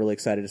soon. I'm really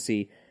excited to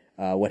see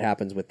what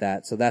happens with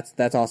that. So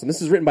that's awesome.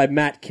 This is written by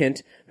Matt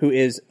Kent, who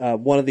is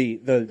one of the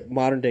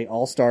modern day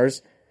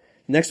all-stars.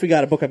 Next, we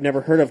got a book I've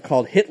never heard of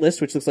called Hit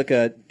List, which looks like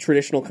a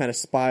traditional kind of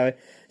spy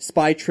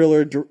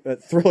thriller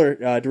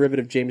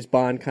derivative James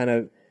Bond kind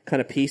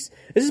of piece.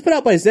 This is put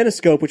out by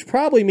Zenescope, which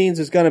probably means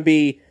there's going to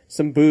be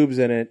some boobs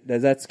in it.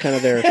 That's kind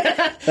of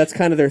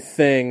their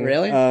thing.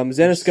 Really?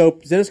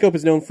 Zenescope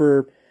is known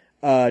for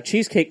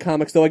Cheesecake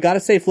Comics, though I gotta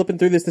say, flipping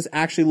through this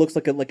actually looks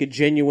like a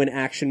genuine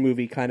action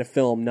movie kind of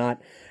film,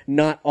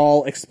 not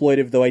all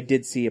exploitive. Though I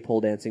did see a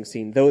pole dancing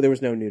scene, though there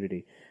was no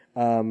nudity.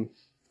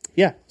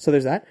 Yeah, so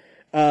there's that.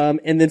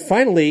 And then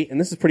finally, and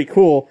this is pretty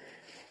cool,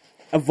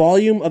 a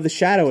volume of The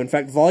Shadow. In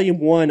fact, volume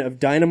 1 of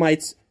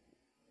Dynamite's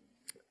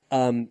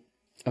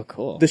Oh,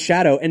 cool. The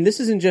Shadow. And this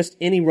isn't just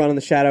any run on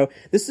The Shadow.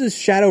 This is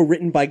Shadow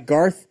written by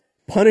Garth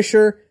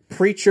Punisher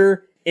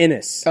Preacher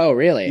Ennis. Oh,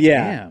 really?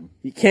 Yeah. Damn.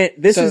 You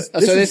can't, this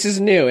is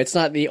new. It's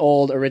not the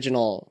old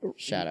original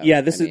Shadow.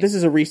 yeah, this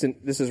is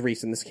recent.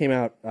 This came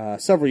out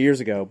several years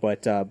ago,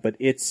 but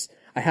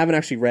I haven't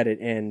actually read it,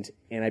 and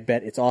I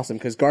bet it's awesome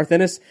because Garth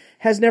Ennis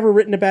has never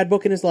written a bad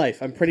book in his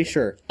life. I'm pretty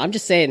sure. I'm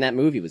just saying that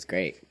movie was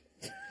great.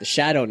 The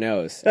Shadow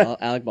knows.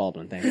 Alec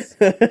Baldwin, thanks.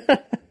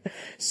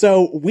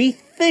 So we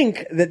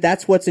think that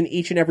that's what's in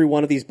each and every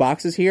one of these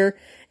boxes here,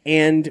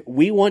 and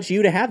we want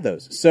you to have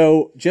those.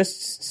 So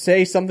just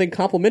say something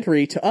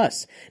complimentary to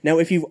us. Now,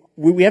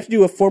 we have to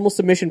do a formal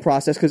submission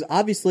process because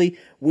obviously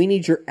we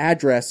need your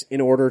address in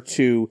order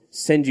to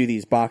send you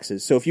these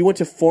boxes. So if you want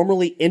to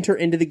formally enter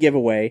into the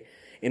giveaway,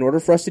 in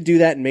order for us to do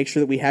that and make sure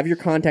that we have your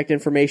contact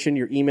information,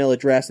 your email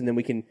address, and then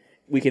we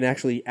can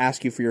actually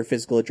ask you for your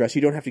physical address.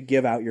 You don't have to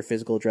give out your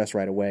physical address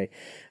right away.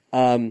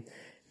 Just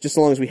as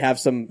long as we have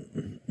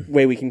some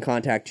way we can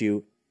contact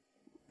you.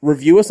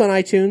 Review us on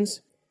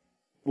iTunes.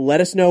 Let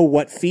us know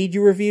what feed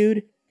you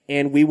reviewed,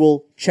 and we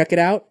will check it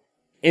out,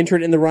 enter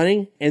it in the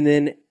running, and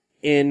then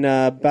in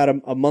about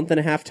a month and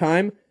a half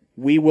time,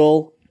 we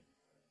will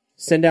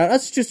send out.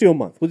 Let's just do a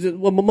month. We'll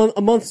do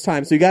a month's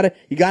time. So you gotta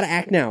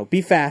act now.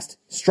 Be fast.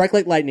 Strike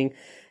like lightning,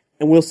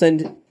 and we'll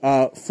send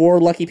 4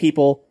 lucky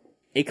people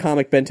a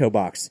comic bento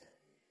box.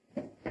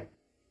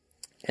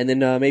 And then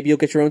maybe you'll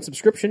get your own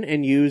subscription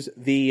and use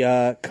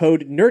the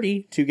code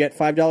NERDY to get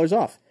 $5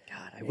 off.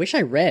 God, I wish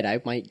I read.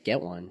 I might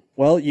get one.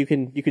 Well, you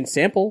can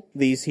sample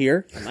these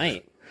here. I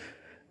might.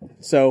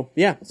 So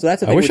yeah, so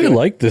that's. I wish I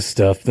liked this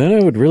stuff. Then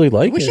I would really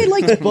like I wish it. I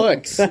liked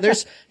books.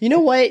 You know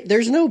what?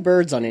 There's no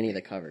birds on any of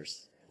the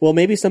covers. Well,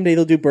 maybe someday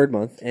they'll do Bird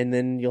Month, and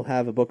then you'll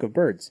have a book of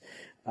birds,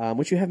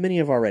 which you have many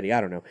of already.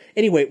 I don't know.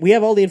 Anyway, we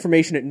have all the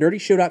information at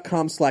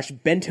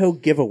nerdyshow.com/bento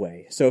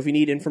giveaway. So if you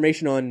need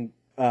information on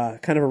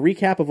kind of a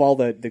recap of all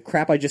the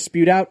crap I just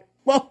spewed out,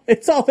 well,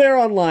 it's all there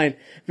online.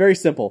 Very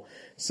simple.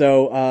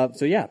 So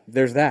yeah,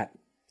 there's that.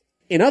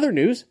 In other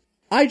news,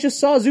 I just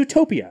saw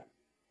Zootopia.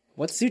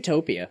 What's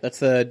Zootopia? That's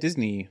the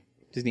Disney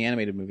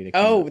animated movie. That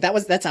came Oh,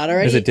 out. that's out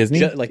already? Is it Disney?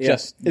 Just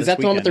Is this that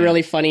the one with the weekend,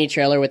 really funny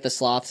trailer with the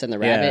sloths and the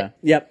rabbit?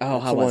 Yep. Oh,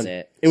 that's how the was one.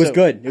 it? It was So-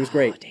 good. It was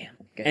great. Oh, damn.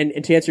 Good.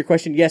 And to answer your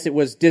question, yes, it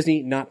was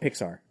Disney, not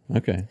Pixar.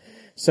 Okay.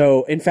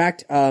 So, in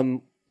fact,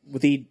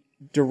 the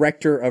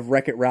director of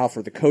Wreck-It Ralph,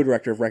 or the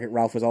co-director of Wreck-It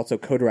Ralph, was also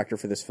co-director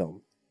for this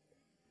film.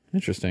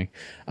 Interesting.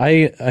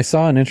 I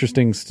saw an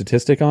interesting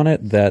statistic on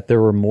it that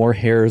there were more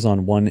hairs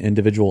on one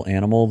individual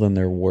animal than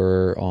there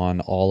were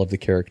on all of the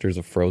characters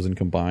of Frozen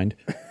combined.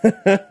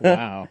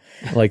 Wow.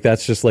 Like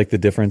that's just like the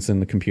difference in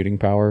the computing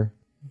power.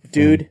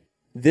 Dude,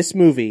 this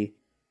movie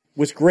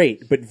was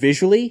great, but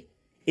visually,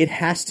 it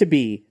has to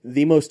be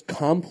the most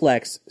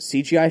complex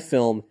CGI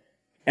film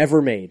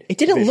ever made. It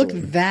didn't look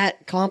visually.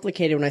 that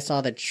complicated when I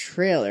saw the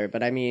trailer,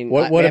 but I mean...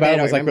 What maybe I about it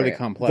don't was like remember really it.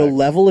 complex? The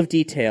level of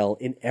detail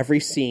in every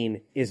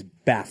scene is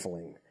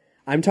baffling.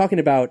 I'm talking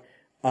about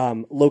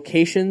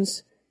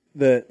locations,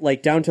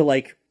 down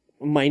to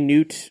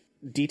minute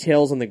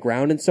details on the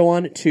ground and so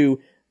on, to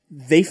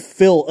they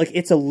fill,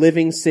 it's a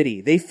living city.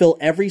 They fill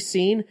every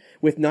scene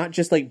with not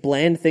just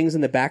bland things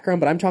in the background,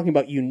 but I'm talking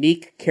about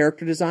unique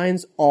character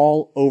designs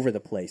all over the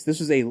place. This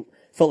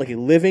felt like a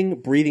living,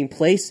 breathing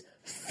place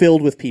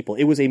filled with people.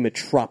 It was a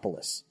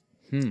metropolis.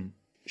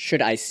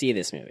 Should I see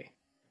this movie?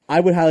 I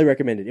would highly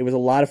recommend it. It was a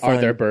lot of fun.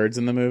 Are there birds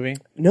in the movie?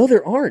 No,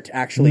 there aren't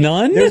actually.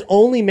 None? There's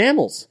only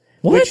mammals.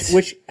 What?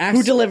 Which Who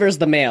actually, delivers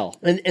the mail?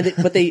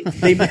 but they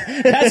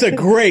That's a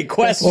great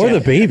question. Or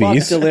the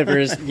babies.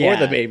 Delivers... Or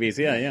the babies.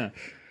 Yeah.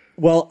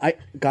 well,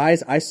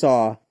 I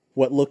saw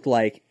what looked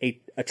like a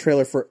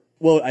trailer for.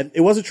 Well,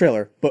 it was a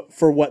trailer, but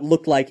for what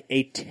looked like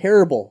a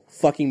terrible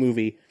fucking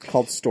movie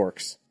called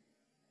Storks.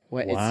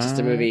 What? It's just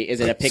a movie.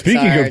 Is it a Pixar?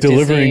 Speaking of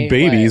delivering Disney?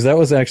 babies, What? that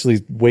was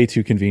actually way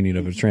too convenient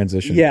of a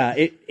transition. Yeah,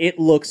 it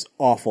looks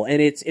awful,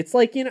 and it's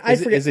like I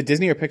forget. Is it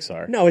Disney or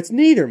Pixar? No, it's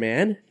neither,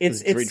 man.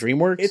 It's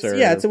DreamWorks, It's or-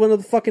 it's one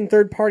of the fucking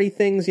third party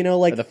things.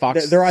 the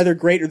Fox- they're either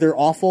great or they're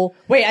awful.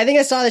 Wait, I think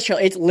I saw this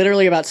trailer. It's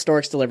literally about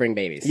storks delivering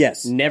babies.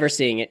 Yes. Never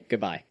seeing it.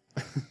 Goodbye.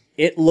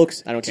 It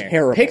looks I don't care.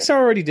 terrible. Pixar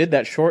already did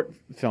that short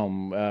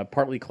film,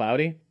 Partly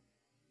Cloudy.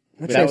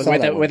 I'm that sure I was saw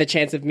With that a, one. with a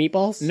chance of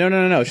meatballs?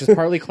 No. It's just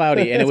Partly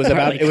Cloudy, and it was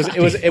about it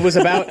was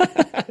about.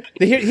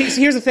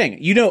 Here's the thing.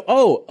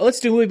 Let's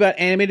do a movie about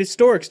animated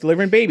storks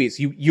delivering babies.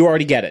 You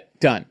already get it.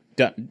 Done.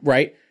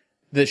 Right.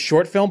 The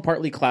short film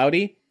Partly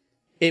Cloudy.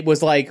 It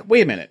was like,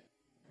 wait a minute,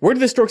 where did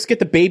the storks get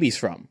the babies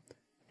from?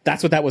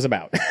 That's what that was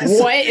about.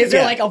 What? Is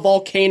there like a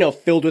volcano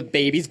filled with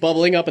babies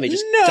bubbling up and they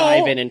just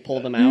dive in and pull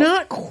them out?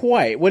 Not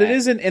quite. What it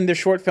is in the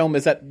short film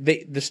is that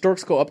the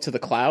storks go up to the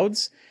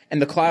clouds, and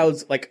the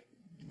clouds,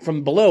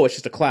 from below it's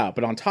just a cloud,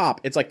 but on top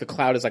it's like the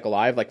cloud is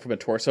alive, from a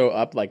torso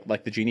up,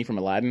 like the genie from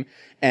Aladdin.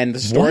 And the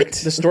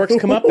storks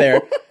come up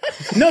there.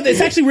 No, it's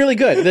actually really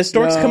good. The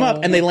storks come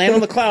up and they land on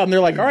the cloud, and they're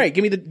like, all right,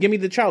 give me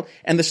the child.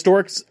 And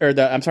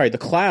the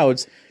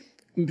clouds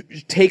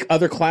take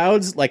other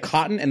clouds like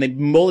cotton, and they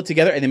mold it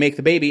together, and they make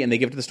the baby, and they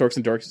give it to the storks,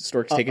 and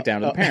storks take it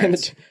down to the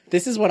parents.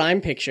 This is what I'm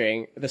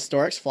picturing. The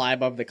storks fly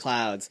above the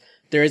clouds.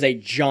 There is a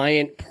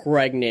giant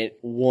pregnant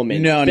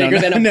woman, bigger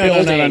than a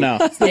building. No.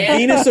 the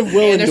Venus of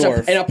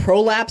Willendorf. And a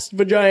prolapsed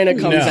vagina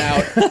comes No.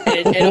 out,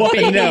 and a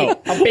baby, No. a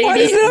baby, Why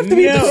does it have to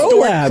be stork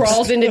prolapsed?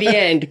 crawls into the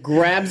end,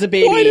 grabs a Why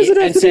baby, does it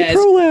have and to be says,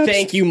 prolapsed?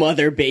 "Thank you,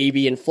 mother,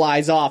 baby," and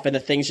flies off. And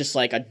the thing's just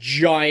like a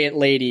giant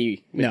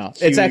lady. with No,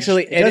 it's huge-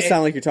 actually It does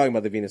sound like you're talking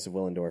about the Venus of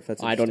Willendorf.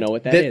 That's I don't know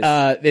what that is.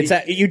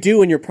 it's you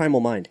do in your primal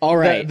mind. All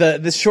right.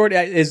 The short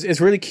is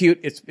really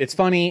cute. It's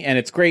funny and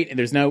it's great. And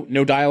there's no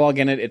dialogue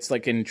in it. It's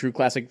like in true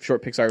classic short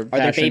short Pixar Are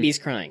there fashion. babies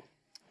crying?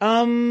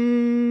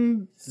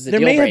 This is a There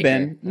deal may have breaker.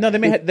 been. No,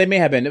 they may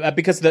have been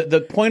because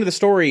the point of the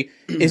story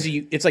is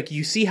it's like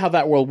you see how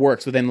that world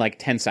works within like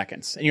 10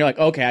 seconds, and you're like,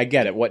 okay, I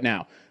get it. What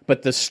now?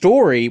 But the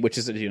story, which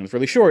is it's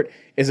really short,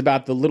 is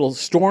about the little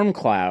storm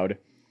cloud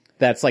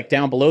that's like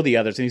down below the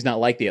others, and he's not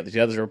like the others.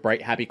 The others are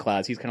bright, happy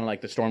clouds. He's kind of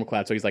like the storm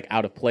cloud, so he's like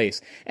out of place,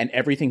 and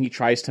everything he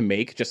tries to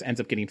make just ends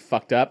up getting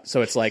fucked up.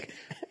 So it's like.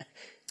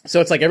 So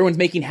it's like everyone's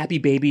making happy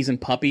babies and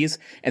puppies,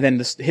 and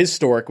then his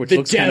stork, which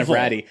looks kind of devil.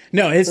 ratty.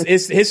 No,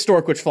 his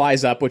stork, which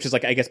flies up, which is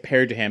like I guess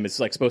paired to him, is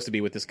like supposed to be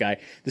with this guy.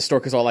 The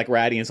stork is all like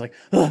ratty, and it's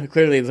like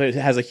clearly it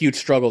has a huge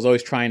struggle. Is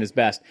always trying his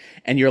best,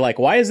 and you're like,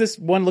 why is this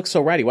one look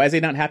so ratty? Why is he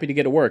not happy to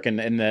get to work? And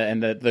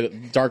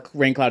the dark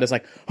rain cloud is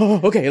like,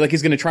 oh, okay, like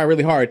he's gonna try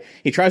really hard.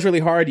 He tries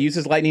really hard, he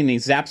uses lightning, and he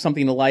zaps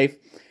something to life.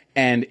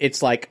 And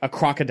it's like a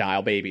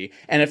crocodile baby.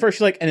 And at first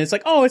you're like, and it's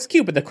like, oh, it's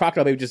cute, but the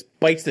crocodile baby just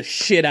bites the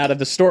shit out of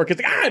the stork.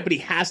 It's like, but he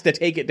has to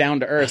take it down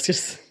to earth.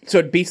 So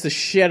it beats the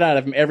shit out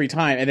of him every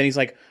time. And then he's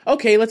like,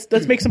 okay, let's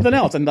make something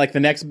else. And like the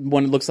next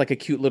one looks like a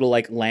cute little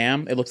like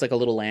lamb. It looks like a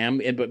little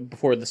lamb. But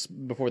before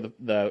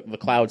the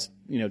clouds,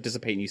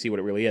 dissipate and you see what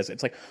it really is.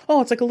 It's like, oh,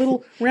 it's like a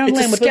little round It's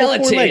a lamb with little 4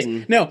 legs.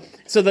 skeleton. No.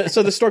 So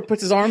the stork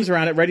puts his arms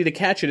around it, ready to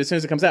catch it as soon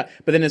as it comes out.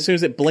 But then as soon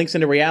as it blinks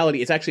into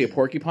reality, it's actually a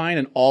porcupine,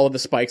 and all of the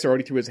spikes are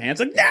already through his hands.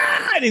 Like,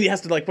 and he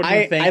has to like put it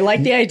in the thing. I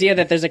like the idea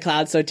that there's a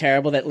cloud so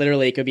terrible that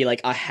literally it could be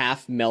like a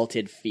half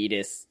melted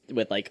fetus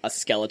with like a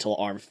skeletal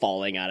arm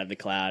falling out of the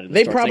cloud. And the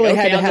They stork's probably like,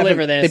 okay, had to I'll have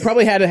deliver him, this. They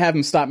probably had to have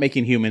him stop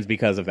making humans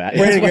because of that.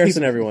 Brandon That's why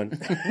Garrison, he's- everyone.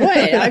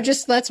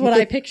 Wait, that's what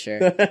I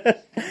picture.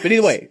 But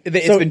either way,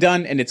 it's So- been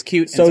done and it's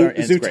cute. So and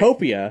it's great.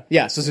 Zootopia.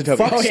 Yeah, so Zootopia.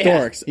 Fuck Oh, yeah.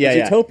 storks.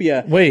 Yeah.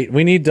 Zootopia. Wait,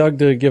 we need Doug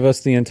to give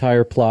us the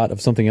entire plot of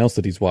something else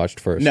that he's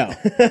watched first. No,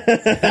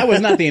 that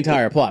was not the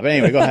entire plot. But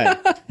anyway, go ahead.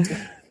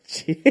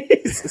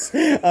 Jesus.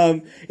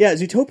 Yeah,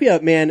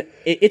 Zootopia, man,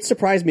 it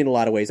surprised me in a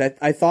lot of ways.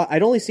 I thought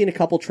I'd only seen a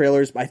couple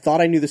trailers. I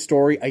thought I knew the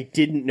story. I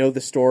didn't know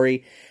the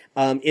story.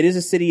 It is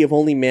a city of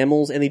only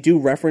mammals, and they do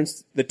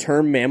reference the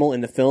term mammal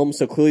in the film,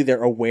 so clearly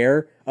they're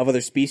aware of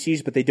other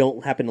species, but they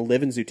don't happen to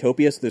live in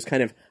Zootopia, so there's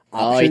kind of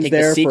options Oh, you think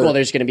there the sequel for-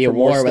 there's going to be a for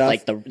more war with stuff.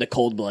 like the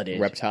cold-blooded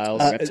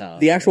Reptiles.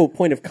 The actual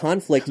point of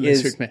conflict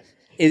Lizard man.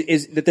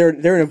 is that they're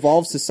an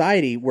evolved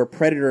society where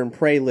predator and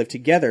prey live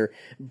together,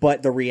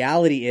 but the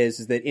reality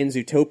is that in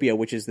Zootopia,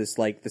 which is this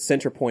like the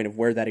center point of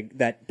where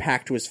that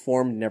pact was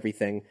formed and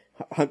everything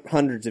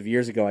hundreds of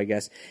years ago, I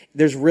guess,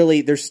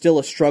 there's still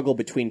a struggle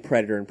between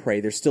predator and prey.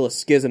 There's still a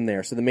schism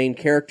there. So the main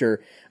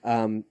character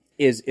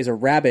is a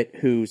rabbit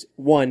who's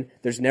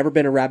there's never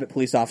been a rabbit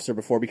police officer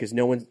before because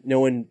no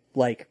one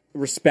like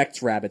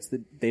respects rabbits.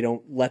 That they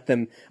don't let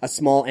them, a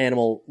small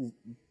animal,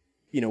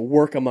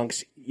 work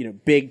amongst,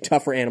 big,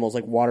 tougher animals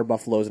like water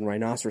buffaloes and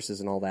rhinoceroses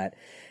and all that.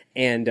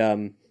 And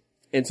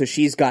so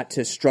she's got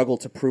to struggle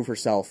to prove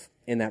herself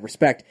in that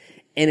respect.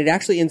 And it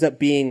actually ends up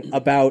being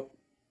about,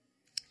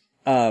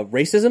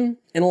 racism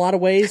in a lot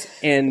of ways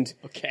and,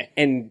 Okay.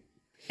 and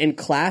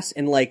class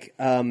and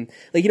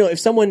if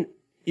someone,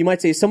 you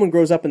might say someone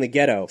grows up in the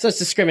ghetto. So it's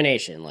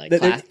discrimination, like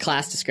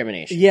class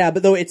discrimination. Yeah,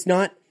 but though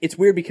it's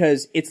weird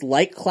because it's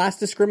like class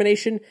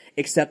discrimination,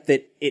 except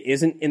that it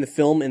isn't in the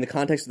film, in the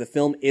context of the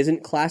film,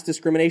 isn't class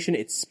discrimination,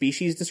 it's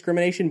species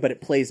discrimination, but it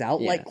plays out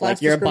like class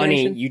like you're a bunny,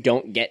 discrimination. you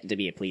don't get to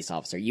be a police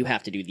officer. You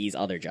have to do these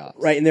other jobs.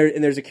 Right, and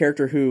there's a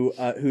character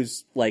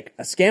who's like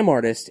a scam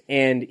artist,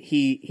 and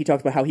he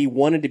talks about how he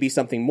wanted to be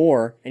something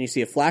more, and you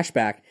see a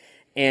flashback,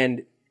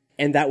 and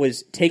that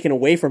was taken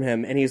away from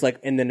him, and he's like,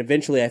 and then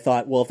eventually I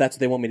thought, well, if that's what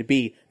they want me to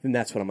be, then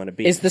that's what I'm going to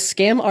be. Is the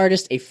scam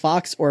artist a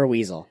fox or a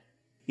weasel?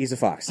 He's a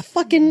fox.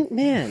 Fucking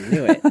man,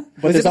 knew it. Was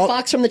there's it the all-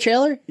 fox from the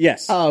trailer?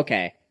 Yes. Oh,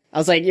 okay. I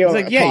was like, yeah, you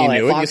knew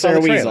it. You fox saw or the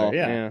a trailer, weasel.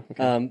 yeah.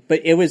 Okay.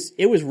 But it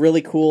was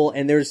really cool,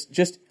 and there's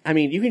just,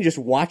 you can just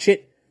watch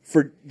it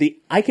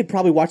I could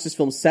probably watch this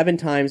film 7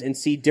 times and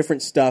see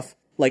different stuff,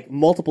 like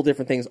multiple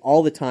different things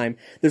all the time.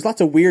 There's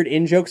lots of weird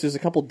in-jokes. There's a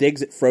couple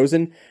digs at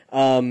Frozen.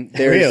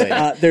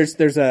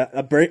 There's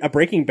a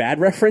Breaking Bad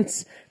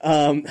reference.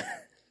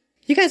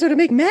 You guys want to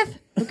make meth?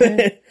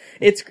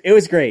 It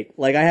was great.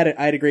 Like I had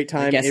a great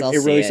time. guess It I'll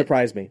really see it.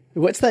 surprised me.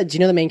 What's that? Do you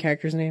know the main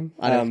character's name?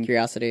 Out of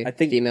curiosity. I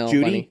think female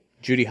Judy. bunny.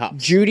 Judy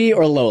Hopps. Judy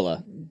or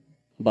Lola?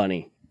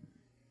 Bunny.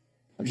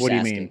 I'm just What do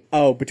you asking. mean?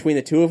 Oh, between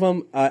the two of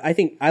them, I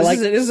think I like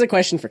This is a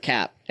question for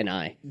Cap and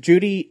I.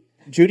 Judy.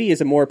 Judy is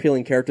a more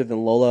appealing character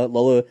than Lola.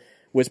 Lola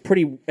was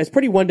pretty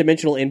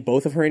one-dimensional in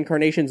both of her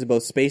incarnations, in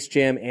both Space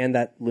Jam and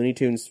that Looney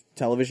Tunes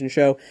television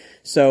show.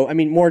 So,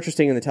 more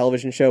interesting in the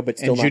television show, but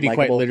still And Judy not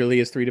quite likable. literally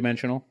is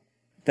 3-dimensional.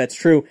 That's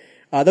true.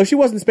 Though she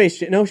wasn't Space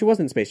Jam. No, she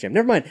wasn't in Space Jam.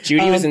 Never mind.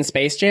 Judy was in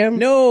Space Jam?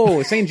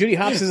 No, saying Judy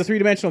Hopps is a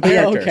 3-dimensional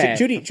character. okay.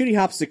 Judy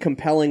Hopps is a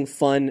compelling,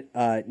 fun,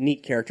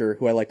 neat character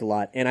who I liked a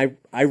lot, and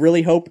I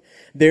really hope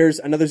there's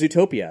another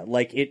Zootopia.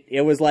 Like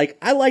it was like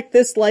I like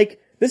this.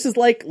 Like this is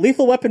like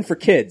Lethal Weapon for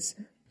kids.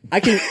 I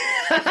can.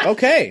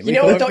 Okay. You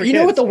know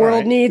what the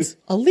world needs?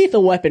 A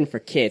lethal weapon for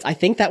kids. I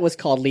think that was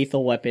called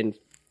Lethal Weapon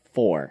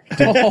 4.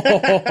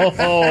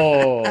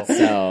 Oh,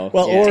 So,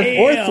 Well,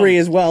 yeah. or 3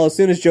 as well. As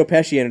soon as Joe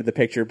Pesci entered the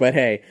picture, but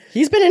hey,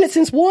 He's been in it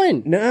since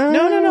 1.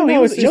 no, he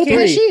was- it's Joe three.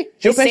 Pesci?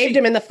 Joe They Pesci- saved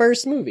him in the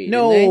first movie.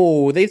 didn't they?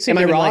 no, they saved Am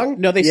I him in wrong? like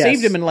no, they Yes.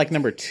 saved him in like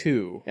number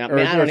 2. Yeah, or,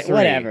 man, I or don't, 3.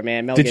 whatever,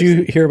 man. Mel Did Gibson.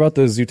 you hear about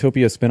the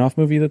Zootopia spin-off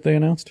movie that they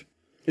announced?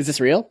 Is this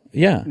real?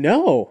 Yeah.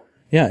 No.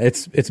 Yeah,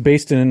 it's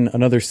based in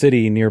another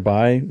city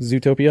nearby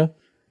Zootopia,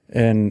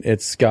 and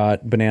it's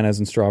got bananas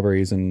and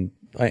strawberries and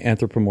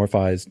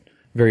anthropomorphized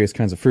various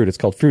kinds of fruit. It's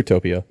called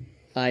Fruitopia.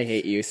 I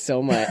hate you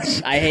so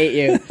much. I hate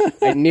you.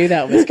 I knew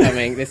that was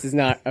coming. This is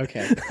not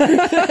okay.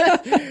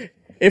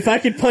 If I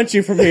could punch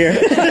you from here,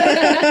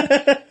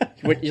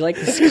 Would you like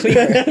this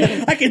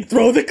cleaver? I could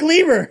throw the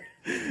cleaver.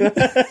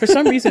 For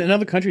some reason, in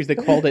other countries, they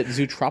called it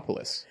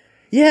Zootropolis.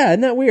 Yeah,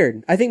 isn't that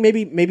weird? I think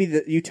maybe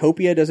the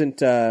Utopia doesn't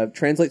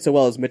translate so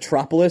well as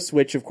Metropolis,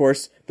 which of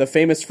course the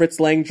famous Fritz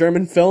Lang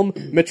German film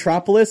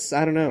Metropolis.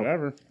 I don't know.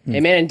 Whatever. Hey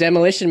man, in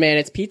Demolition Man,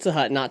 it's Pizza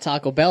Hut, not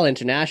Taco Bell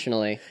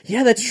internationally.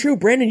 Yeah, that's true.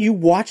 Brandon, you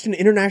watched an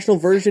international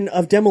version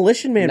of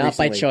Demolition Man Not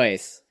recently. by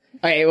choice.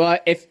 Okay, well,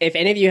 if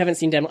any of you haven't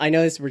seen I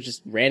know this, we're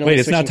just randomly Wait,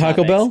 it's not switching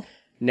Taco topics. Bell?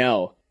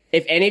 No.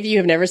 If any of you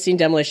have never seen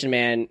Demolition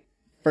Man,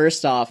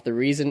 first off, the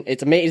reason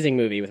it's an amazing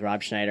movie with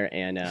Rob Schneider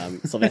and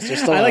Sylvester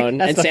Stallone I like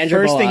that's and the Sandra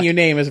first Bullock. thing you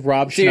name is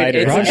Rob Dude, Schneider.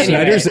 it's Rob Anyway.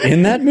 Schneider's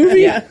in that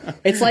movie? Yeah,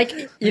 it's like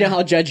you know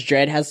how Judge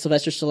Dredd has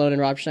Sylvester Stallone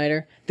and Rob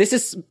Schneider. This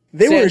is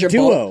They were a Sandra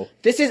duo. Bullock.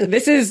 This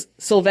is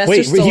Sylvester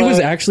Wait, Stallone. he was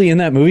actually in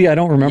that movie? I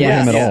don't remember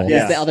Yes, him at all. yeah.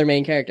 He's the other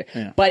main character.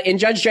 But in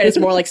Judge Dredd, it's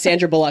more like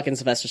Sandra Bullock and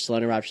Sylvester Stallone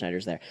and Rob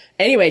Schneider's there.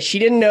 Anyway, she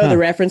didn't know the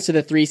reference to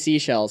the 3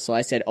 seashells, so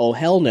I said, "Oh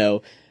hell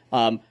no!"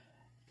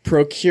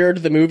 Procured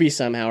the movie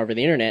somehow over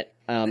the internet,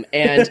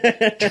 and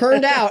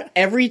turned out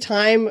every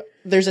time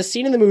there's a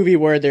scene in the movie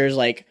where there's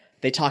like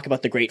they talk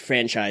about the great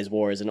franchise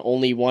wars and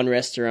only one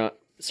restaurant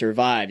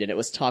survived, and it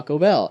was Taco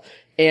Bell.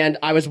 And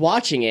I was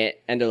watching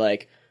it, and they're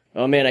like,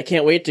 "Oh man, I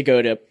can't wait to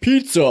go to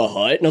Pizza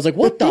Hut." And I was like,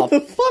 "What the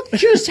fuck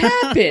just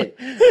happened?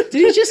 Did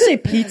he just say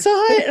Pizza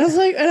Hut?" And I was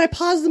like, and I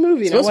paused the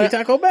movie. It's and I supposed to be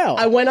went- Taco Bell.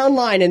 I went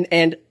online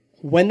and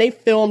when they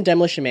filmed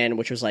Demolition Man,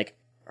 which was like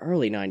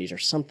early 90s or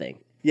something,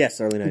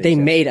 Yes, early 90s. they yes.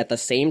 made at the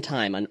same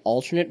time an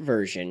alternate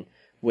version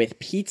with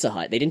Pizza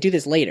Hut. They didn't do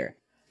this later.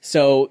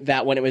 So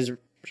that when it was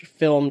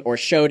filmed or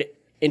showed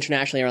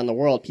internationally around the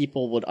world,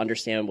 people would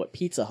understand what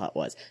Pizza Hut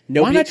was.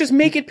 Why not just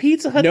make it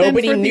Pizza Hut? then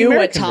Nobody for the knew what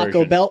American Taco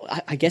version? Bell.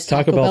 I guess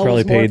Taco Bell Bell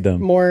probably was more, paid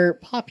them. more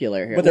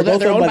popular here. But they're Well,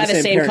 both owned owned by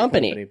the same parent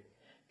company.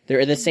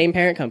 They're the same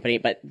parent company,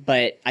 but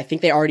I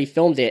think they already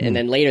filmed it, and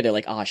then later they're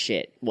like, "Oh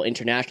shit!" Well,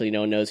 internationally,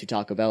 no one knows who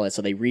Taco Bell is,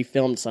 so they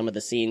refilmed some of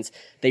the scenes.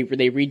 They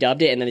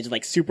redubbed it, and then they just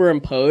like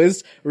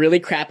superimposed really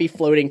crappy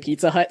floating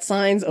Pizza Hut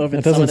signs over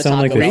That some of doesn't the sound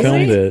Taco like they Bell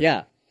filmed scenes. it.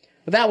 Yeah,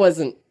 but that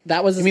wasn't.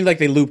 That was. I mean, like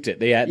they looped it.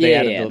 They added they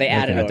the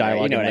added over,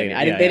 dialogue. You know what I in mean?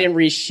 later. They didn't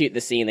reshoot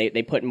the scene.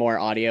 They put more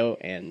audio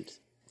and.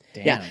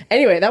 Damn. Yeah.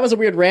 Anyway, that was a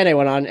weird rant I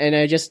went on, and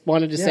I just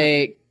wanted to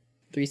say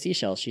 3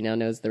 seashells. She now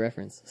knows the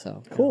reference.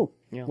 So Cool.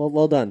 Yeah.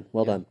 Well done.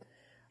 Well done.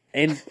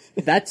 And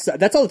that's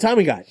all the time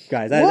we got,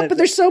 guys. What? But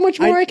there's so much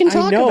more I can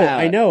talk about.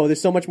 I know. There's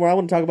so much more I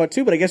want to talk about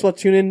too, but I guess we'll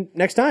tune in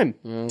next time.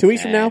 2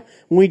 weeks from now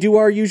when we do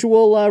our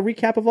usual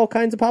recap of all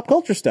kinds of pop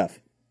culture stuff.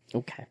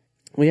 Okay.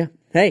 Well, yeah.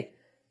 Hey,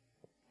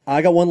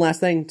 I got one last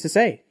thing to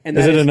say. And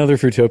Is that it another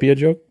Fruitopia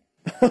joke?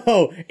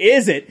 Oh,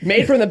 is it?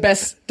 Made from the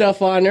best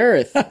stuff on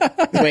earth.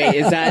 Wait,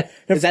 is that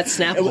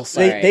Snapple?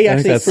 Sorry. They I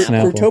think actually, that's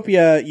Snapple.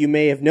 Fruitopia, you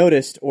may have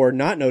noticed or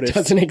not noticed,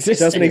 Doesn't exist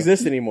Doesn't anymore.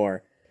 exist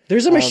anymore.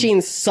 There's a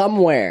machine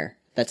somewhere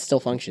that still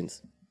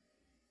functions.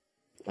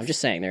 I'm just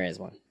saying there is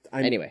one.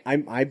 Anyway.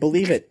 I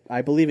believe it.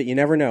 I believe it. You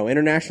never know.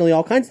 Internationally,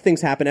 all kinds of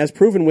things happen, as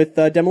proven with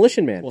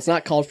Demolition Man. Well, it's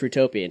not called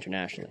Fruitopia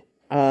internationally.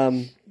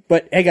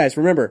 But hey, guys,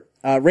 remember,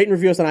 rate and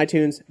review us on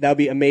iTunes. That would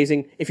be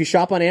amazing. If you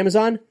shop on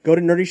Amazon, go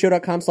to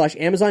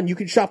nerdyshow.com/Amazon. You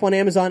can shop on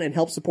Amazon and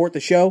help support the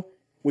show,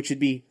 which would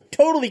be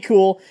totally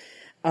cool.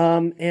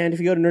 And if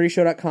you go to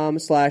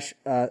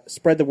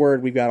nerdyshow.com/spread the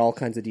word, we've got all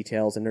kinds of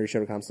details and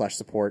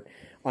nerdyshow.com/support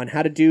on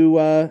how to do,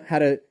 how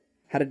to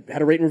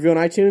rate and review on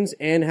iTunes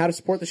and how to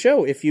support the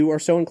show if you are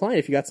so inclined,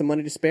 if you got some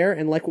money to spare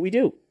and like what we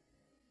do.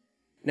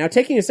 Now,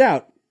 taking us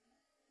out,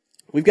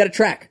 we've got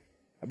a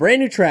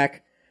brand new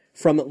track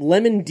from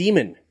Lemon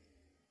Demon.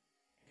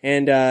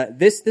 And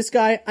this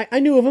guy, I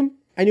knew of him.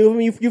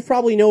 You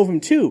probably know of him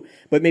too,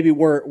 but maybe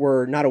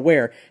we're not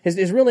aware.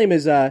 His real name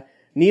is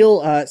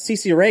Neil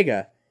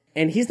Cicierega,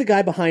 and he's the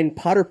guy behind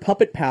Potter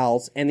Puppet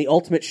Pals and the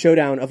Ultimate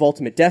Showdown of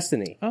Ultimate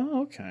Destiny.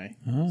 Oh, okay.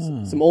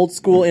 Some old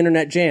school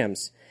internet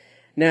jams.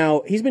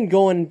 Now, he's been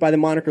going by the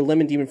moniker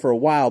Lemon Demon for a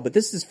while, but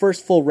this is his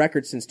first full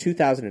record since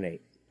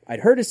 2008.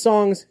 I'd heard his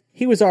songs.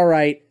 He was all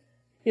right.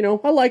 You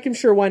know, I like him.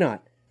 Sure, why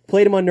not?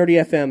 Played him on Nerdy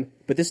FM,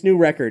 but this new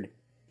record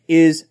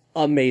is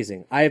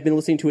amazing. I have been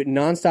listening to it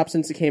nonstop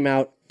since it came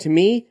out. To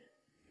me,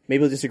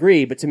 maybe you'll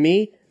disagree, but to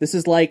me, this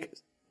is like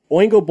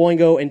Oingo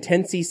Boingo and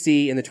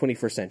 10cc in the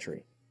 21st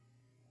century.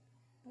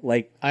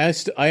 Like, I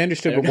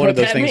understood what one of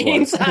those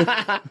things was.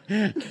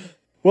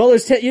 well,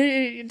 there's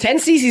 10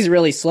 cc is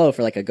really slow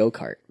for like a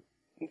go-kart.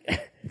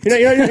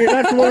 you're not Or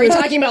are familiar you with,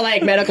 talking about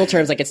like medical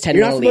terms like it's 10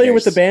 you're not familiar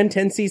with the milliliters? band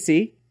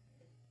 10cc?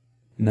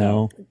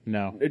 No.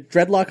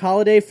 Dreadlock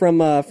Holiday from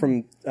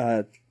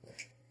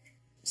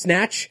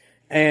Snatch.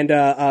 And,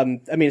 I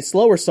mean, a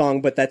slower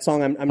song, but that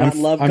song I'm not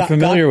in love. I'm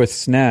familiar with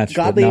Snatch,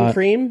 Godly but not... and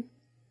Cream?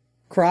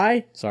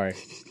 Cry? Sorry.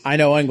 I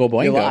know Oingo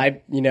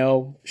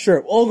Boingo.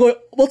 Sure.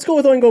 Let's go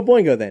with Oingo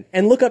Boingo then.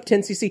 And look up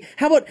 10cc.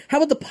 How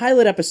about the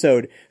pilot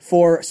episode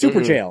for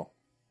Super Jail?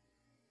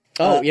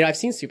 Oh, I've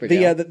seen Super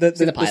Jail.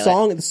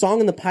 The song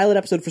in the pilot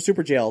episode for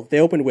Super Jail they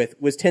opened with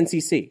was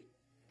 10cc.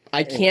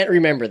 I can't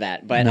remember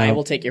that, but No. I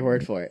will take your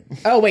word for it.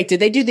 Oh, wait, did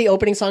they do the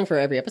opening song for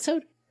every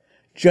episode?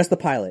 Just the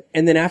pilot.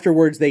 And then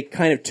afterwards they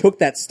kind of took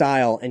that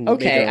style and made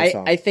their own Okay,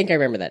 song. I think I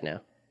remember that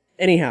now.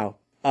 Anyhow,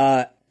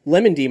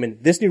 Lemon Demon,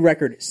 this new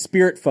record,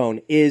 Spirit Phone,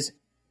 is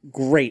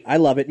great. I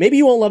love it. Maybe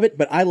you won't love it,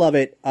 but I love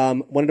it.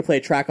 Wanted to play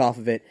a track off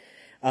of it.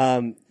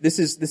 This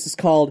is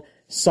called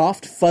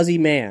Soft Fuzzy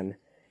Man,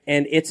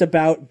 and it's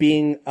about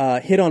being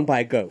hit on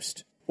by a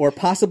ghost or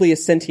possibly a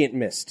sentient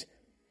mist.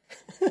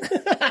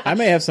 I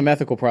may have some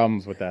ethical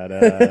problems with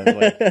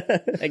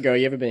that. Hey, girl,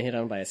 you ever been hit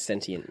on by a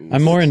sentient mist?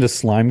 I'm more into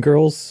slime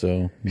girls,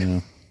 so, Yeah.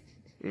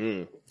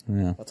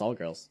 That's all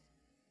girls.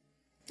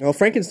 Well,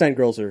 Frankenstein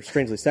girls are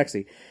strangely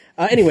sexy.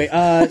 Anyway,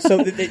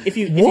 so if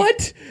you...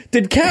 What?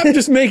 Did Cap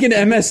just make an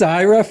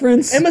MSI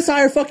reference?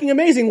 MSI are fucking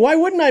amazing. Why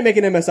wouldn't I make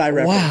an MSI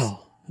reference? Wow.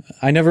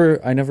 I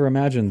never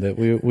imagined that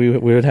we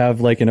would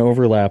have like an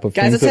overlap of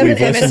Guys, things let's that have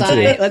we've an listened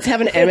MSI. to. Let's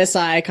have an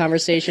MSI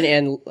conversation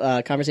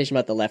and conversation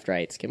about the left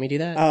rights. Can we do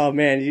that? Oh,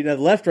 man, the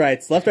left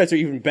rights are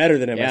even better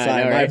than MSI I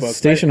know, in my right? book.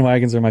 Station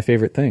wagons are my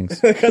favorite things.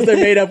 Because they're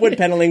made of wood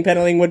pedaling,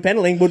 pedaling.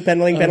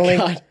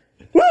 God.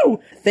 Woo!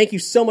 Thank you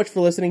so much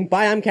for listening.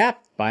 Bye, I'm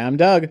Cap. Bye, I'm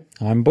Doug.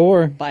 I'm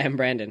Boar. Bye, I'm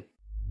Brandon.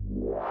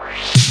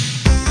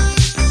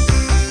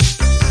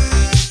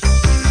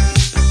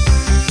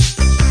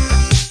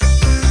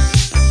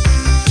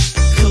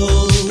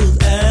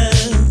 Cold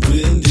and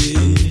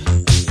windy,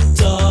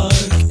 dark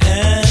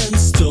and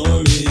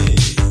stormy.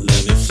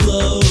 Let me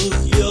float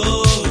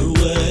your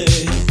way.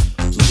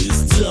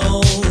 Please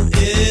don't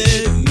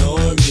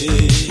ignore me.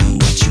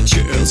 What you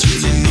girls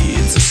really need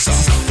is a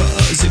soft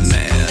fuzzy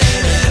man.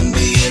 An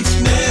ambient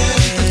man,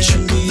 the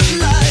trick of the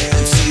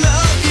light. To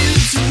love you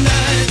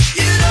tonight.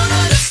 You don't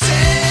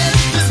understand.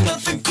 There's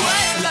nothing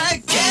quite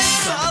like a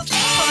soft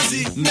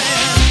fuzzy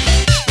man.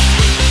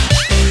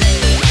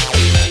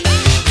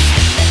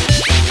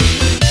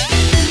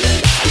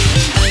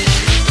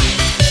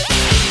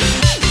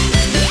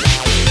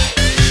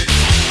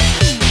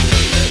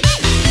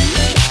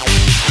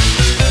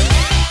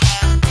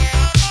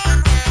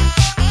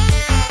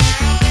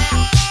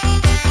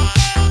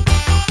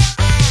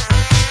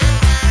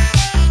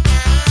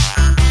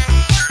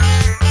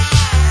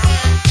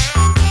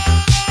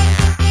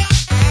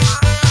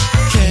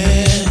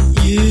 Can't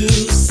you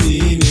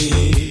see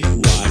me?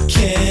 Why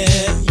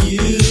can't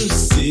you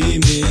see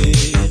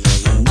me?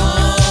 I'm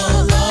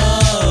all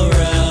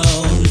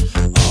around,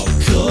 all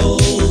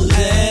cold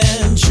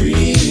and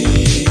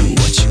dreamy.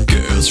 What you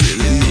girls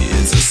really need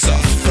is a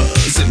soft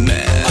fuzzy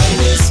man. A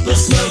whisper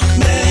smoke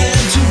man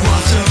to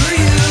watch over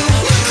you,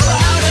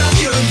 cloud up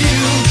your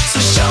view. So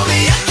show me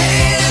your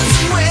hands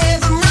and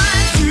wave them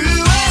right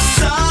through. A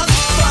soft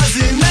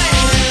fuzzy man.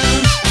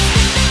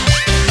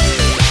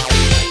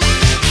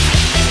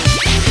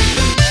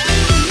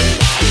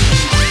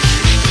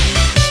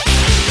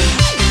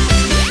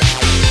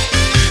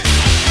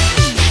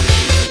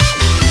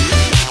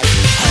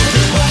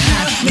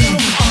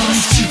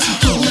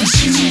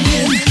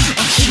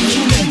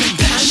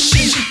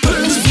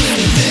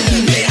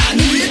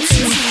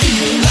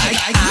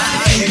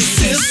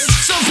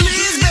 So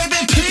please,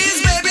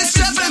 baby,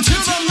 step into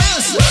the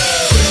mist.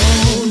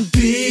 Don't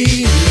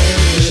be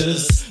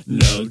nervous.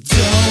 No,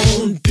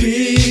 don't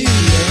be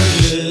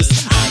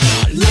nervous. I'm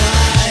not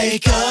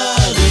like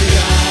other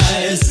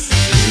guys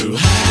who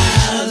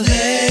have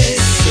a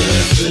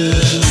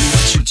surface.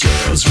 What you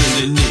girls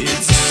really need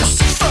is a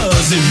soft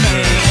fuzzy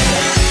man.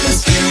 The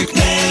spirit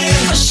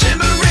man, a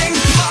shimmering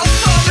pulp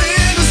of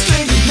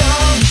indistinct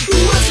love.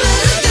 What's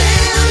better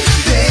than the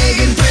big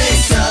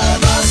embrace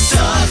of a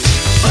soft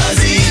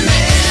fuzzy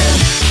man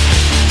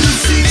who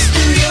sees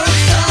through your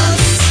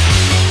thoughts,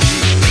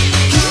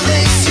 who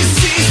makes you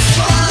see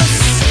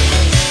spots,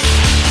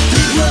 who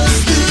blows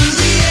through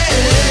the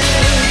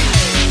air,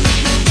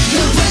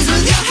 who plays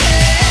with your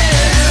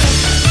hair.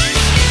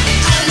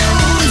 I know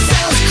it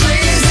sounds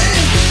crazy,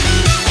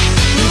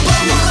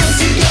 but once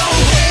you go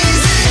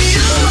hazy,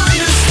 you'll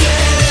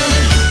understand.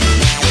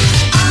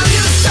 I'm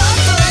your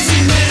soft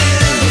fuzzy man.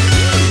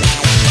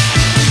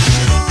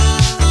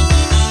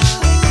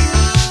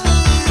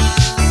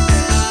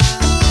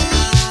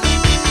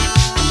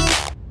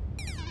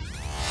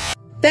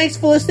 Thanks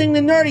for listening to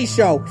Nerdy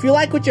Show. If you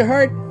like what you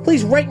heard,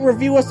 please rate and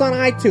review us on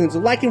iTunes or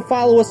like and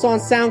follow us on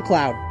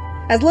SoundCloud.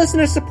 As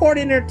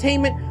listener-supported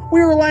entertainment,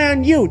 we rely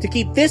on you to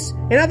keep this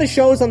and other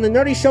shows on the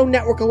Nerdy Show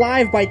Network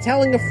alive by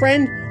telling a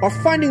friend or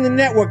funding the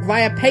network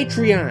via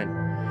Patreon.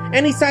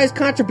 Any size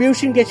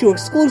contribution gets you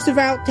exclusive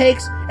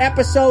outtakes,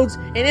 episodes,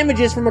 and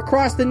images from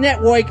across the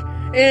network,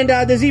 and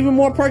there's even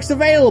more perks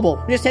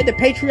available. Just head to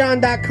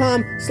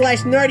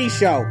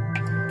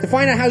patreon.com/nerdyshow. to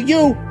find out how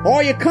you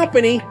or your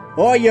company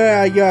or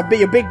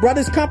your big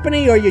brother's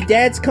company or your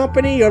dad's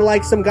company or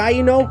like some guy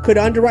you know could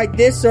underwrite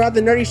this or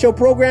other Nerdy Show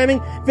programming,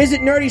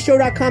 visit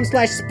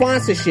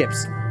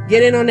nerdyshow.com/sponsorships.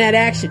 Get in on that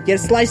action. Get a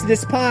slice of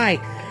this pie.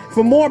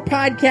 For more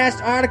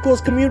podcast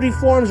articles, community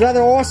forums, or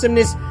other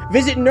awesomeness,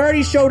 visit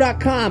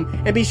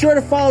nerdyshow.com and be sure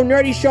to follow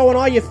Nerdy Show on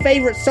all your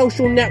favorite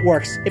social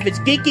networks. If it's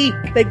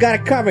geeky, they got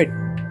it covered.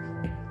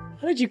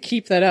 How did you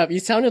keep that up? You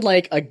sounded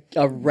like a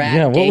rat.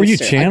 Yeah, what were you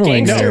gangster,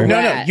 channeling a gangster there? No,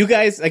 rat. you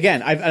guys,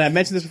 again, I've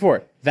mentioned this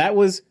before. That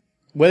was,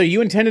 whether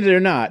you intended it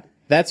or not,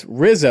 that's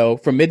Rizzo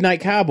from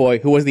Midnight Cowboy,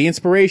 who was the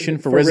inspiration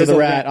for Rizzo the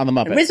Rat on the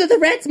Muppets. Rizzo the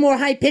Rat's more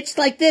high-pitched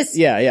like this.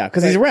 Yeah,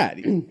 because he's a rat.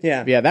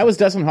 Yeah. That was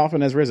Dustin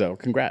Hoffman as Rizzo.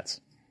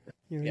 Congrats.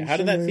 Yeah, how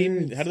did that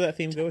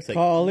theme go? It's like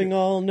Calling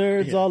all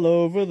nerds all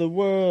over the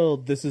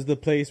world. This is the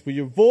place where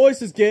your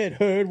voices get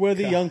heard, where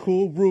the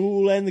uncool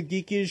rule and the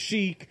geek is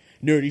chic.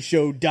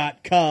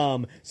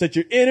 Nerdyshow.com. Set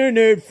your inner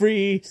nerd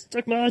free.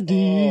 Suck my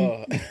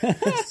D.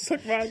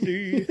 suck my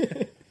D.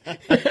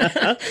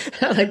 I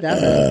like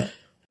that.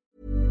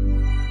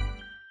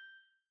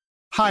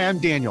 Hi, I'm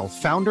Daniel,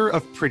 founder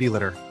of Pretty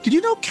Litter. Did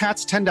you know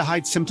cats tend to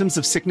hide symptoms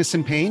of sickness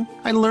and pain?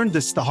 I learned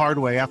this the hard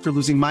way after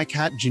losing my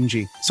cat,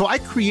 Gingy. So I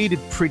created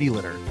Pretty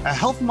Litter, a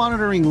health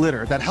monitoring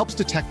litter that helps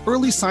detect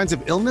early signs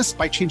of illness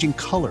by changing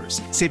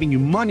colors, saving you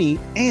money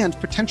and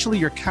potentially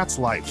your cat's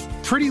life.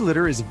 Pretty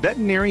Litter is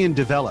veterinarian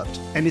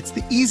developed, and it's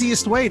the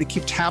easiest way to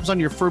keep tabs on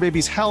your fur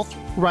baby's health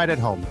right at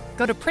home.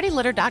 Go to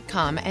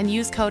prettylitter.com and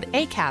use code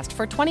ACAST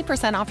for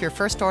 20% off your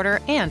first order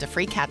and a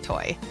free cat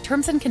toy.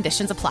 Terms and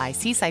conditions apply.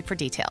 See site for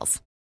details.